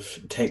and sort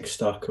of take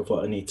stock of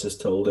what Anita's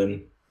told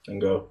him and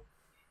go,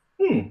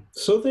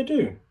 so they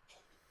do.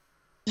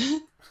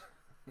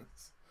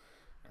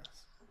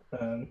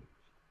 As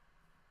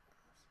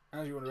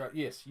you wander out,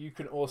 yes, you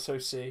can also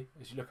see,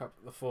 as you look up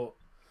at the fort,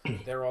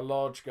 there are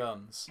large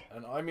guns.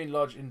 And I mean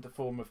large in the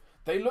form of,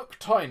 they look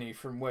tiny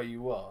from where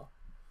you are,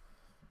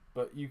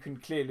 but you can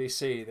clearly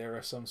see there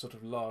are some sort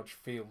of large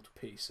field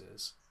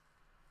pieces.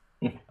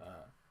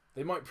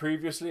 They might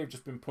previously have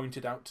just been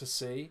pointed out to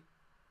sea,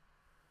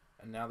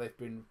 and now they've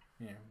been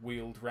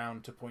wheeled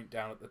round to point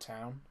down at the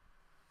town.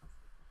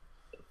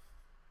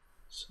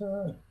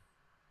 So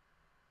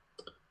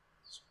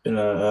it's been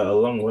a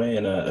long way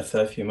and a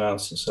fair few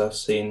miles since I've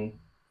seen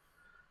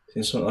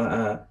something like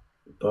that.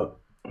 But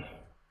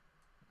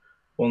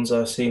ones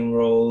I've seen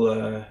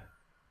roll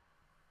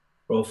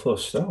full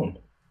of stone.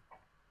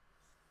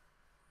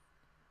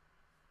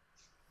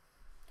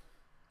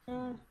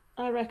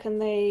 I reckon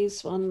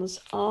these ones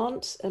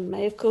aren't, and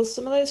may have caused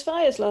some of those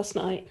fires last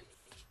night.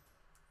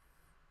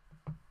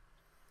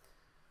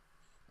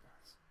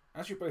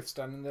 as you're both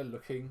standing there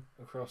looking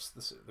across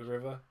the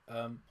river,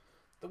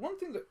 the one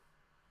thing that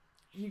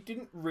you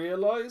didn't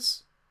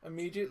realise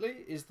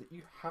immediately is that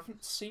you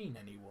haven't seen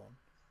anyone.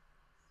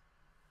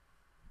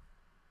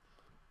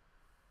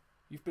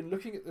 You've been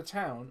looking at the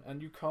town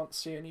and you can't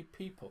see any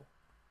people.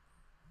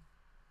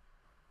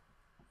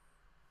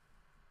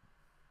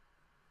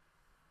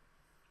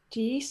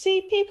 Do you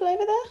see people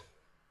over there?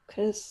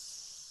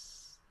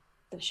 Because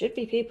there should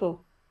be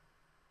people.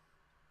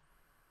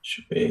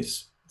 Should be.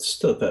 It's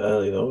still a bit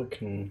early though. We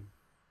can.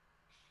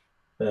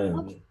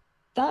 Not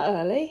that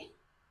early.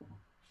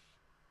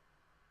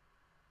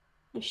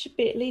 There should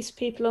be at least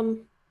people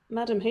on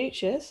Madam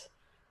Hooch's.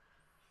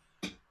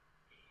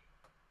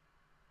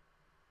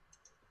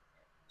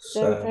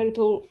 They're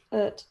available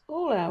at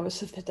all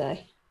hours of the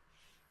day.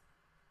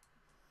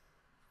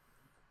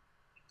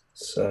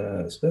 It's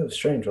a bit of a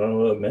strange one, I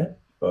will admit,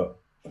 but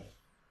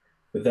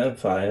with them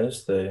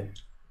fires, they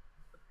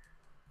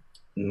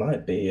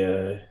might be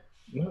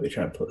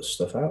trying to put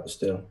stuff out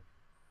still.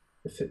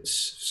 If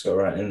it's got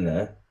right in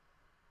there,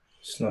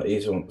 it's not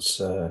easy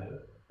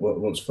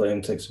once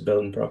flame takes a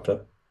building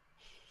proper.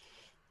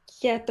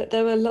 Yeah, but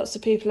there were lots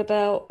of people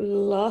about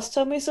last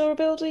time we saw a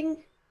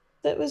building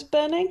that was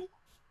burning.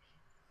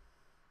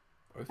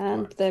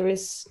 And there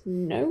is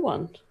no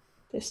one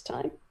this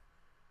time.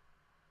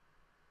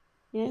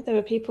 Yeah, there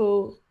were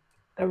people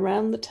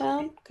around the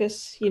town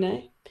because,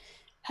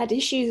 had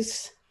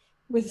issues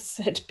with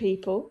said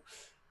people.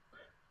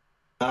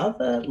 Are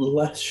there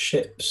less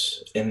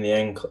ships in the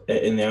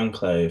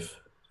enclave?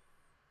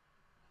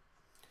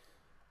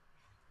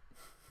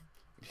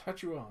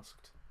 Glad you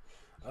asked.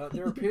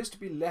 There appears to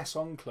be less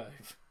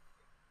enclave.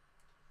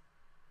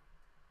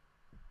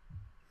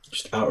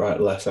 Just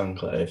outright less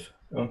enclave.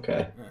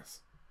 Okay. Yes.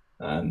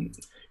 Can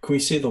we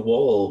see the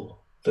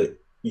wall that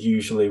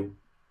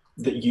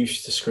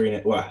used to screen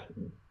it? Well,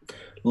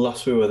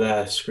 last we were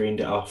there, screened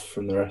it off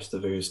from the rest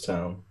of Ooze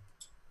town.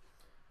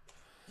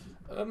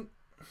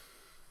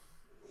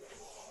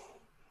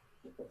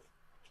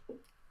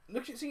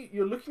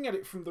 You're looking at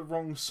it from the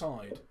wrong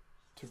side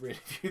to really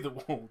view the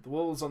wall. The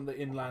wall's on the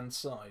inland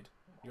side.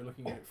 You're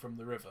looking at it from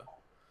the river.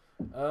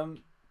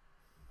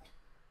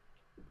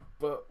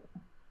 But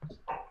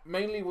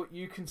mainly what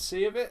you can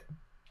see of it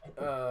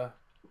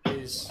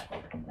is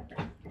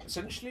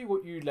essentially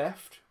what you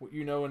left, what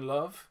you know and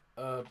love,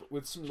 but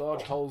with some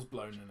large holes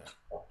blown in it.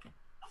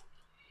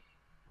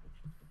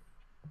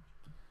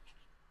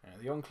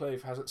 The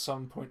Enclave has at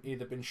some point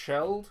either been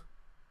shelled,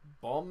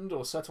 bombed,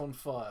 or set on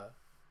fire.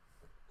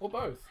 Or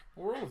both.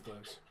 Or all of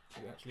those.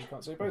 You actually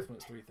can't say both when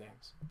it's three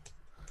things.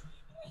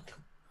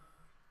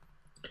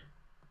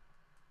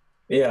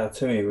 Yeah,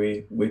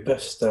 Timi, we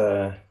best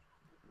go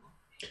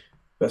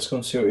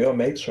and see what your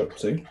mates are up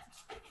to.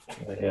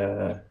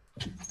 They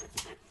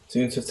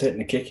seem to have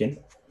taken a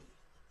kicking.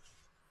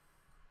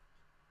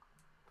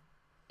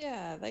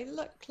 Yeah, they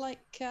look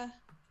like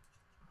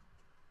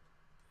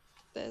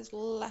there's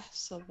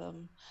less of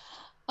them.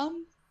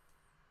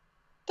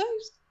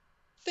 Those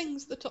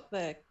things at the top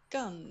there,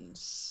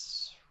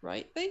 guns,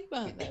 right? They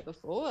weren't there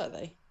before, were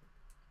they?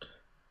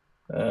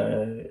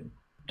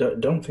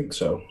 Don't think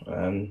so.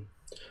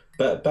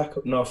 But back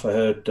up north, I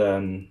heard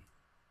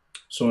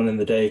someone in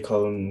the day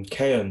call them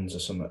Kaons or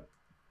something.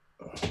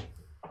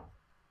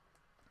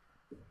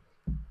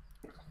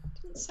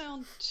 Doesn't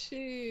sound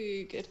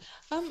too good.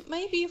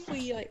 Maybe if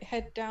we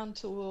head down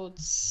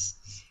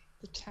towards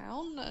the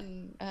town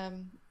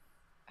and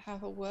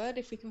have a word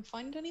if we can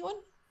find anyone.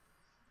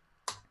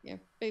 Yeah,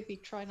 maybe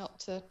try not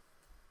to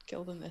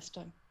kill them this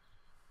time.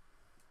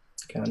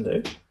 Can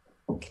do.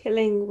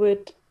 Killing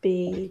would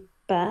be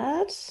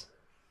bad.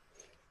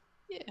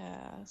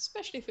 Yeah,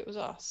 especially if it was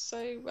us.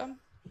 So,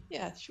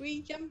 yeah, should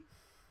we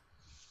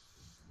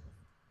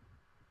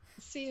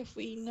see if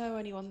we know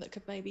anyone that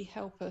could maybe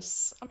help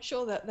us? I'm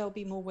sure that they'll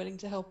be more willing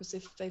to help us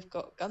if they've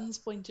got guns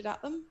pointed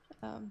at them.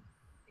 And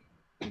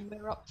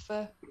they're up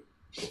for...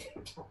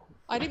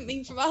 I didn't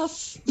mean from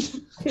us.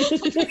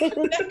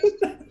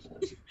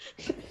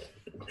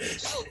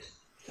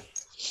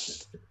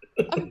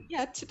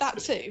 Yeah, to that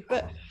too.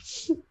 But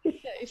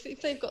yeah,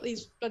 if they've got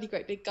these bloody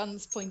great big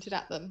guns pointed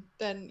at them,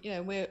 then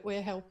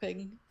we're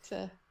helping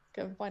to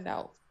go and find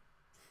out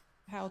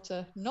how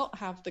to not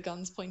have the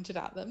guns pointed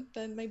at them.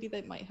 Then maybe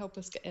they might help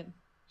us get in.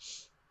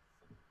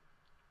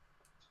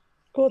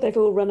 Or they've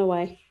all run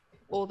away.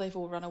 Or they've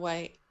all run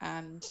away,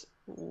 and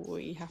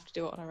we have to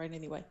do it on our own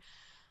anyway.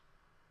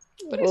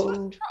 But it's worth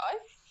a try.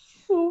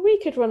 Or we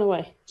could run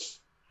away.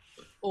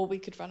 Or we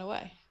could run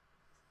away.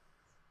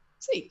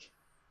 Zeke.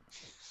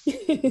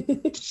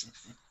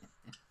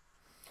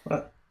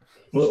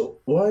 Well,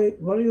 why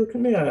do you look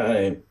at me?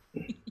 I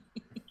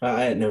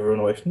ain't never run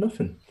away from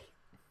nothing.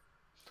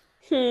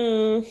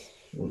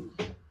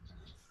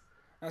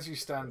 As you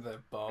stand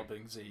there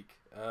barbing Zeke,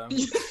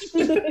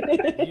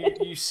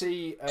 you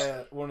see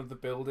one of the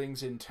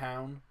buildings in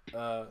town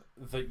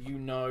that you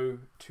know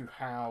to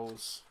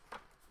house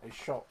a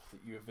shop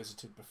that you have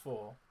visited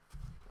before.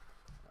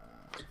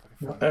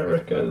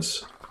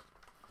 Erica's.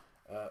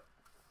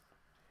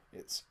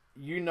 It's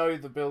you know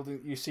the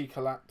building you see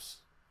collapse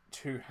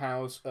to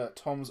house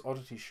Tom's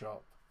oddity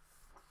shop.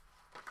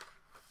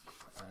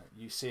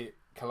 You see it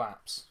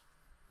collapse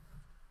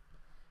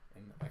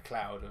in a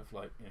cloud of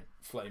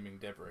flaming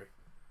debris.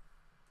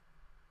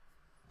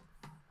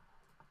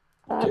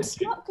 That's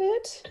not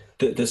good.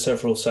 The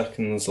several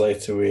seconds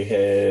later, we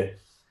hear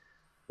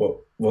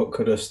what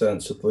could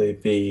ostensibly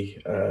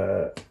be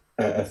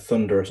a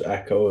thunderous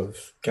echo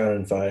of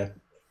cannon fire.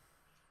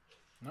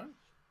 No.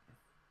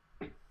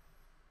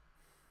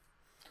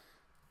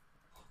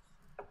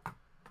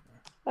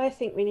 I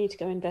think we need to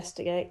go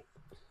investigate.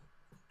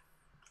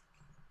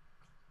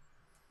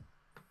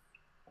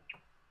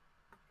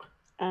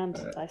 And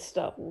I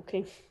start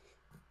walking.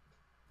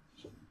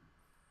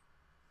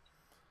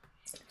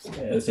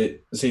 Yeah,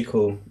 Zeke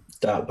will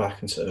dart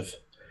back and sort of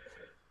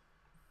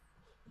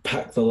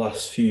pack the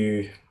last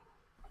few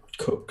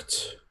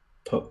cooked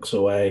pucks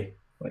away,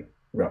 like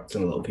wrapped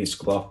in a little piece of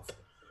cloth.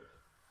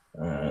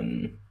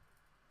 And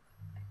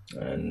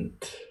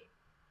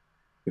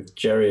with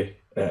Jerry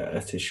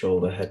at his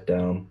shoulder, head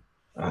down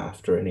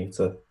after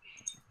Anita.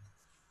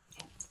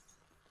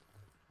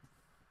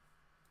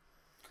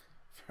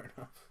 Fair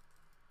enough.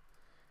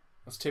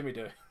 What's Timi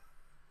doing?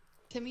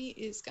 Timi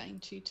is going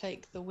to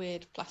take the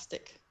weird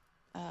plastic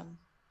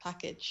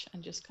package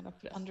and just kind of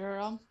put it under her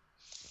arm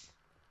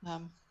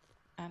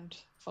and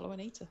follow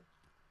Anita.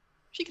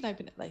 She can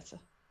open it later.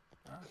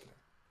 Okay.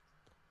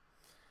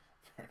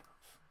 Fair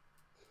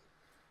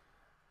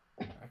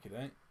enough. Okay,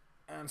 then.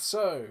 And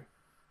so,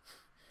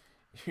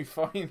 you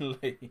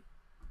finally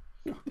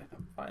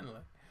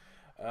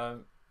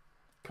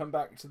come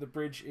back to the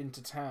bridge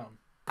into town.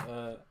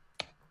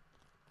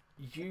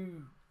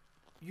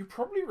 You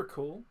probably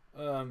recall,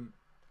 well,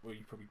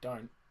 you probably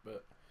don't,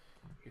 but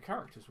your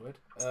characters would,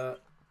 that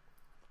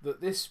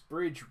this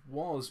bridge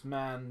was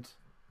manned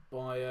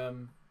by, I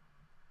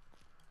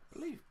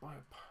believe, by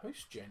a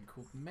post-gen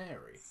called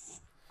Mary,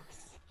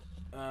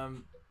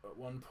 at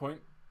one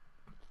point,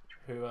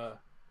 who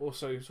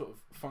also sort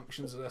of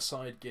functions as a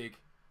side gig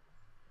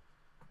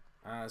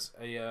as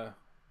a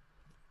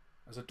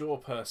door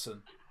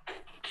person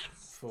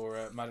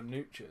for Madame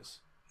Nooch's,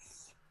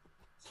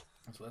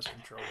 as well as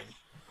controlling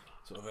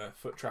sort of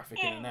foot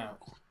traffic in and out.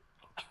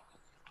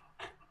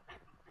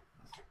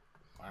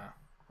 Wow,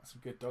 that's some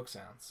good dog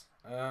sounds.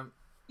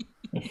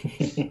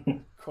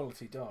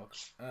 Quality dog.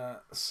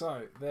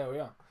 So there we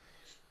are.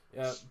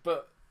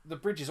 But the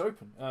bridge is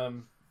open.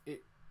 The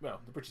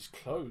bridge is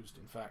closed.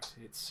 In fact,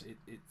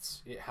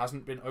 it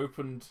hasn't been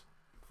opened,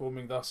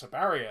 forming thus a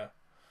barrier.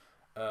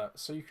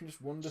 So you can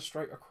just wander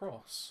straight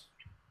across,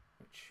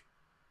 which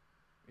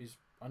is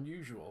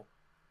unusual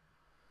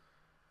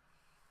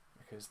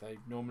because they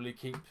normally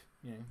keep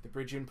the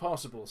bridge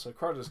impassable, so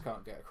Crodders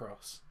can't get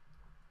across.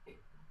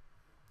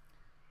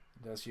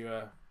 And as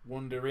you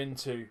wander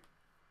into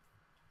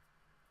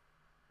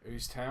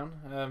Ooze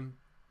Town,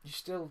 you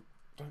still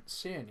don't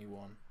see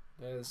anyone.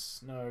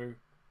 There's no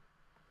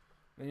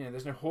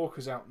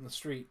hawkers out in the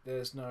street.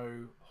 There's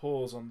no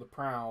whores on the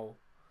prowl.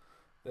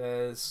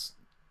 There's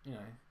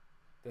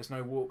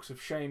no walks of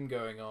shame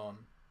going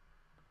on.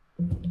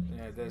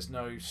 There's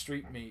no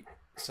street meat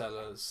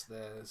sellers.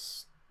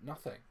 There's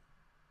nothing.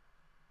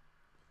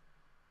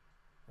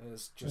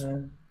 There's just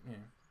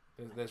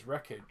there's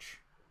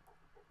wreckage.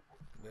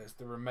 There's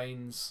the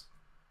remains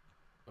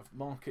of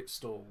market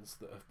stalls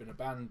that have been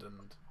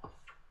abandoned.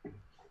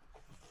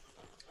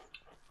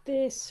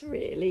 This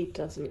really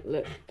doesn't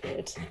look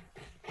good.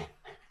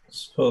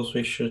 Suppose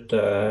we should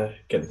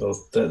get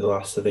the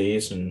last of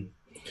these, and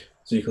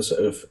Zeke will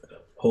sort of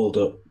hold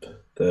up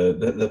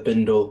the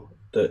bindle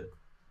that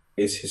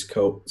is his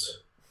coat,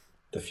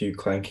 the few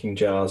clanking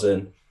jars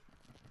in.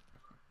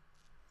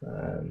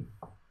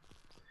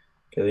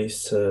 Get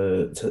these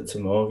to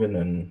Morgan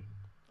and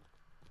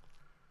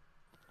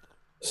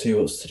see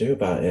what's to do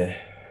about it.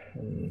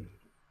 And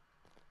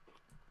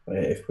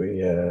if we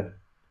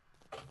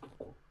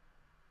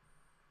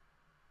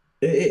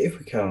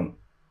can't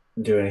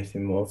do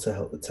anything more to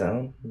help the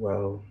town,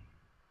 well,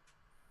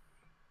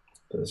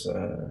 there's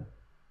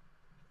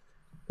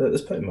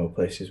plenty more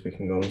places we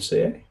can go and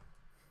see.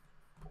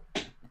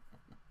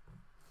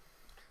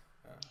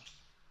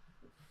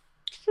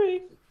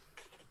 True.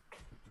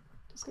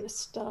 Just going to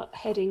start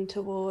heading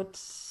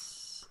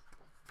towards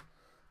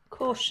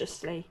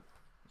cautiously.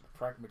 The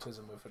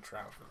pragmatism of a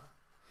traveller.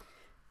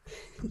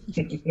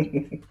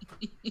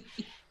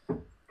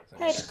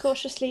 Head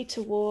cautiously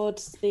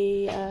towards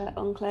the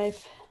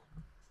enclave.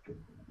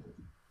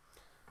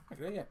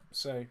 Okay, yeah.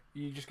 So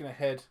you're just going to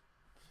head,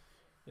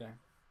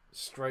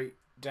 straight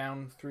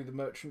down through the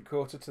merchant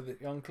quarter to the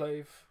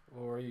enclave,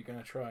 or are you going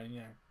to try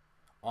and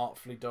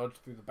artfully dodge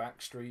through the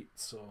back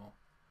streets, or?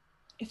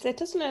 If there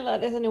doesn't look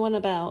like there's anyone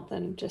about,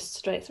 then just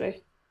straight through.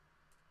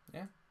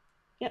 Yeah.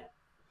 Yep.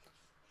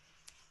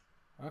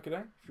 Okay,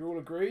 then. If you're all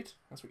agreed,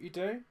 that's what you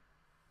do.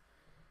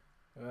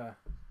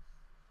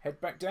 Head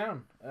back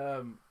down.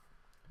 So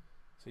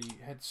you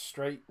head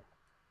straight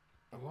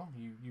along.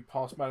 You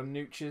pass Madame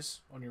Nooch's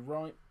on your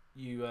right.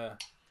 You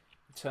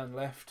turn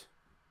left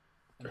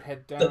and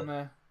head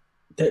down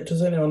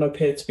Does anyone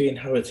appear to be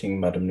inhabiting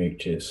Madame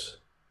Nooch's?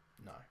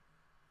 No.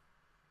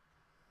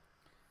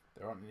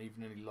 There aren't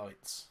even any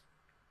lights.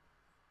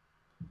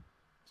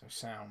 No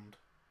sound.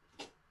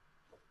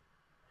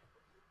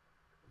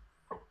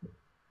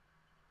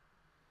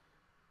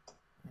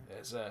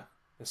 There's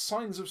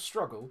signs of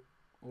struggle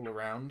all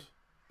around,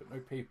 but no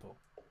people.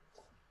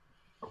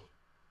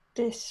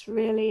 This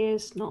really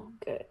is not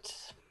good.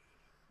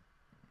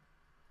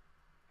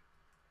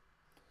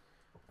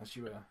 As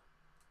you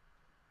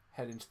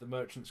head into the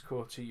merchant's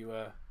quarter, you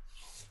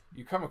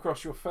come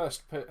across your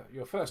first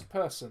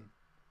person.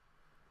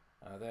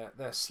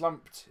 They're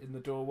slumped in the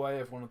doorway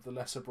of one of the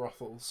lesser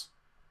brothels,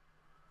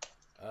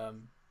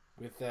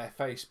 with their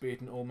face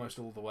beaten almost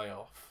all the way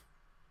off.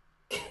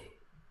 They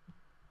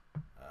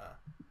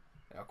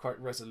are quite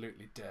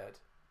resolutely dead.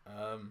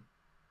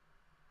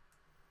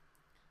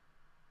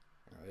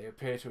 They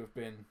appear to have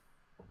been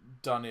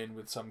done in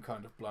with some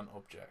kind of blunt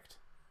object,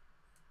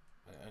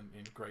 and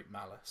in great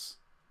malice.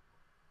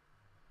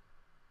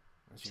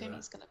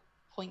 Timi's going to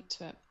point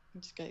to it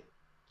and just go,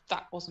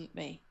 "That wasn't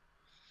me."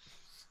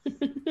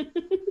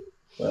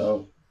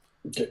 Well,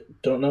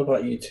 don't know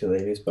about you two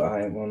ladies, but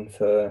I am one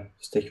for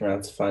sticking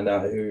around to find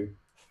out who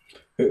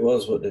it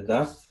was what did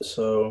that.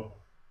 So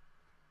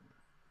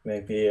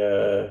maybe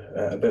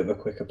a bit of a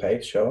quicker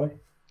pace, shall we?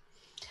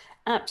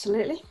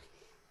 Absolutely.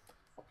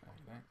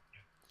 Okay.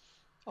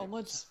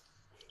 Onwards.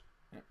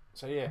 Yeah.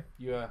 So yeah,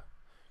 you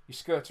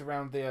skirt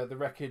around the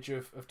wreckage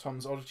of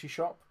Tom's oddity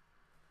shop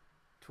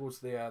towards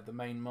the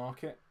main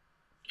market.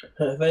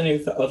 Have any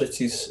of the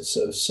oddities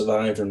sort of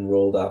survived and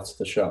rolled out of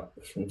the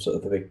shop from sort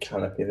of the big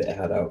canopy that it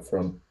had out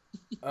front?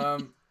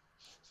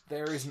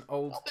 There is an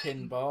old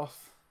tin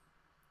bath.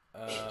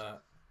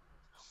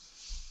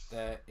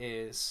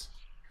 There's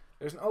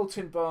an old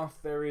tin bath.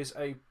 There is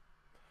a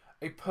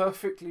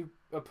perfect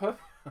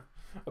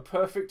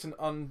and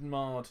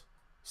unmarred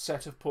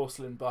set of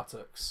porcelain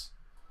buttocks.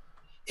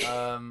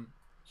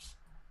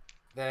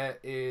 There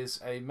is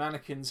a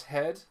mannequin's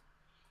head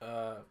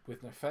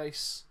with no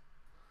face,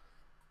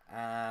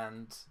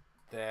 and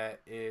there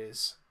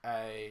is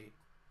a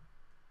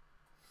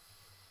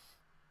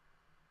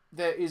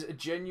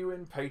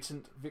genuine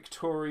patent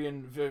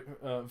Victorian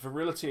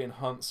virility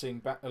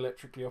enhancing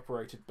electrically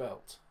operated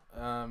belt.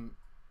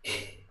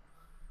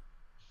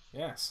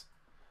 Yes.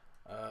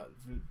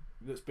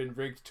 That's been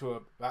rigged to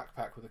a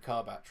backpack with a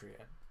car battery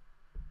in.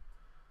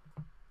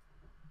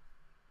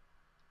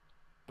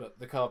 But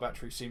the car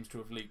battery seems to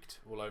have leaked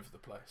all over the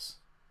place.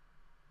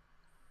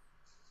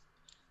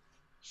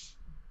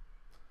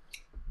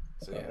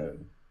 So yeah,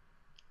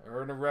 there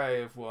are an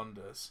array of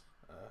wonders,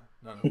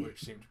 none of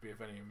which seem to be of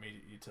any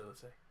immediate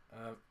utility.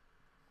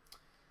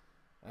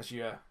 As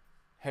you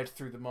head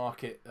through the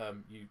market,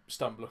 you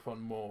stumble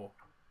upon more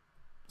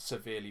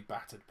severely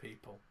battered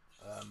people,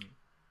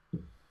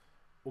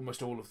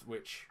 almost all of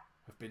which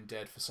have been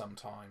dead for some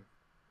time.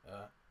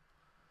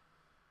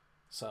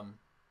 Some,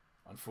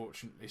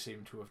 unfortunately,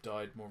 seem to have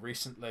died more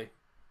recently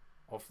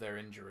of their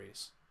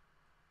injuries.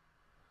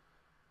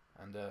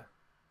 And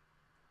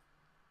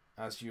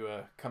as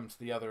you come to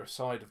the other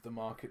side of the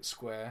market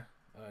square,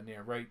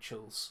 near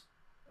Rachel's,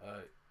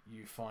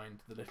 you find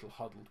the little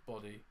huddled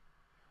body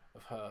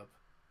of Herb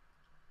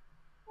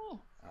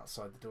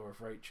outside the door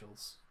of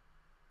Rachel's,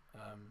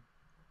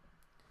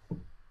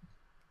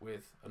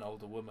 with an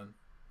older woman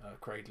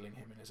cradling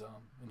him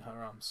in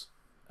her arms,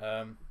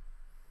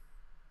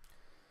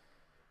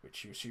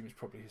 which you assume is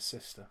probably his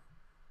sister.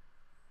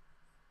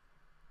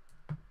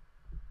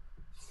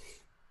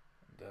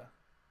 And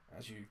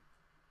as you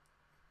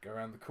go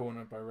around the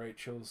corner by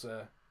Rachel's,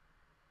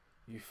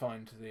 you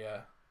find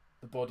the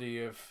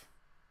body of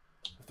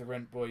the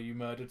rent boy you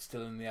murdered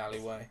still in the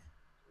alleyway.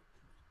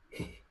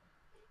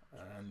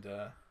 And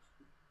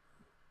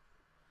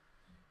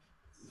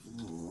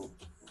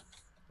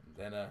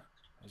then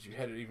as you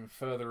head even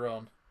further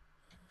on,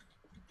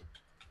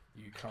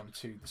 you come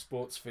to the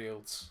sports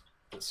fields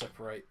that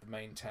separate the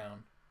main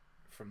town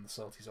from the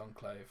Salties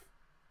Enclave.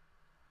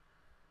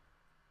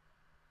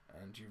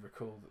 And you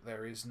recall that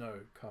there is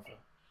no cover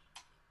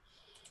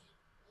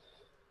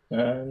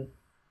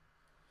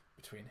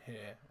between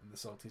here and the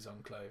Salties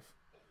Enclave.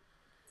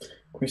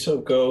 We sort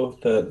of go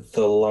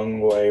the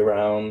long way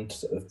round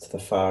to the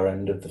far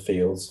end of the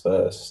fields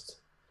first,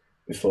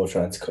 before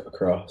trying to cut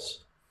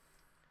across.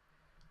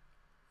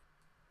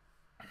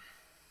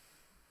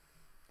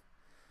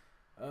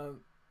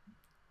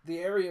 The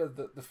area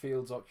that the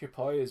fields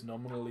occupy is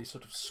nominally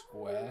sort of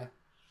square.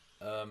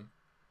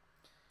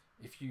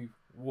 If you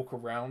walk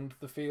around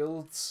the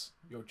fields,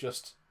 you're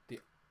just the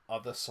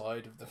other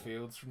side of the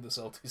fields from the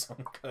Salties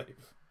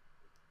Enclave.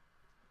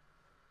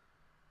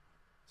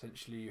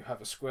 Essentially, you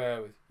have a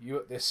square with you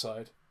at this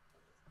side,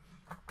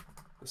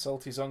 the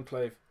Salties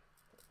Enclave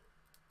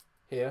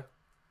here,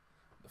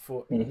 the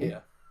fort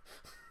here.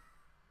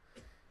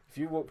 If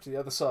you walk to the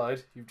other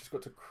side, you've just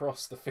got to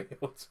cross the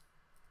field.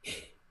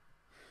 You've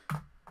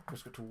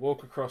just got to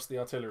walk across the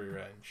artillery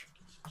range.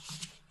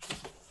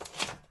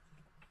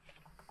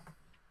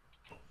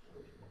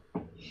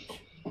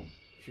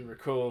 If you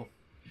recall,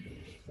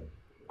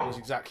 was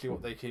exactly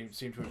what they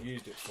seem to have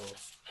used it for,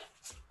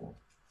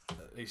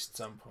 at least at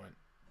some point.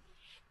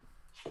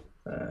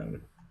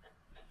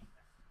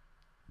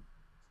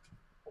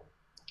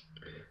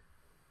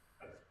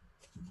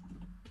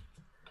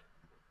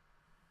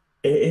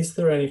 Is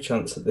there any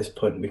chance at this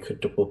point we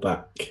could double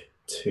back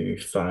to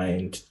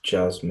find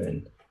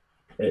Jasmine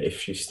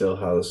if she still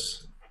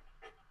has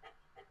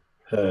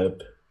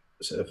Herb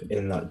sort of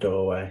in that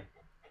doorway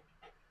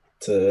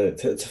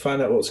to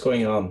find out what's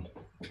going on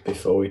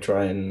before we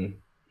try and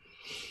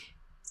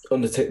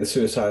undertake the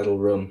suicidal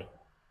run,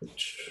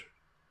 which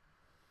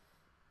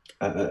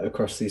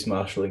across these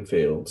marshalling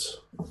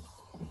fields?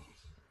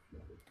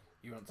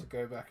 You want to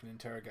go back and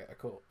interrogate a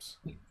corpse?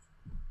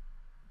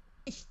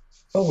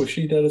 Oh, was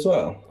she dead as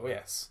well? Oh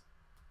yes,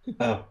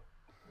 Oh,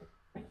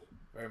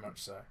 very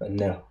much so.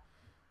 no.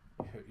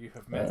 You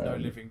have met no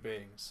living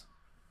beings,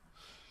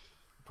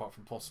 apart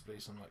from possibly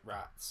some like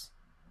rats.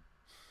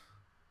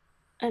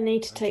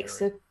 Anita And takes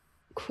Jerry. a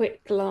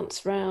quick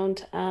glance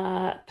round,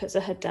 puts her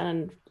head down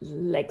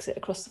and legs it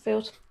across the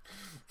field.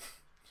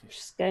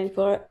 She's going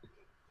for it.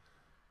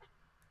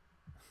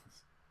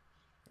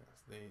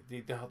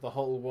 The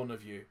whole one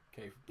of you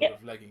capable Yep.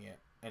 of legging it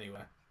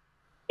anywhere.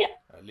 Yep.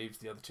 Leaves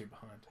the other two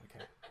behind.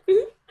 Okay.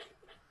 Mhm.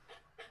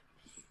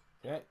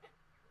 Okay.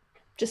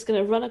 Just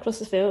going to run across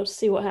the field,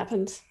 see what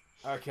happens.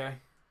 Okay.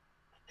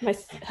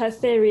 Her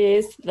theory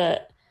is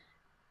that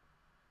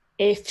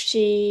if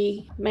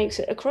she makes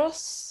it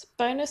across,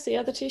 bonus, the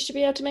other two should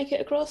be able to make it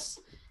across.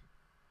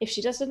 If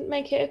she doesn't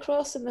make it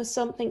across and there's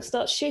something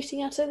starts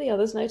shooting at her, the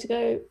others know to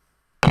go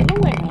the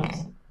long way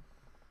around.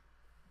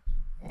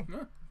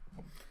 No.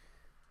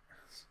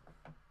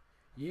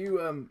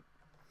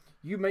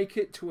 You make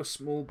it to a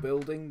small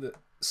building that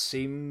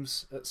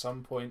seems at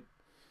some point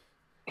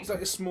it's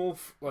like a small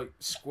like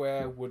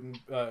square wooden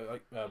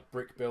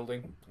brick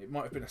building. It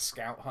might have been a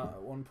scout hut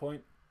at one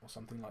point or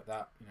something like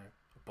that. You know,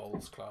 a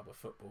bowls club, a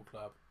football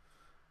club,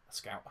 a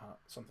scout hut,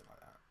 something like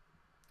that.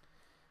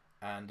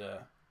 And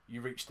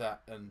you reach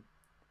that, and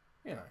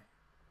you know,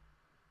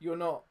 you're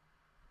not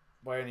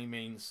by any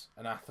means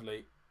an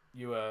athlete.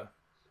 You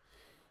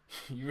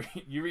you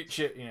reach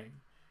it, you know,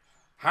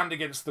 hand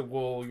against the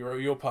wall.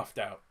 You're puffed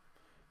out,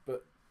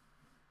 but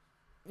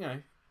you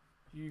know,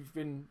 you've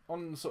been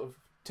on sort of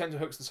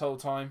tenterhooks this whole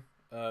time.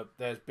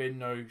 There's been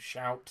no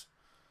shout.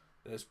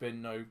 There's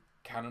been no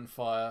cannon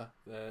fire.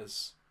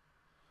 There's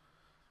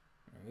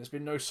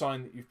been no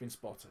sign that you've been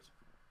spotted.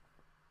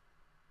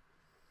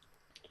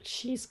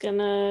 She's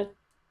gonna,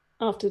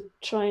 after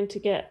trying to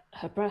get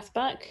her breath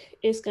back,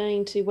 is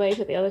going to wave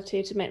at the other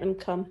two to make them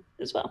come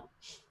as well.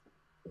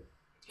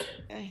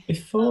 Okay.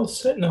 Before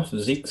setting off,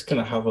 Zeke's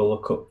going to have a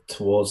look up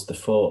towards the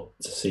fort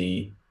to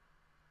see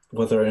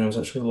whether anyone's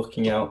actually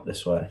looking out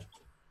this way.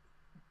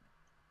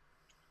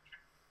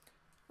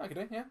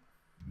 Okay, yeah.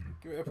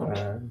 Give it a pull.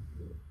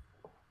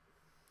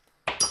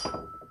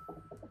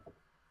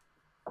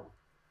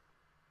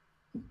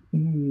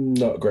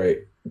 Not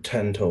great.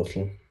 10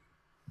 total.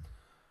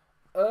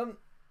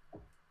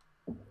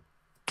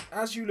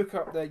 As you look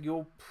up there,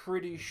 you're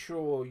pretty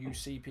sure you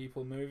see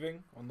people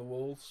moving on the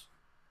walls.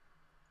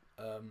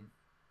 I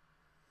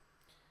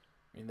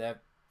mean, they're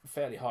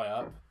fairly high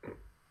up,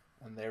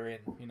 and they're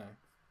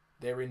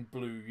in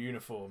blue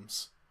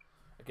uniforms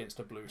against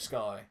a blue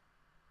sky.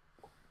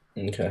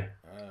 Okay.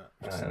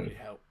 Which doesn't really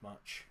help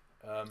much.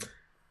 Well,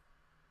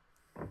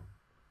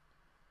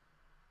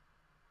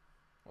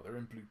 they're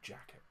in blue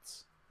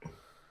jackets.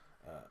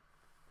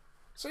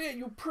 So yeah,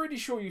 you're pretty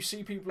sure you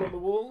see people on the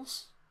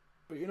walls,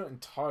 but you're not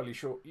entirely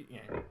sure.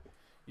 You know,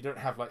 you don't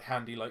have like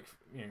handy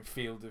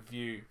field of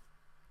view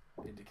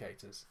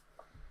indicators.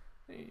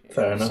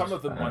 Fair enough. Some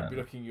of them might be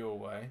looking your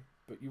way,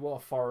 but you are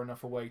far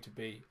enough away to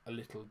be a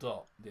little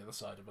dot on the other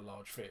side of a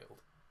large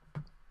field.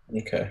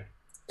 Okay.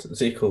 So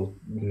Zeke will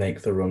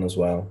make the run as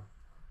well,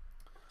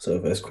 sort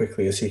of as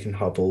quickly as he can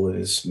hobble with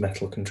his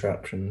metal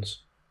contraptions.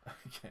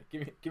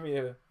 Okay, give me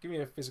a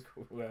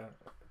physical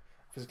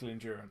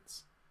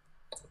endurance.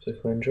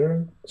 Physical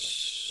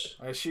endurance.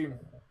 I assume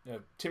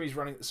Timmy's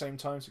running at the same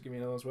time, so give me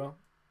another as well.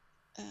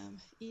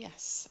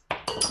 Yes.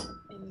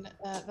 In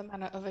the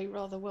manner of a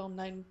rather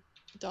well-known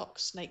dark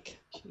snake,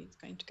 she's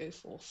going to go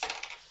forth.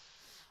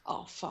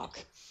 Oh,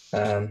 fuck.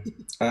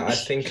 I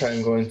think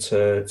I'm going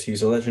to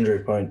use a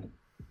legendary point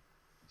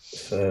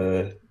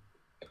to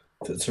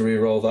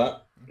re-roll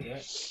that.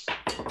 Okay.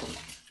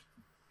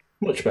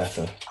 Much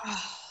better.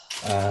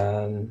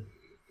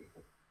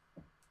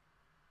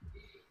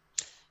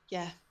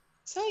 Yeah,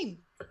 same.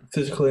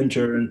 Physical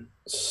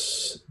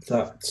endurance,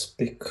 that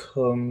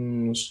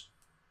becomes...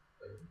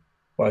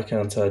 Why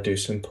can't I do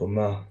simple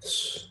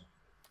maths?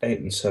 8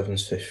 and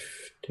 7's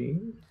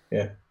 15?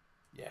 Yeah.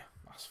 Yeah,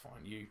 that's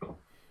fine. You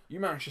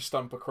managed to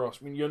stump across.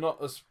 I mean, you're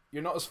not as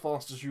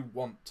fast as you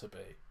want to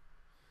be,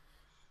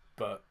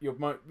 but you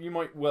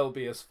might well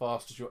be as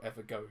fast as you're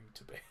ever going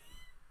to be.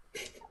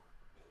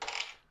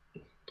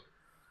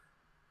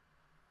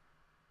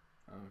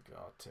 Oh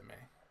God, Timmy.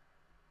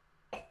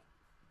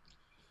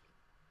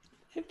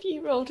 Have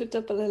you rolled a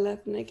double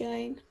 11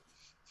 again?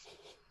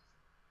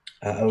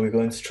 Are we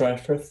going to try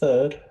for a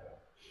third?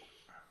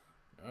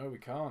 No, we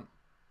can't.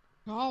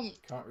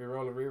 Can't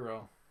reroll a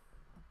reroll.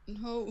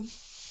 No.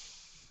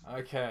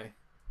 Okay.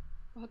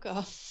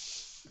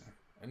 Bugger.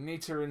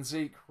 Anita and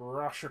Zeke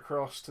rush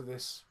across to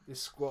this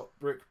squat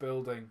brick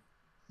building.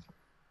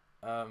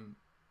 God.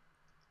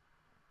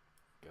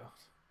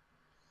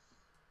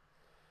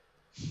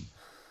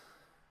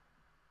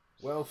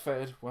 Well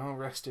fed, well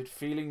rested,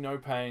 feeling no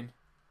pain.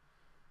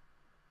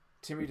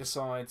 Timi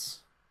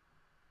decides,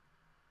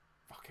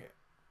 fuck it.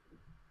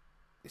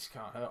 This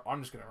can't hurt.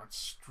 I'm just going to run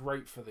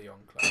straight for the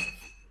Enclave.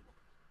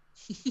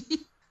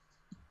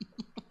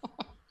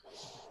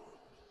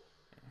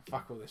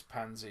 Fuck all this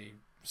pansy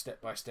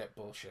step-by-step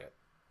bullshit.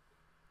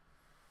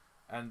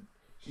 And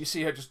you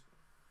see her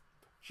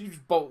she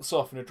just bolts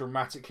off in a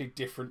dramatically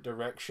different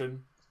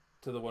direction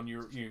to the one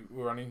you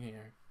were running,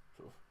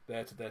 sort of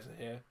there to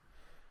here.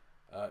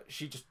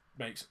 She just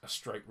makes a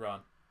straight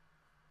run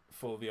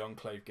for the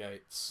Enclave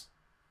gates.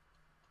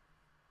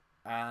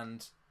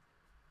 And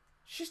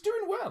she's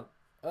doing well.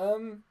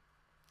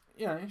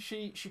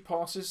 She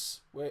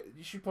passes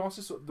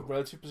sort of the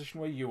relative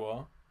position where you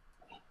are,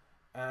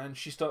 and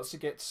she starts to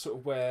get to sort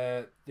of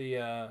where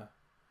the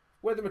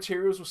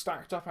materials were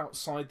stacked up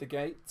outside the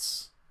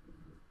gates,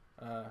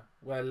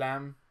 where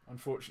Lamb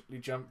unfortunately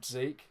jumped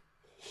Zeke,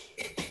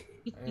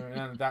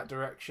 in that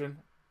direction.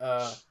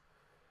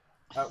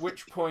 At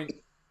which point,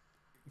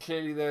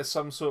 clearly there's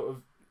some sort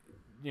of,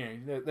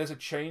 there's a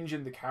change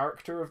in the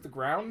character of the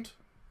ground,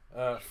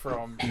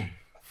 from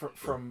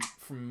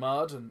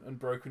mud and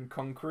broken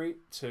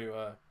concrete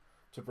to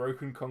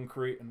broken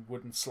concrete and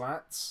wooden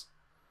slats.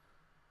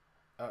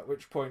 At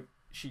which point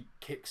she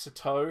kicks a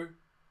toe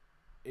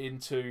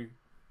into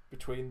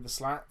between the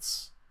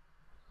slats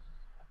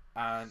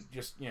and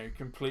just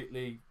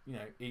completely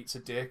eats a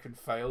dick and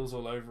fails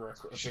all over a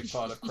big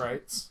pile of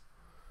crates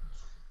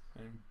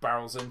and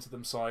barrels into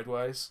them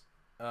sideways,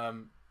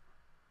 and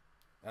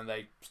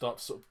they start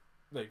to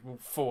they will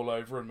fall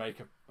over and make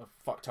a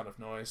fuck ton of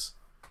noise.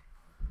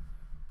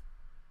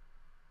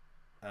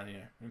 And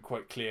and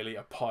quite clearly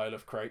a pile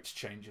of crates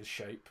changes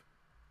shape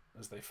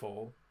as they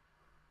fall.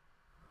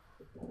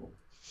 And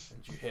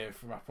you hear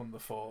from up on the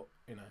fort,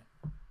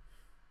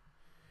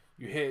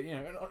 you hear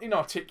an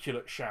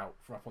inarticulate shout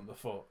from up on the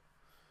fort,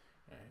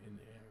 in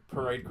the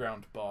parade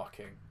ground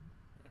barking,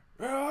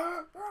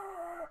 and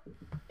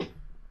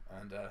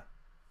a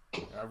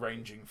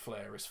ranging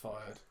flare is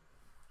fired.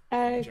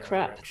 Oh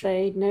crap! Direction.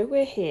 They know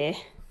we're here.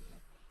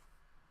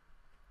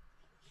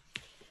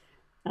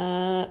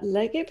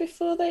 Leg it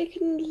before they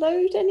can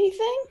load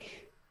anything.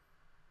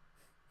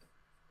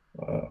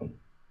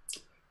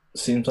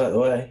 Seems like the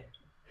way.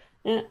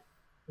 Yeah.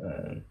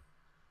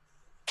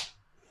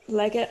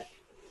 Leg it.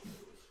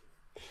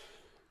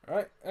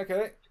 Right.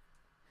 Okay.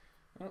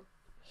 Well,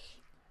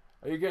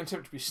 are you going to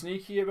attempt to be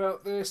sneaky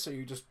about this? Are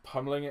you just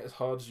pummeling it as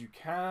hard as you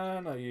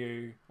can? Are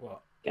you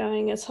what?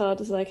 Going as hard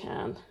as I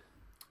can.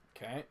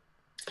 Okay.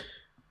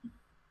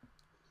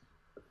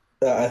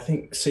 I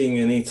think seeing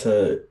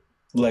Anita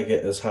leg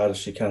it as hard as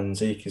she can,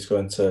 Zeke is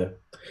going to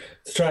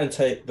try and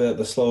take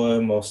the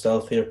slower, more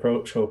stealthy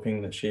approach,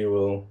 hoping that she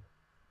will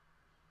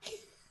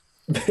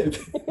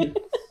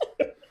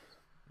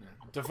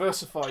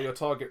diversify your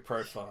target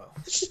profile.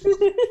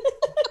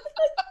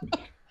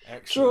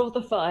 Draw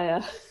the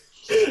fire.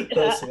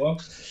 That's the one.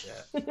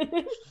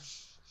 Yeah.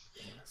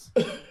 Yes.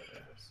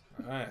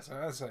 Yes.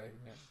 I say,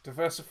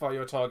 diversify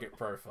your target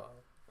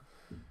profile.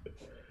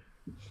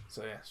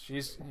 So yes,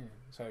 she's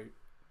so.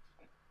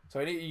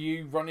 Are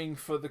you running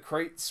for the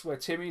crates where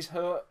Timi's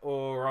hurt,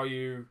 or are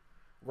you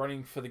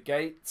running for the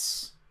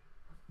gates?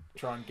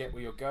 Try and get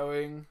where you're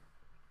going.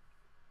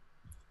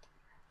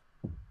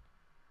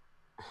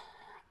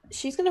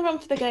 She's going to run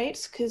for the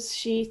gates because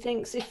she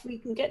thinks if we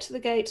can get to the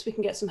gates, we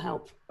can get some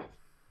help.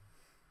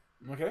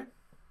 Okay.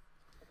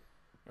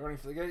 You're running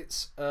for the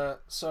gates.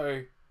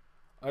 So,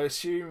 I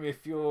assume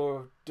if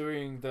you're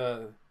doing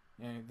the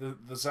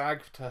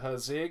zag to her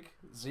zig,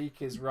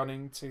 Zeke is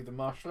running to the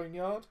marshalling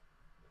yard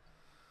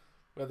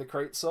where the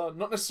crates are.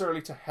 Not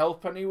necessarily to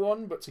help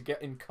anyone, but to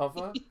get in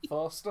cover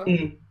faster.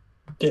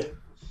 Yeah.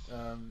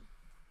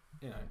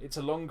 It's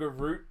a longer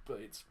route, but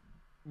it's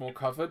more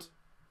covered.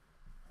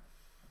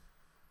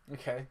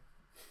 Okay.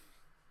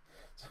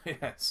 So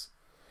yes,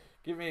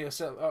 give me a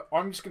set.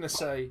 I'm just gonna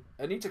say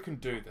Anita can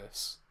do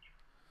this.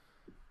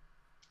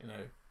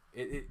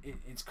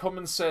 It's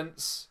common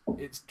sense.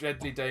 It's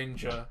deadly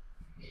danger.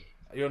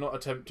 You're not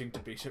attempting to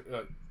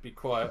be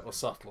quiet or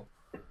subtle.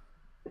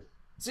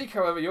 Zeke,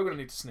 however, you're gonna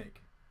need to sneak.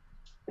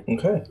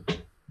 Okay.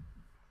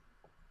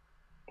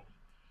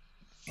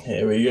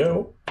 Here we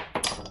go.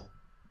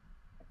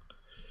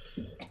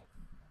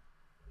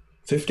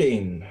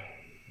 15.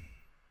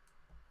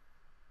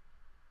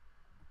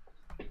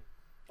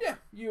 Yeah,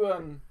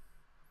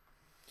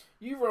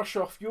 you rush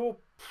off. You're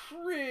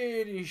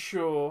pretty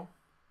sure.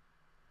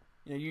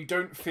 You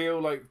don't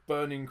feel like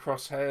burning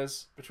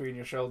crosshairs between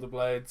your shoulder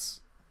blades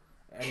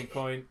at any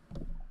point.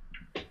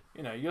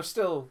 You're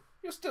still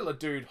a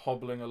dude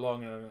hobbling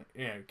along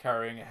and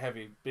carrying a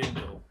heavy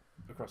bindle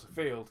across a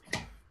field,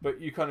 but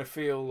you kind of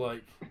feel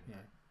like, you know,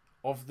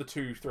 of the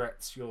two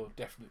threats, you're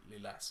definitely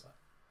lesser.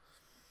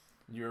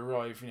 You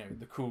arrive, you know, in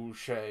the cool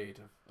shade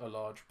of a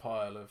large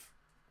pile of,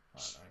 I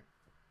don't know,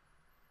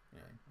 you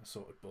know,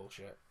 assorted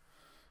bullshit,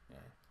 you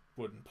know,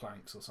 wooden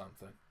planks or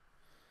something.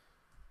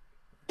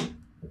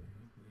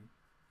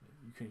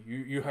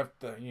 You have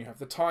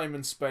the time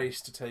and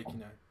space to take, you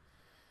know,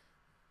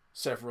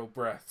 several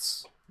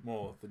breaths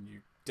more than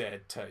you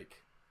dared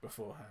take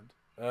beforehand.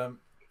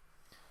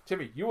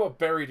 Timi, you are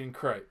buried in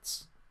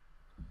crates.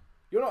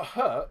 You're not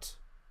hurt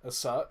as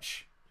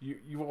such.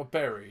 You are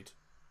buried.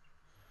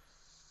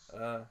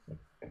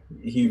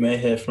 You may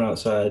hear from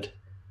outside.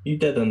 You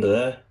dead under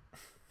there?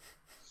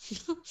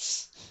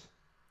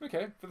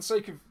 Okay, for the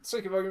sake of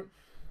argument,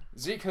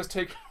 Zeke has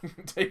taken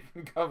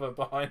cover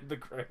behind the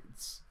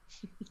crates.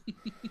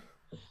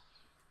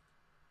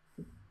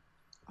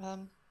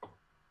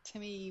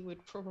 Timi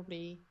would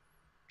probably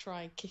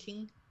try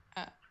kicking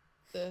at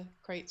the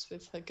crates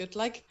with her good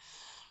leg,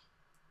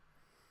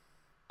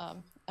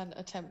 and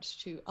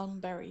attempt to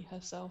unbury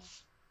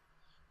herself.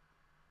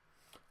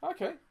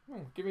 Okay,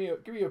 well, give me a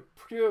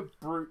pure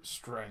brute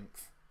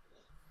strength.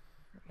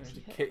 You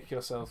need to kick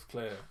yourself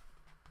clear.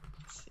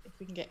 Let's see if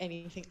we can get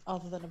anything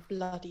other than a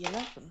bloody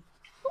 11.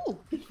 Ooh,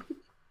 yes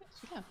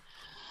we can.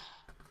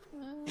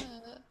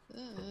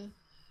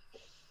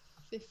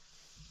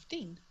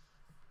 15.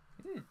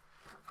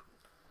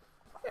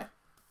 Yeah.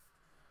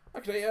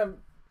 Okay.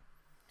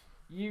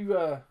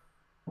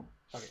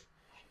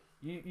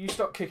 You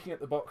start kicking at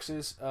the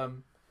boxes.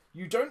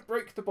 You don't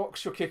break the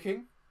box you're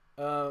kicking,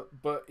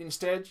 but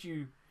instead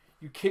you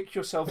kick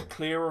yourself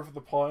clear of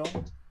the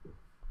pile.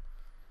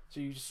 So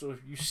you just sort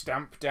of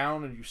stamp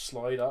down and you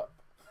slide up,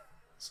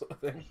 sort of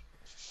thing.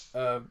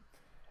 Yeah.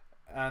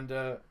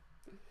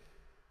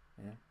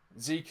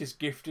 Zeke is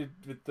gifted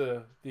with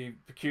the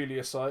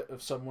peculiar sight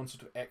of someone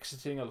sort of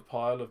exiting a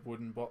pile of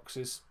wooden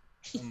boxes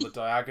on the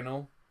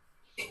diagonal.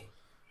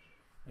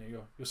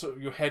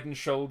 Your head and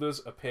shoulders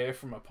appear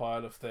from a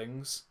pile of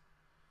things,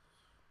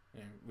 you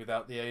know,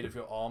 without the aid of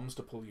your arms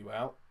to pull you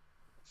out.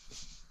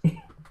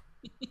 You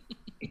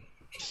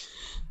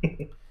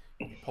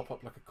pop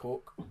up like a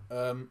cork.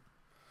 Rather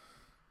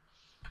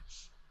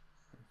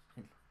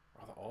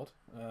odd.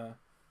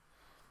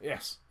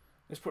 Yes.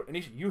 Let's put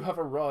Anita. You have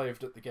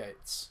arrived at the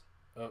gates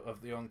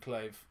of the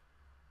Enclave.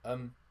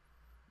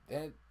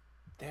 They're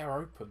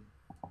open.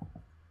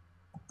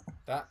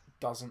 That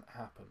doesn't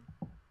happen.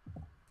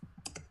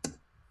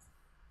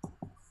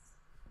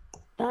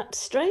 That's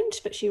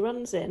strange, but she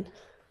runs in.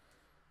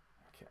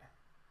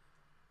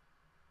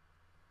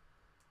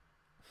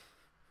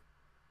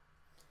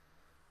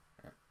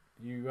 Okay.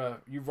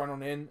 You run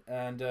on in,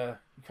 and you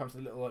come to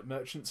the little like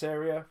merchants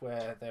area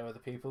where there are the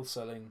people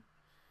selling,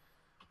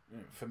 you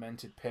know,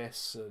 fermented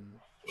piss and,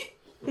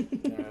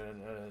 you know,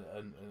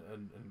 and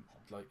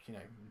like, you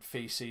know,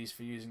 feces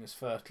for using as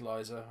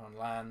fertilizer on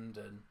land,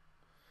 and,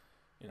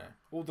 you know,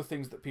 all the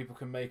things that people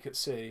can make at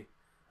sea,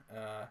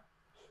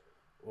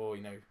 or,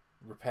 you know,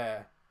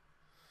 repair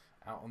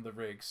out on the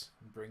rigs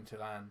and bring to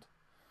land.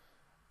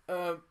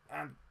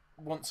 And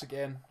once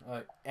again,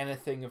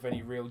 anything of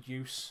any real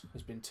use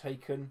has been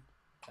taken,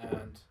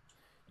 and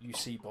you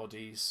see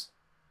bodies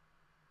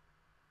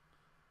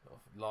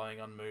lying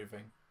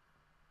unmoving.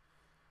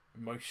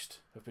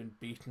 Most have been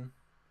beaten,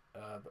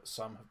 but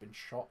some have been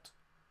shot.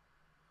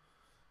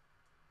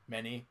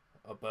 Many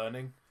are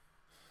burning,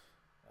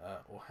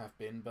 or have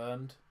been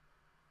burned.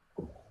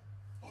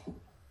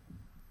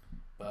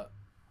 But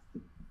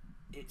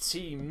it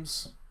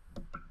seems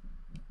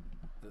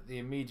that the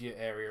immediate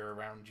area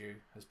around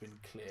you has been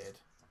cleared.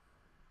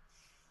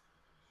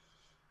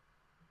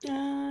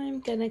 I'm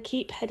gonna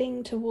keep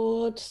heading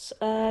towards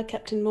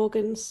Captain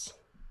Morgan's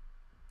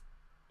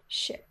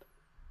ship.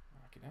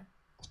 Okay.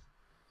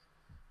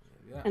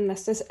 Yeah.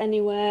 Unless there's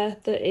anywhere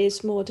that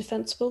is more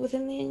defensible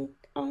within the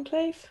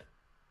Enclave.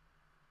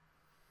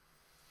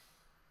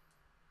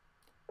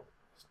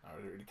 Now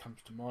it really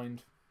comes to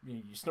mind.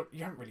 You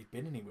haven't really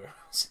been anywhere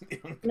else in the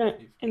Enclave. No,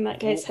 in that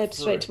case, head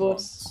straight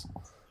towards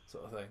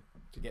sort of thing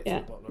to get to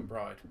the Bottle and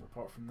Bride. But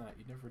apart from that,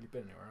 you've never really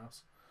been anywhere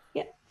else.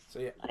 Yeah. So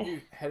yeah,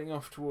 you heading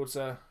off towards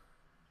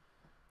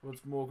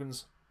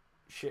Morgan's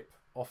ship,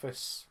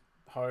 office,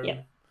 home.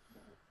 Yep.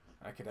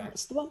 Okay,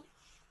 That's the one.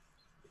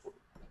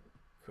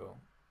 Cool.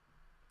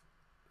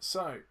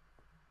 So,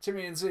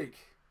 Timi and Zeke,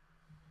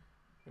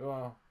 you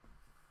are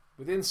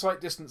within sight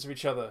distance of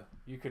each other.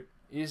 You could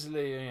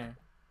easily,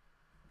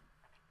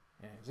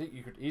 Zeke,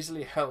 you could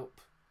easily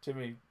help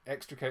Timi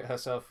extricate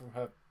herself from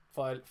her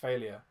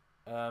failure.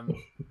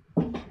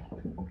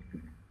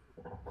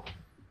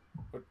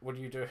 What are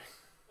you doing?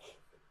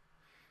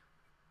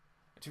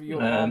 Timi,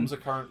 your arms are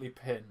currently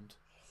pinned.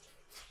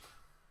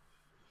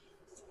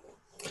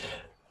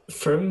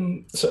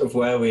 From sort of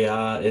where we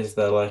are, is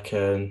there like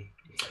a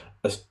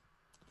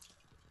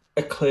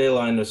clear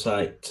line of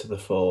sight to the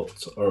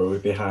fort, or are we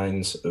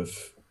behind sort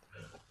of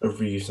a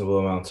reasonable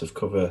amount of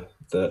cover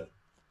that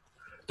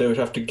they would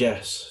have to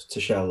guess to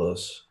shell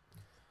us?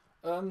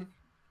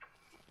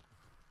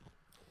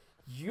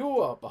 You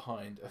are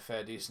behind a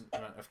fair decent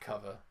amount of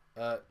cover.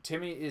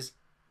 Timi is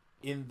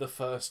in the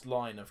first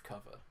line of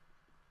cover.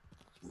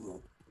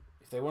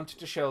 If they wanted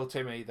to shell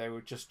Timi, they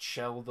would just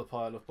shell the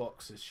pile of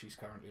boxes she's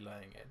currently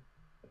laying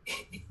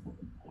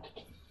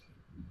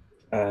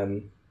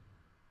in.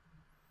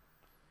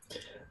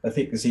 I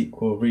think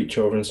Zeke will reach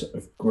over and sort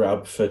of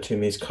grab for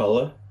Timi's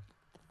collar,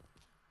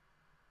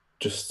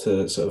 just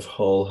to sort of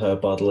haul her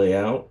bodily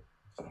out.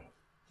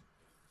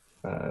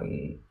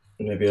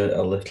 Maybe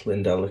a little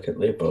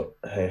indelicately, but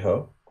hey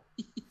ho.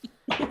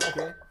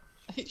 Okay.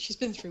 I think she's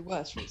been through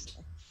worse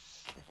recently.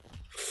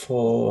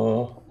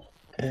 4, Up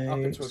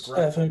 8, into a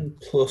grapple. 7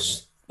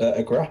 plus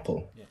a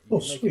grapple. Yeah, you Oh,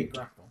 can make sweet. a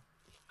grapple.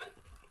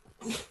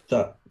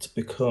 That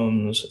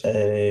becomes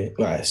a...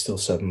 Well, it's still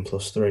 7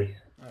 plus 3.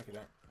 Okay,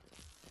 then.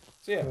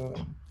 So yeah,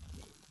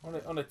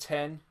 on a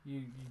 10,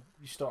 you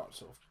start to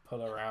sort of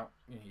pull her out.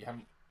 You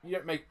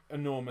don't make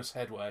enormous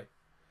headway.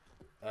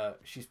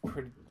 She's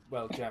pretty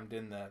well jammed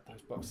in there.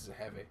 Those boxes are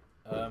heavy.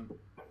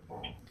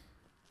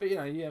 But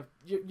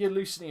you're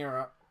loosening her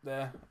up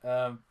there.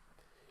 You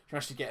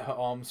manage to get her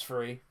arms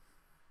free.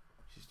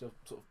 She's still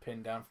sort of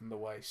pinned down from the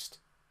waist.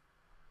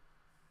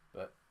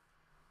 But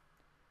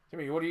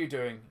Timi, what are you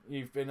doing?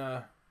 You've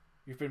been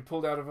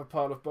pulled out of a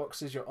pile of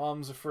boxes. Your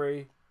arms are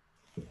free.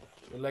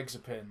 Your legs are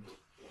pinned.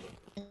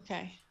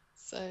 Okay,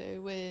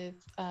 so with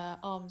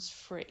arms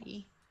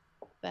free,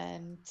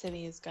 then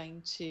Timi is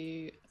going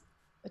to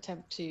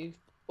attempt to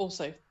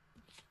also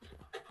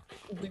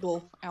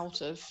wiggle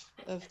out of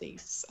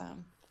these.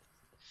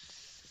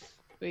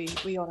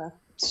 We on a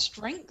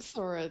strength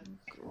or a?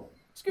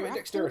 Let's give it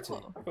dexterity.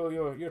 Well,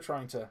 you're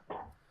trying to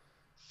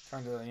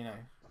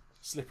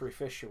slippery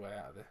fish your way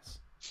out of this.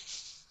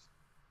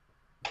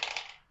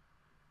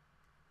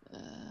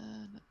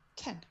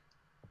 10.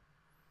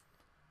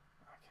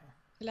 Okay.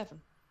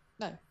 11.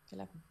 No,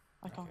 11.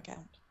 I can't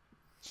count.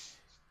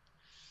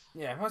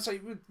 Yeah, I'd say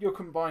with your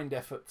combined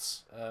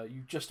efforts,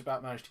 you just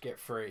about managed to get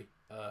free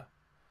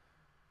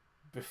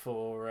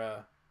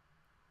before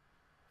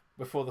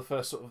the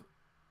first sort of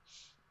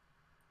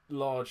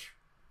large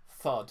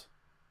thud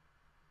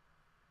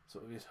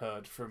sort of is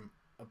heard from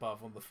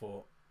above on the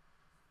fort,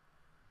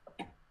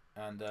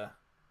 and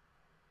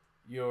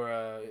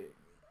you're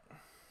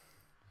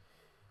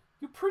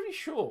pretty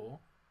sure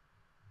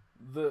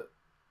that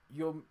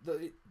you're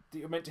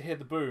meant to hear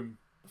the boom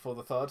before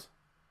the thud.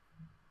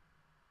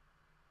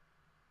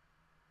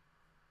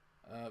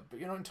 But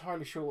you're not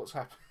entirely sure what's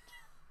happened.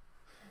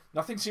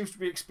 Nothing seems to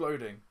be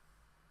exploding.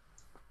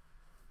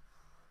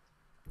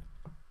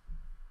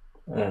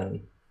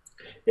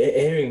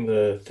 Hearing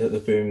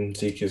the boom,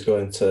 Zeke is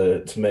going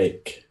to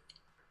make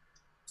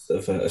sort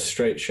of a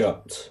straight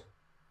shot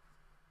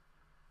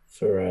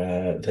for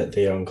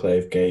the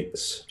Enclave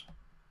gates.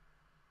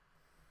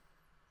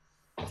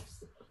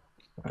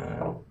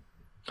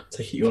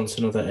 Take it you want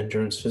another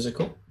endurance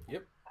physical?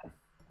 Yep.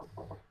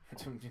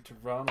 You need to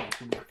run on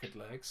two knackered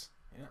legs.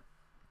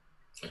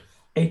 Yeah.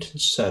 8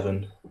 and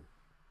 7.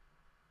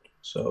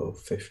 So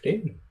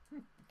 15.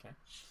 Okay.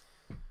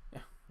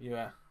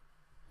 Yeah.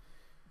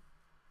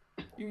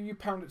 You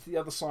pound it to the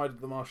other side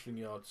of the marshalling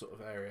yard sort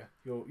of area.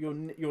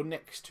 You're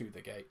next to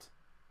the gate,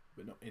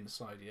 but not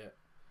inside yet.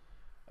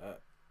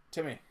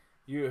 Timi,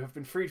 you have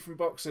been freed from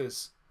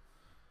boxes.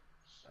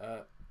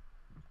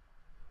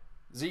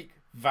 Zeke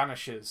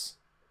vanishes,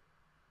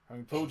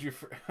 having pulled you,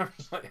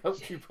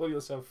 helped you pull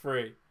yourself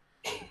free.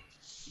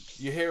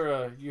 You hear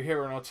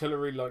an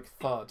artillery-like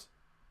thud,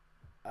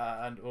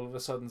 and all of a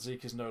sudden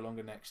Zeke is no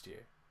longer next to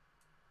you.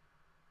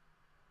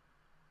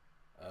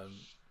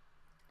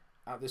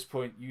 At this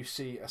point, you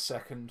see a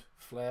second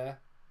flare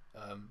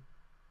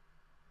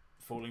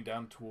falling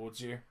down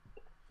towards you.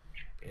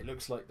 It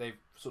looks like they've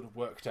sort of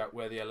worked out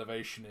where the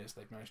elevation is.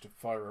 They've managed to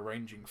fire a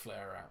ranging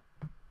flare out.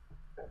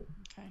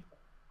 Okay.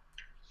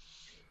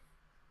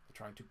 They're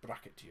trying to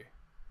bracket you.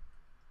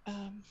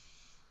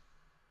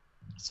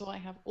 So I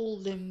have all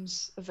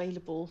limbs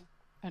available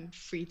and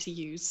free to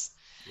use.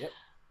 Yep.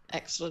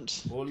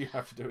 Excellent. All you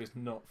have to do is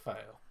not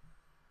fail.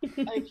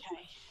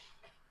 Okay.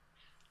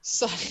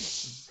 So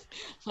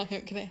I am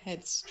going to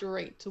head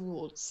straight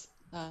towards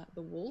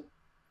the wall.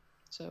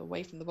 So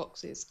away from the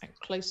boxes and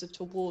closer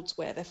towards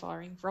where they're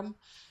firing from.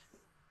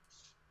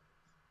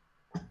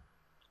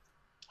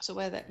 So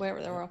where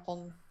they're up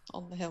on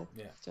the hill.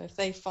 Yeah. So if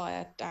they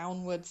fire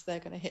downwards, they're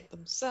going to hit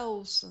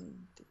themselves.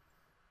 And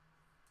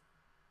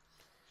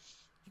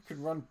You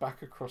can run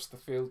back across the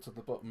field to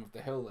the bottom of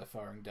the hill they're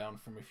firing down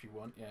from if you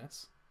want,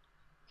 yes.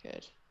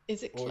 good.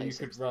 Is it Or closer you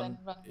could to run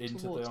then into the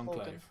towards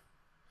Enclave.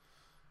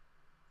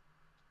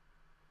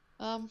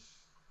 Morgan?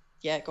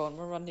 Yeah, go on.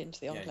 We'll run into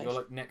the Enclave. Yeah, you're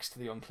like next to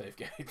the Enclave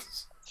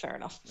gates. Fair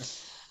enough.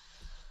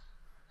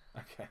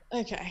 Okay.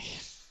 Okay.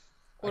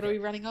 What are we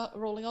rolling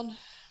on?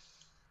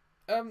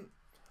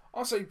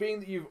 I'll say,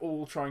 being that you've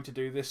all trying to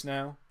do this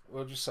now,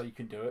 we'll just say you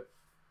can do it.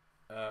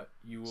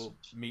 You will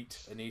meet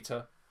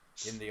Anita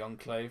in the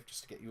Enclave,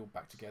 just to get you all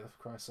back together, for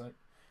Christ's sake.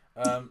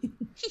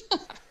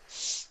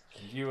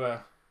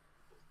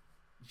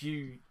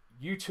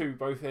 You two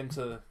both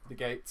enter the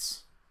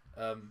gates.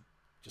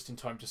 just in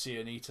time to see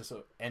Anita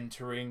sort of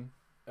entering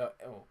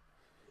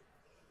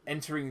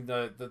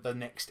the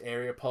next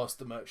area past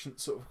the merchant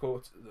sort of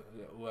court,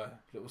 the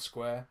little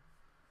square,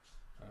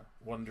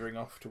 wandering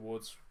off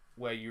towards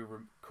where you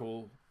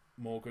recall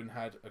Morgan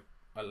had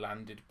a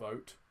landed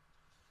boat,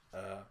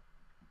 sort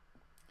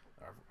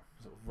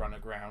of run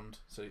aground.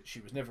 So she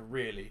was never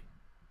really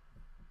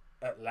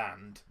at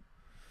land.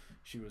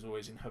 She was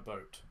always in her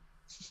boat,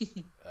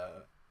 because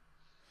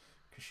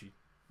she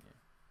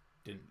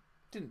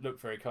didn't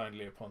look very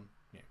kindly upon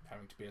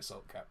having to be a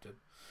salt captain.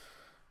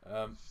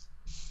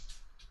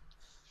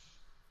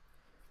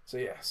 So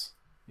yes,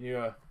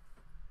 you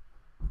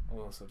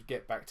all sort of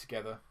get back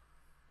together,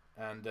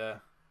 and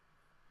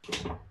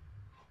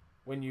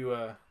when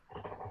you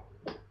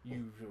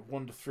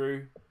wander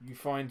through, you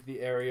find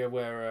the area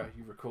where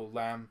you recall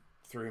Lamb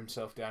threw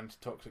himself down into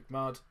toxic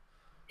mud,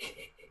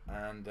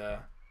 and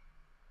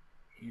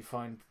you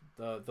find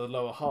the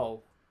lower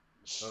hull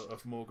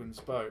of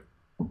Morgan's boat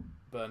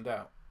burned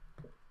out.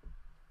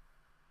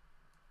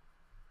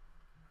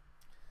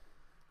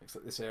 Looks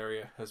like this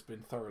area has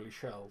been thoroughly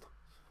shelled.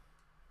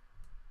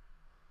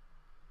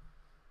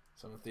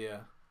 Some of the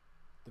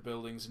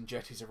buildings and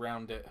jetties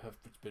around it have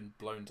been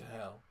blown to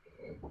hell.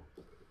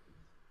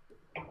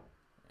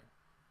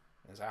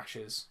 There's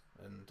ashes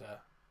and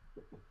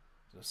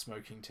sort of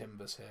smoking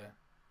timbers here.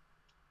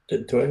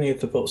 Do any of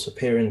the boats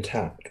appear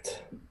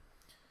intact?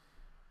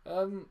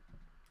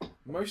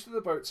 Most of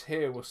the boats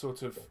here were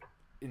sort of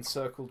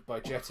encircled by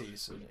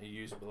jetties and are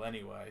usable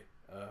anyway.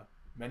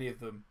 Many of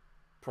them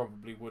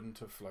probably wouldn't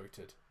have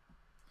floated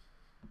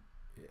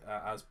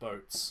as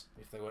boats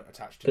if they weren't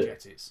attached to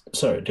jetties.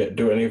 Sorry,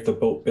 do any of the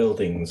boat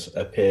buildings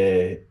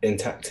appear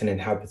intact and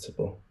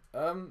inhabitable?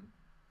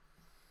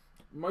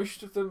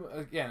 Most of them,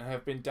 again,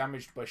 have been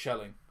damaged by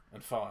shelling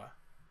and fire.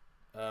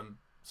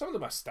 Some of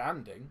them are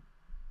standing,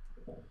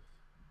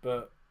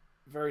 but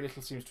very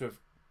little seems to have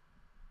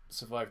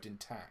survived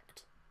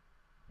intact.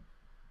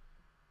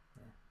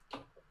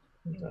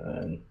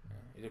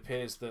 It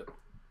appears that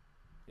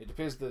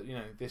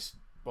this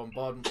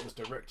bombardment was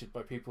directed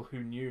by people who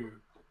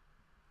knew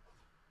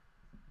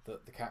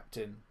that the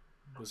captain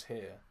was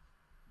here,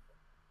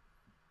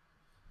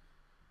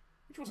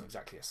 which wasn't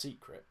exactly a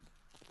secret.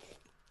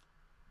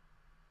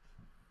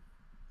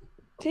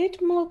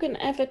 Did Morgan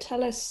ever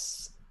tell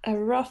us a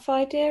rough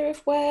idea of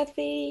where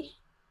the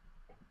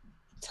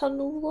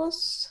tunnel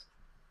was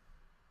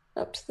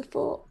up to the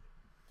fort?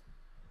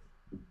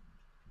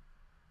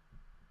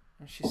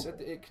 And she said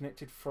that it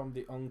connected from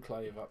the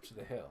enclave up to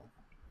the hill.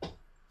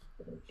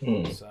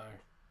 So,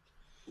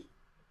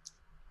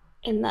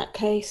 in that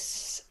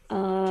case,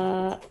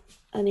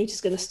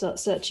 Anita's going to start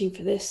searching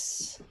for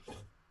this.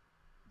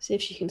 See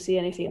if she can see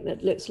anything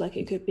that looks like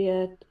it could be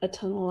a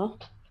tunnel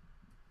up,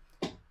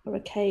 or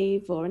a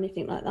cave, or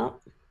anything like that.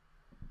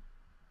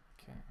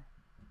 Okay.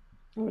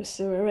 Or a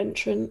sewer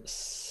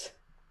entrance.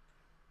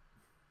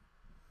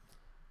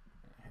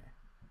 Okay.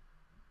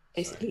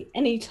 Basically,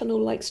 any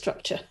tunnel-like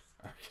structure.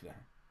 Okay.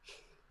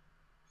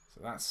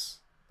 So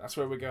that's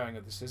where we're going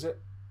with this, is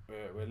it?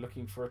 We're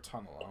looking for a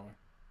tunnel, are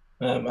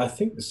we? I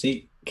think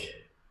Zeke,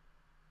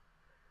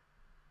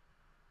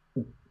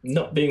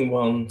 not being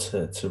one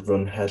to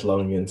run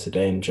headlong into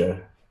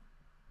danger,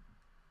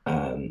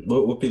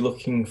 we'll be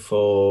looking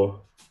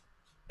for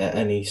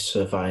any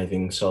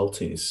surviving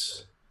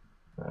salties.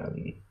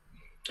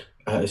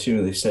 I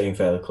assume they're staying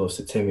fairly close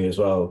to Timi as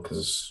well,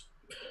 because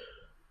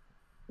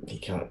he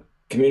can't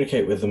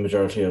communicate with the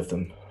majority of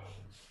them.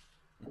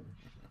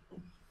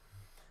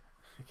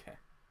 Okay.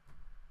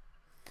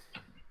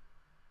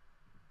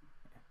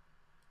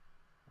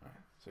 Right.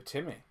 So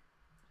Timi,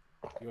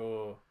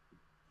 your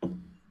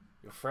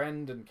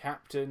friend and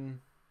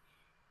captain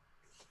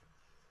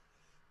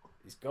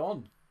is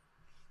gone.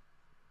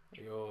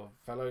 Your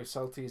fellow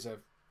salties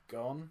have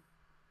gone.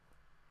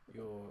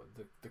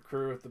 The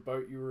crew of the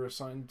boat you were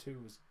assigned to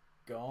was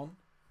gone.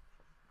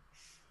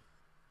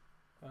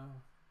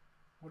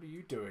 What are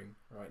you doing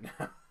right now?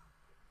 I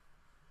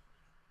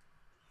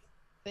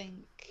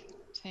think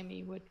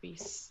Timi would be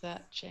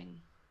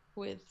searching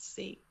with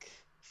Zeke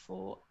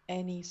for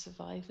any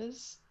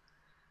survivors.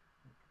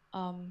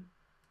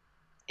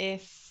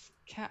 If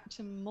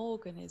Captain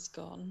Morgan is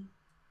gone,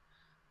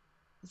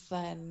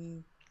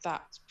 then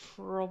that's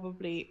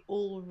probably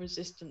all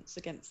resistance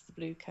against the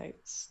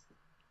Bluecoats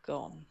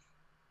gone.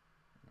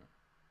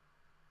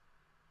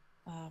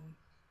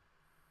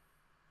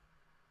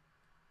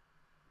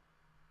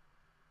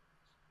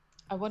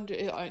 I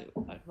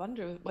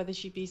wonder whether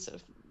she'd be sort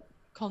of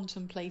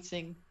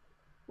contemplating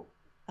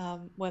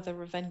whether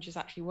revenge is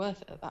actually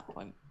worth it at that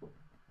point,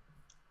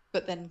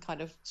 but then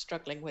kind of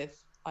struggling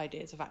with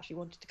ideas of actually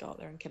wanting to go out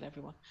there and kill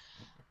everyone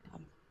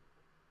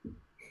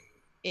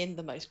in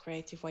the most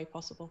creative way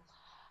possible.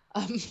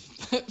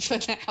 But for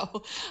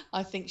now,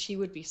 I think she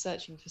would be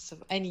searching for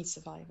any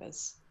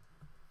survivors.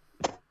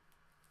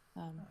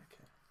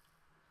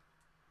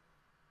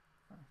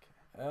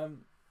 Okay.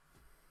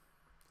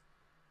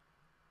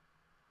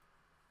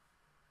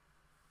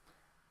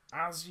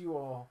 As you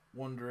are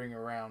wandering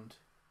around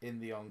in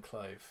the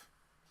enclave,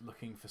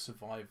 looking for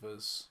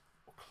survivors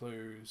or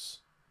clues,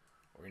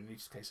 or in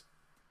Anita's case,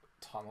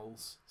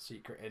 tunnels,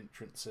 secret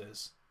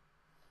entrances,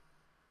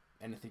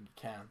 anything you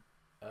can.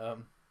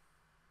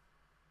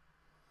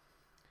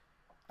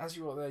 As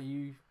you are there,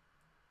 you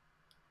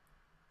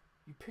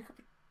pick up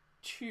a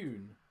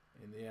tune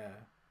in the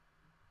air.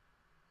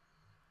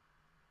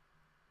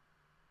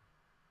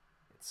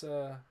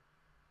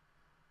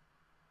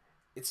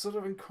 It's sort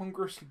of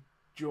incongruously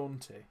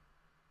jaunty.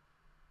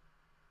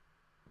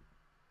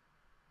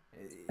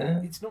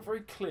 It's not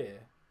very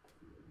clear.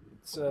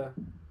 But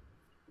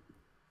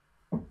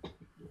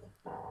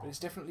it's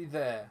definitely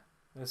there.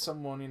 There's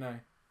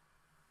someone,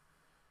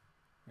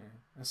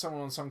 there's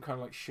someone on some kind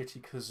of like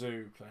shitty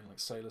kazoo playing like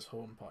Sailor's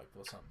Hornpipe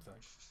or something.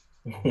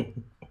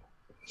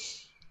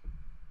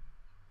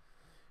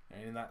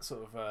 And in that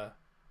sort of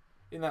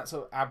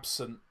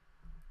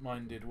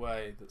absent-minded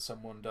way that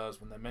someone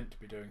does when they're meant to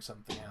be doing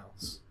something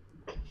else.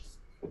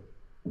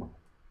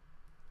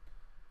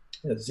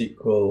 Yeah,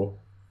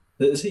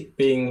 Zeke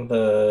being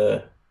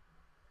the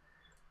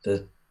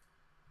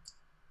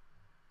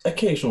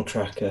occasional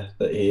tracker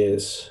that he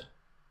is,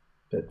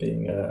 but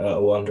being a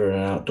wanderer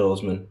and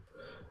outdoorsman,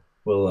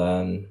 will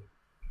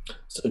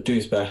sort of do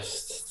his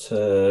best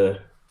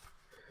to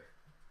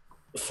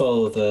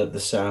follow the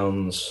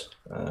sounds,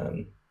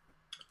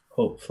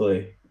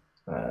 hopefully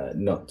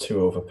not too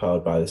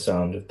overpowered by the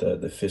sound of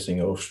the fizzing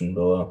ocean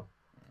below.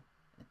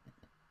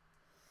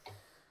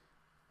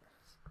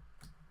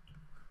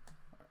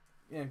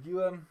 Yeah,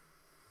 you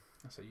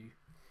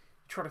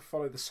try to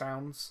follow the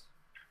sounds.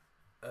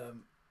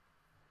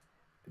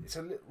 It's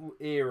a little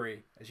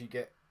eerie as you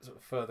get sort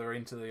of further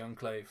into the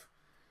enclave.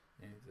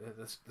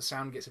 The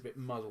sound gets a bit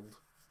muddled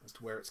as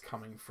to where it's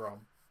coming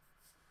from.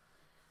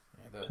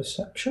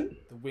 Perception?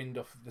 The wind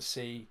off of the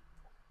sea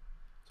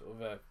sort of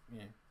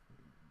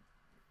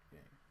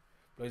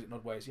blows it in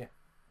odd ways. Yeah,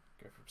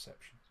 go for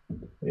perception.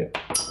 Yeah.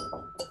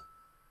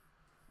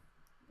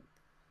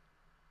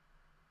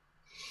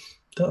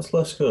 That's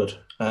less good.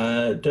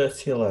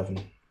 Dirty 11.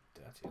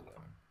 Dirty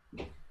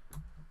 11.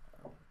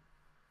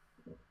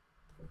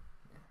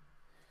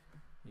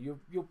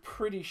 You're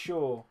pretty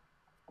sure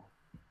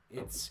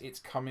it's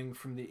coming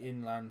from the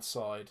inland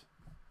side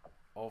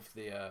of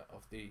the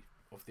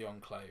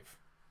enclave,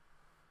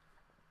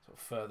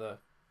 sort of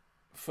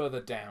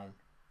further down.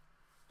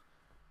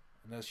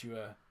 And as you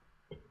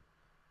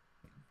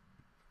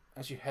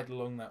head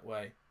along that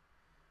way,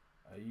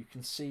 you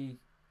can see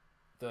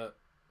that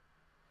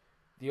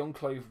the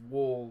enclave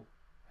wall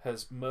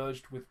has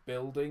merged with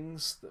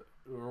buildings that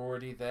were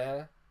already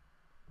there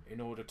in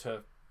order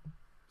to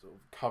sort of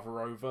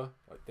cover over,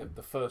 like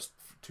the first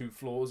 2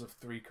 floors of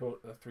a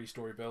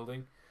 3-story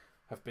building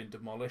have been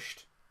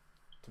demolished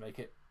to make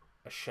it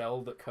a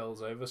shell that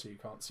curls over so you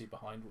can't see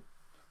behind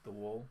the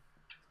wall.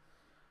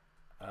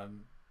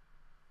 And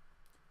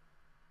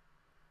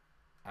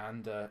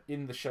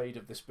in the shade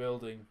of this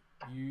building,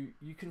 you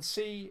can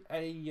see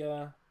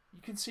a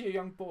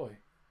young boy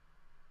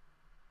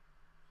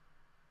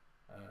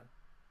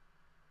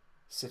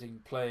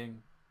sitting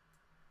playing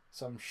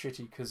some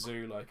shitty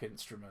kazoo-like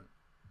instrument.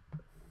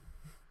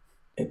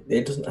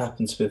 It doesn't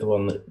happen to be the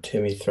one that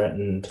Timi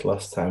threatened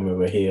last time we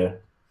were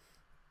here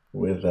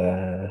with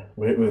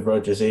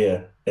Roger's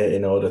ear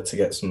in order to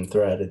get some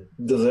thread,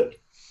 does it?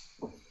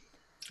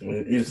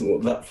 He doesn't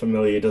look that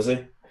familiar, does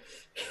he?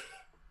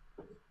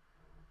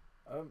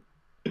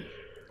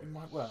 He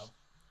might well.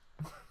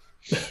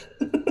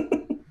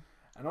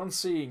 And on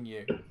seeing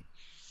you,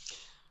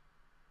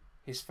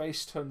 his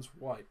face turns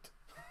white.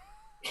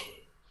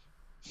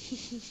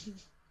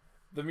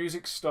 The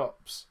music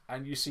stops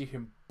and you see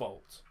him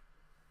bolt.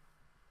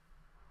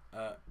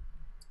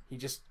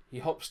 He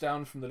hops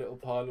down from the little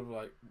pile of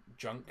like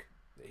junk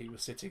that he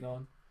was sitting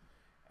on,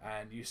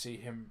 and you see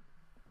him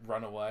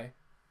run away.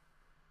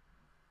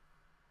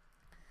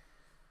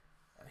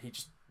 He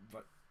just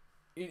like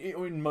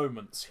in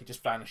moments he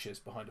just vanishes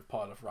behind a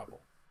pile of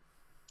rubble.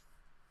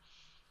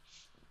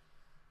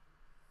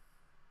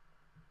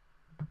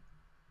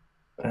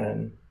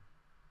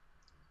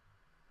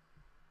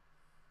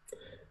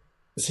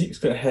 Zeke's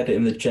going to head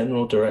in the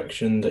general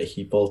direction that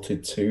he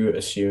bolted to,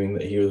 assuming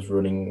that he was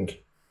running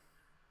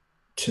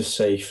to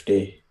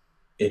safety.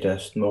 It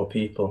has more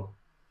people.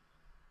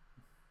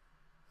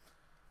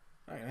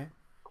 Okay.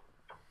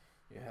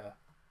 Yeah.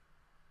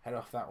 Head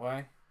off that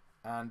way,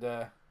 and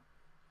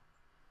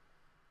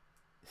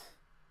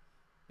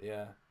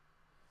yeah.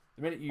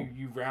 The minute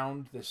you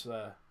round this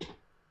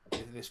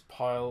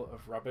pile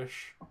of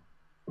rubbish,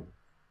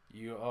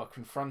 you are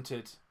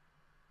confronted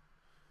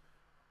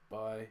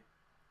by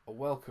a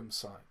welcome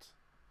sight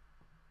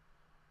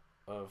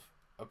of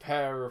a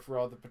pair of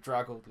rather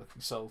bedraggled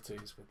looking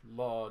salties with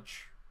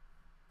large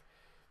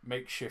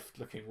makeshift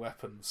looking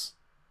weapons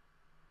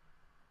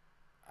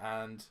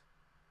and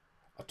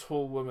a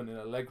tall woman in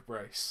a leg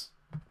brace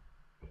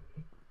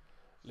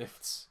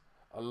lifts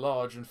a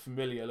large and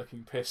familiar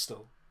looking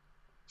pistol.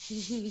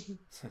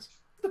 Says,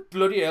 "What the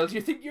bloody hell do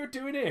you think you're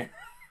doing here?"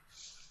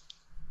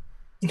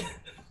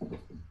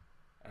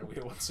 And we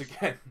are once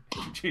again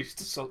introduced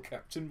to Salt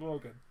Captain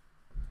Morgan.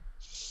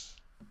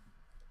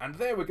 And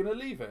there we're going to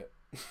leave it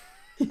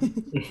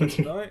for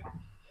tonight.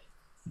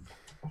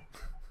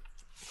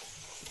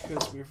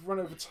 Because we've run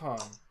over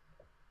time.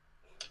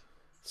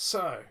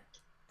 So,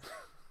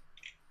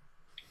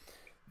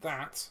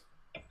 that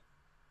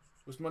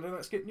was Monday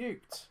Nights Get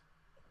Nuked.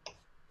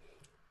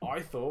 I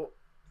thought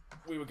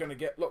we were going to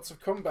get lots of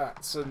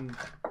combats and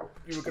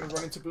you were going to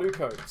run into blue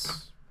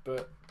coats,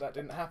 but that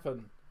didn't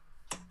happen.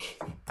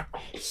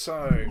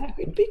 So, Why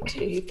would we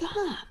do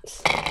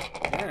that?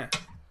 yeah.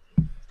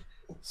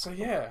 So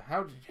yeah,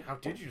 how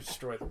did you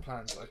destroy the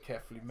plans I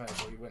carefully made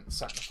while you went and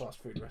sat in a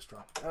fast food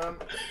restaurant?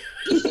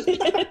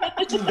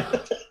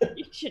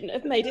 You shouldn't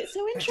have made it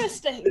so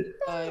interesting.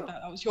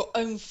 That was your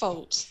own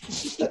fault.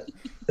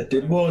 I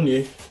did warn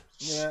you.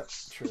 Yeah,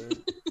 true.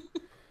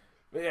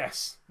 But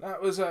yes,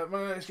 that was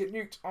Monday Nights Get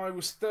Nuked. I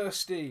was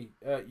thirsty.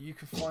 You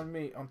can find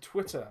me on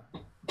Twitter,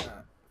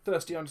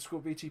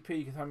 thirsty_BTP.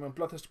 You can find me on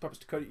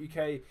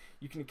bloodthirstypuppets.co.uk.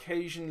 You can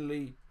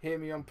occasionally hear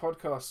me on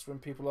podcasts when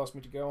people ask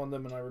me to go on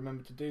them, and I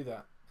remember to do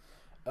that.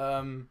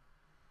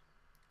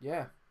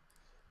 Yeah,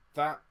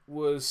 that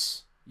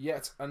was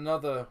yet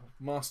another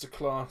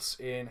masterclass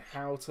in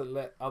how to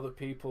let other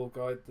people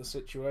guide the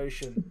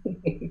situation.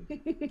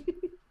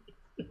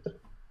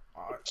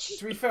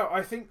 To be fair,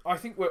 I think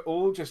we're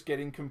all just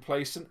getting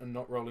complacent and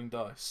not rolling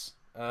dice.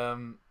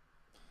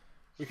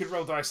 We could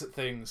roll dice at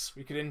things.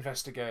 We could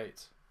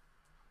investigate.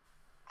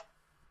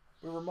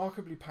 We're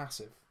remarkably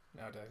passive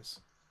nowadays.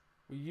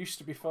 We used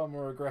to be far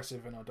more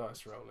aggressive in our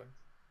dice rolling.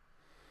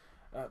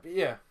 But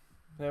yeah,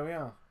 there we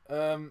are.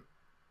 I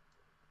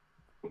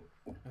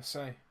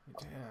say,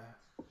 yeah,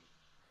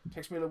 it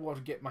takes me a little while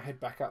to get my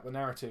head back out the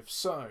narrative.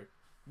 So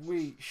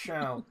we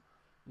shall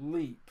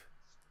leap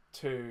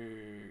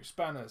to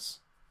Spanners.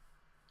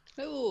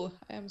 Oh,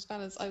 I am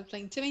Spanners. I was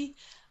playing Timi,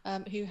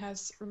 who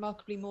has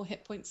remarkably more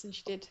hit points than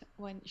she did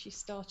when she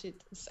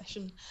started the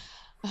session.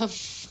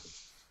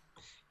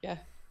 Yeah.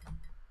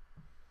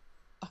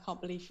 I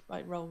can't believe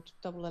I rolled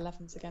double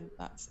 11s again.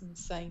 That's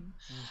insane.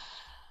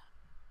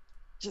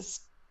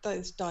 Just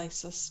those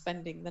dice are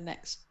spending the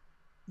next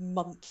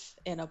month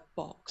in a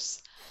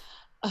box.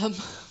 But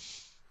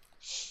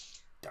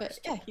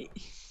yeah,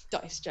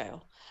 dice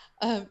jail.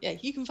 Yeah,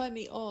 you can find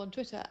me on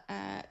Twitter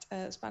at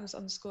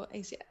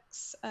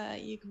Spanners_ACX.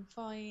 You can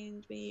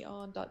find me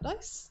on Dark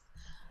Dice,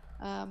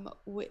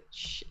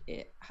 which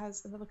it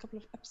has another couple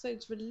of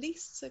episodes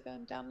released, so go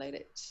and download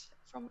it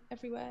from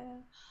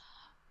everywhere.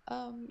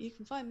 You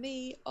can find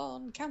me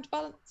on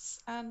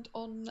Counterbalance and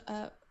on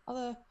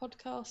other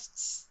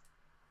podcasts.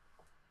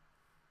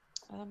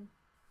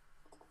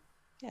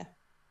 Yeah,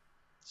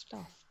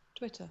 stuff.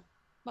 Twitter,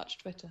 much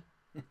Twitter.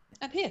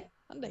 And here,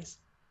 Mondays.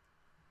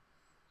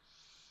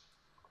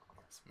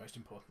 Yes, most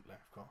importantly,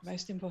 of course.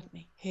 Most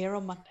importantly, here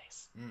on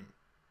Mondays.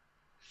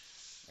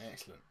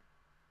 Excellent.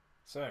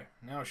 So,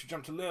 now we should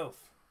jump to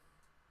Lilth.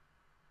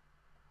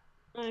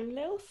 I'm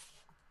Lilth.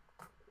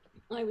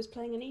 I was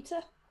playing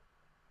Anita,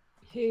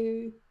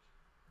 who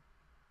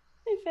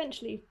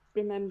eventually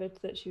remembered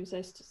that she was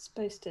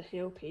supposed to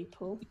heal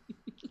people.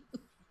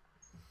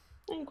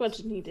 And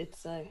grudgingly did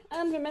so.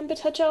 And remembered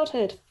her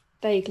childhood.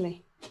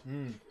 Vaguely.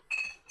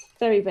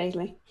 Very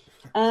vaguely.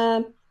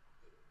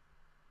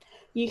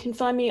 You can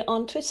find me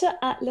on Twitter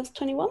at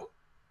Lilth21.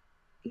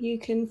 You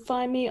can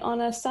find me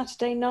on a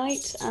Saturday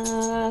night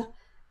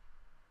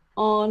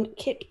on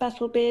Kit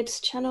Battlebeard's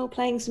channel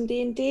playing some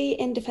D&D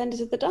in Defenders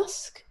of the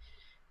Dusk.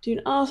 Do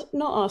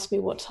not ask me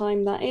what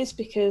time that is,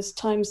 because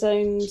time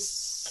zones,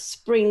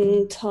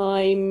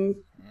 springtime,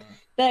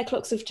 their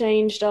clocks have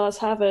changed, ours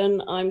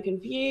haven't. I'm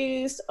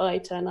confused. I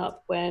turn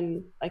up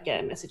when I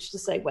get a message to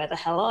say, where the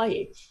hell are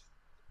you?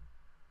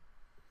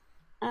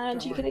 And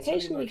Don't you worry, can it's only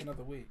occasionally... like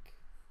another week.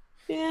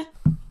 Yeah.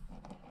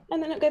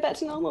 And then it'll go back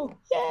to normal.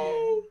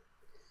 Yay!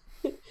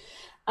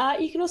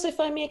 You can also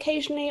find me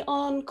occasionally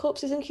on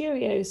Corpses and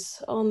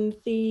Curios on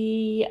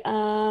the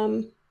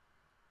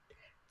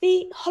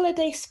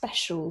holiday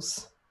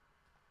specials,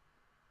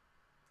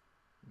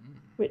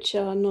 which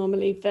are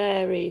normally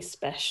very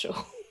special.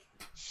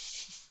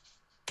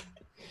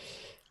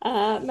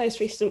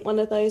 Most recent one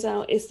of those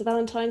out is the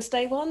Valentine's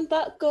Day one.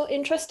 That got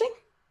interesting.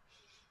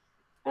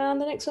 And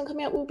the next one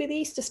coming up will be the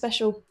Easter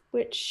special,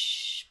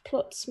 which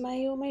plots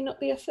may or may not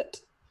be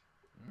afoot.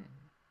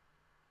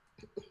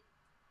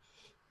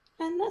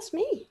 And that's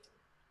me,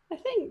 I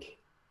think.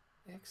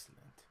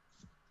 Excellent.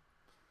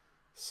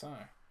 So,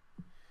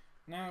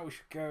 now we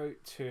should go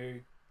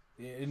to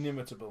the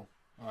inimitable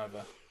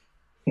Eivor.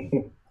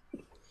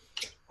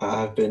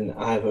 I've been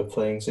Eivor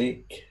playing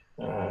Zeke,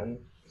 and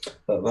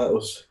that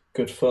was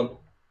good fun.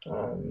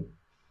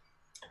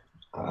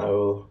 I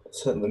will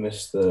certainly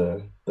miss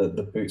the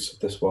boots of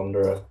this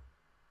wanderer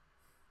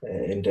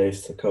in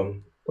days to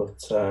come.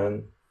 But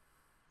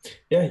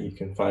yeah, you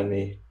can find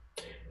me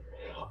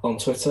on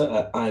Twitter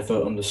at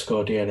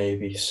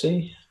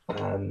Eivor_DNAVC,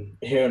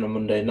 here on a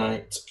Monday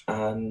night,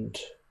 and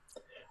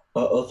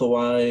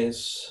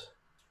otherwise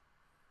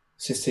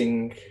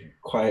sitting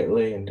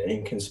quietly and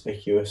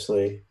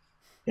inconspicuously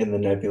in the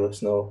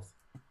nebulous north.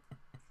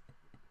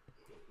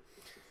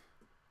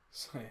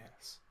 So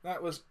yes,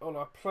 that was all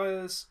our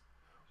players.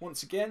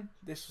 Once again,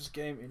 this was a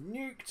game in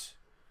Nuked,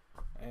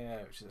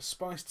 which is a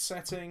spiced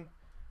setting.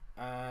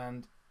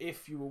 And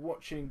if you were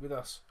watching with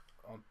us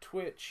on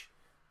Twitch,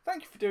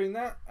 thank you for doing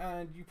that.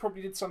 And you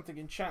probably did something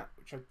in chat,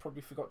 which I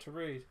probably forgot to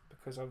read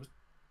because I was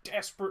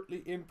desperately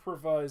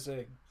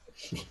improvising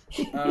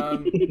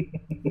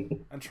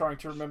and trying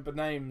to remember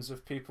names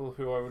of people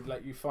who I would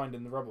let you find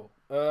in the rubble.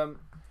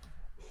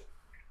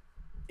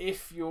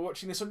 If you're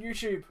watching this on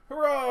YouTube,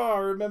 hurrah!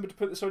 Remember to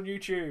put this on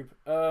YouTube.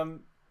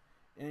 And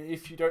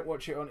if you don't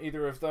watch it on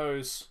either of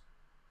those,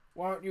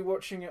 why aren't you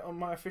watching it on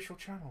my official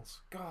channels?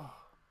 God.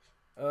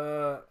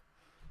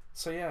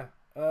 So yeah.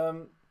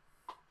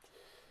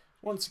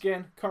 Once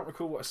again, can't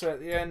recall what I said at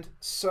the end.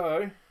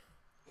 So,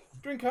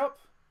 drink up.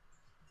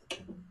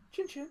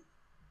 Chin chin.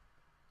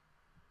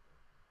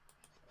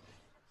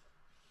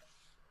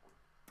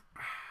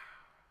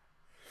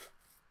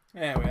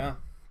 There we are.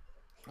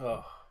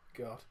 Oh,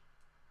 God.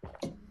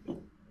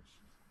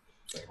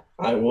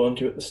 I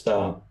warned you at the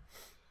start.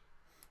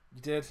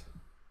 You did?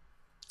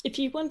 If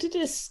you wanted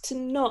us to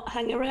not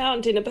hang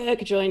around in a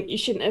burger joint, you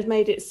shouldn't have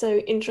made it so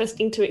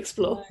interesting to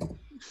explore.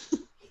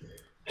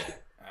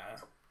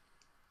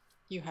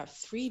 You have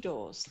 3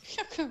 doors.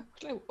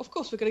 Of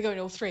course, we're going to go in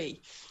all 3.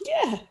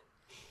 Yeah.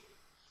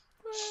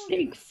 Well,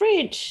 Big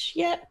fridge.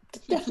 Yep,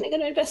 definitely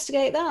going to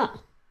investigate that.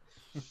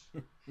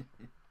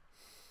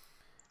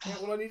 yeah,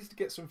 well, I needed to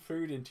get some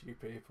food into you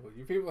people.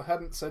 You people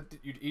hadn't said that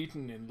you'd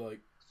eaten in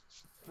like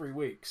 3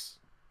 weeks.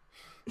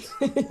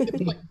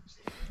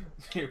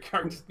 Your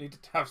characters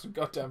needed to have some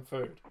goddamn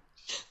food.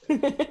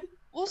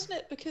 Wasn't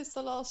it because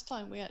the last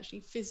time we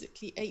actually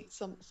physically ate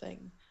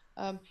something,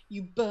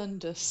 you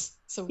burned us?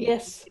 So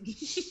Yes.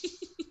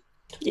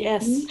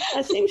 Yes,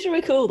 I seem to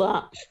recall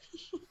that.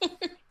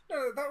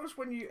 No, that was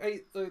when you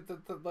ate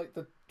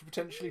the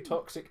potentially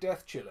toxic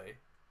death chili.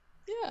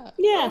 Yeah. That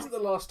Yeah. wasn't the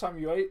last time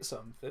you ate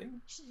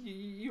something.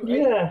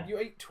 You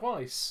ate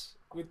twice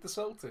with the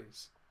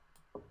salties.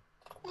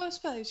 Well, I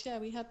suppose, yeah,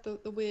 we had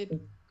the weird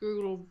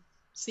gruel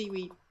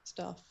seaweed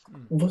stuff.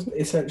 Wasn't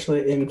it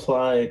essentially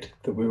implied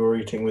that we were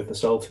eating with the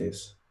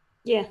salties?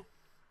 Yeah.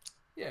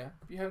 Yeah,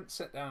 you haven't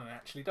sat down and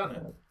actually done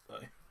it.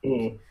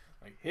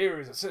 Like, here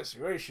is a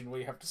situation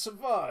where you have to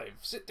survive.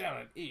 Sit down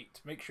and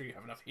eat. Make sure you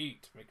have enough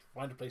heat.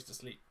 Find a place to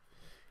sleep.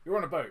 You're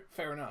on a boat,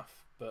 fair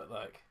enough. But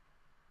like,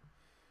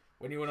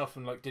 when you went off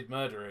and like did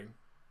murdering,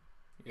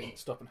 you didn't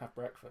stop and have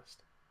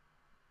breakfast.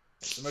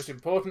 It's the most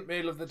important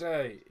meal of the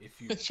day.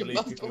 If you You believe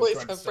must people are always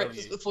trying to have sell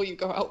breakfast you. before you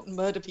go out and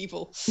murder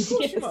people. Of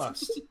course Yes. you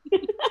must.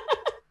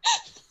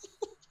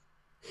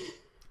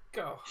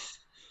 God.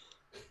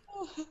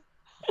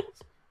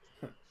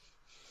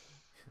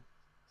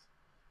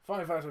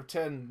 5 out of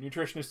 10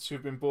 nutritionists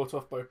who've been bought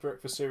off by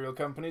breakfast cereal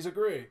companies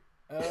agree.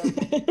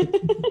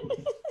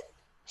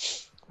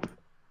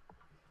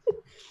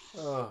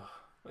 Oh,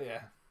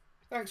 yeah.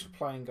 Thanks for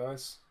playing,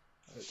 guys.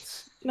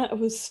 That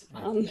was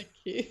fun. Thank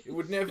you. It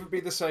would never be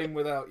the same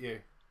without you.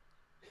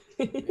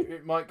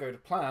 It might go to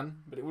plan,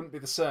 but it wouldn't be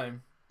the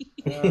same.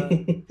 So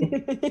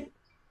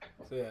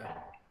yeah,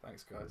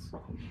 thanks, guys.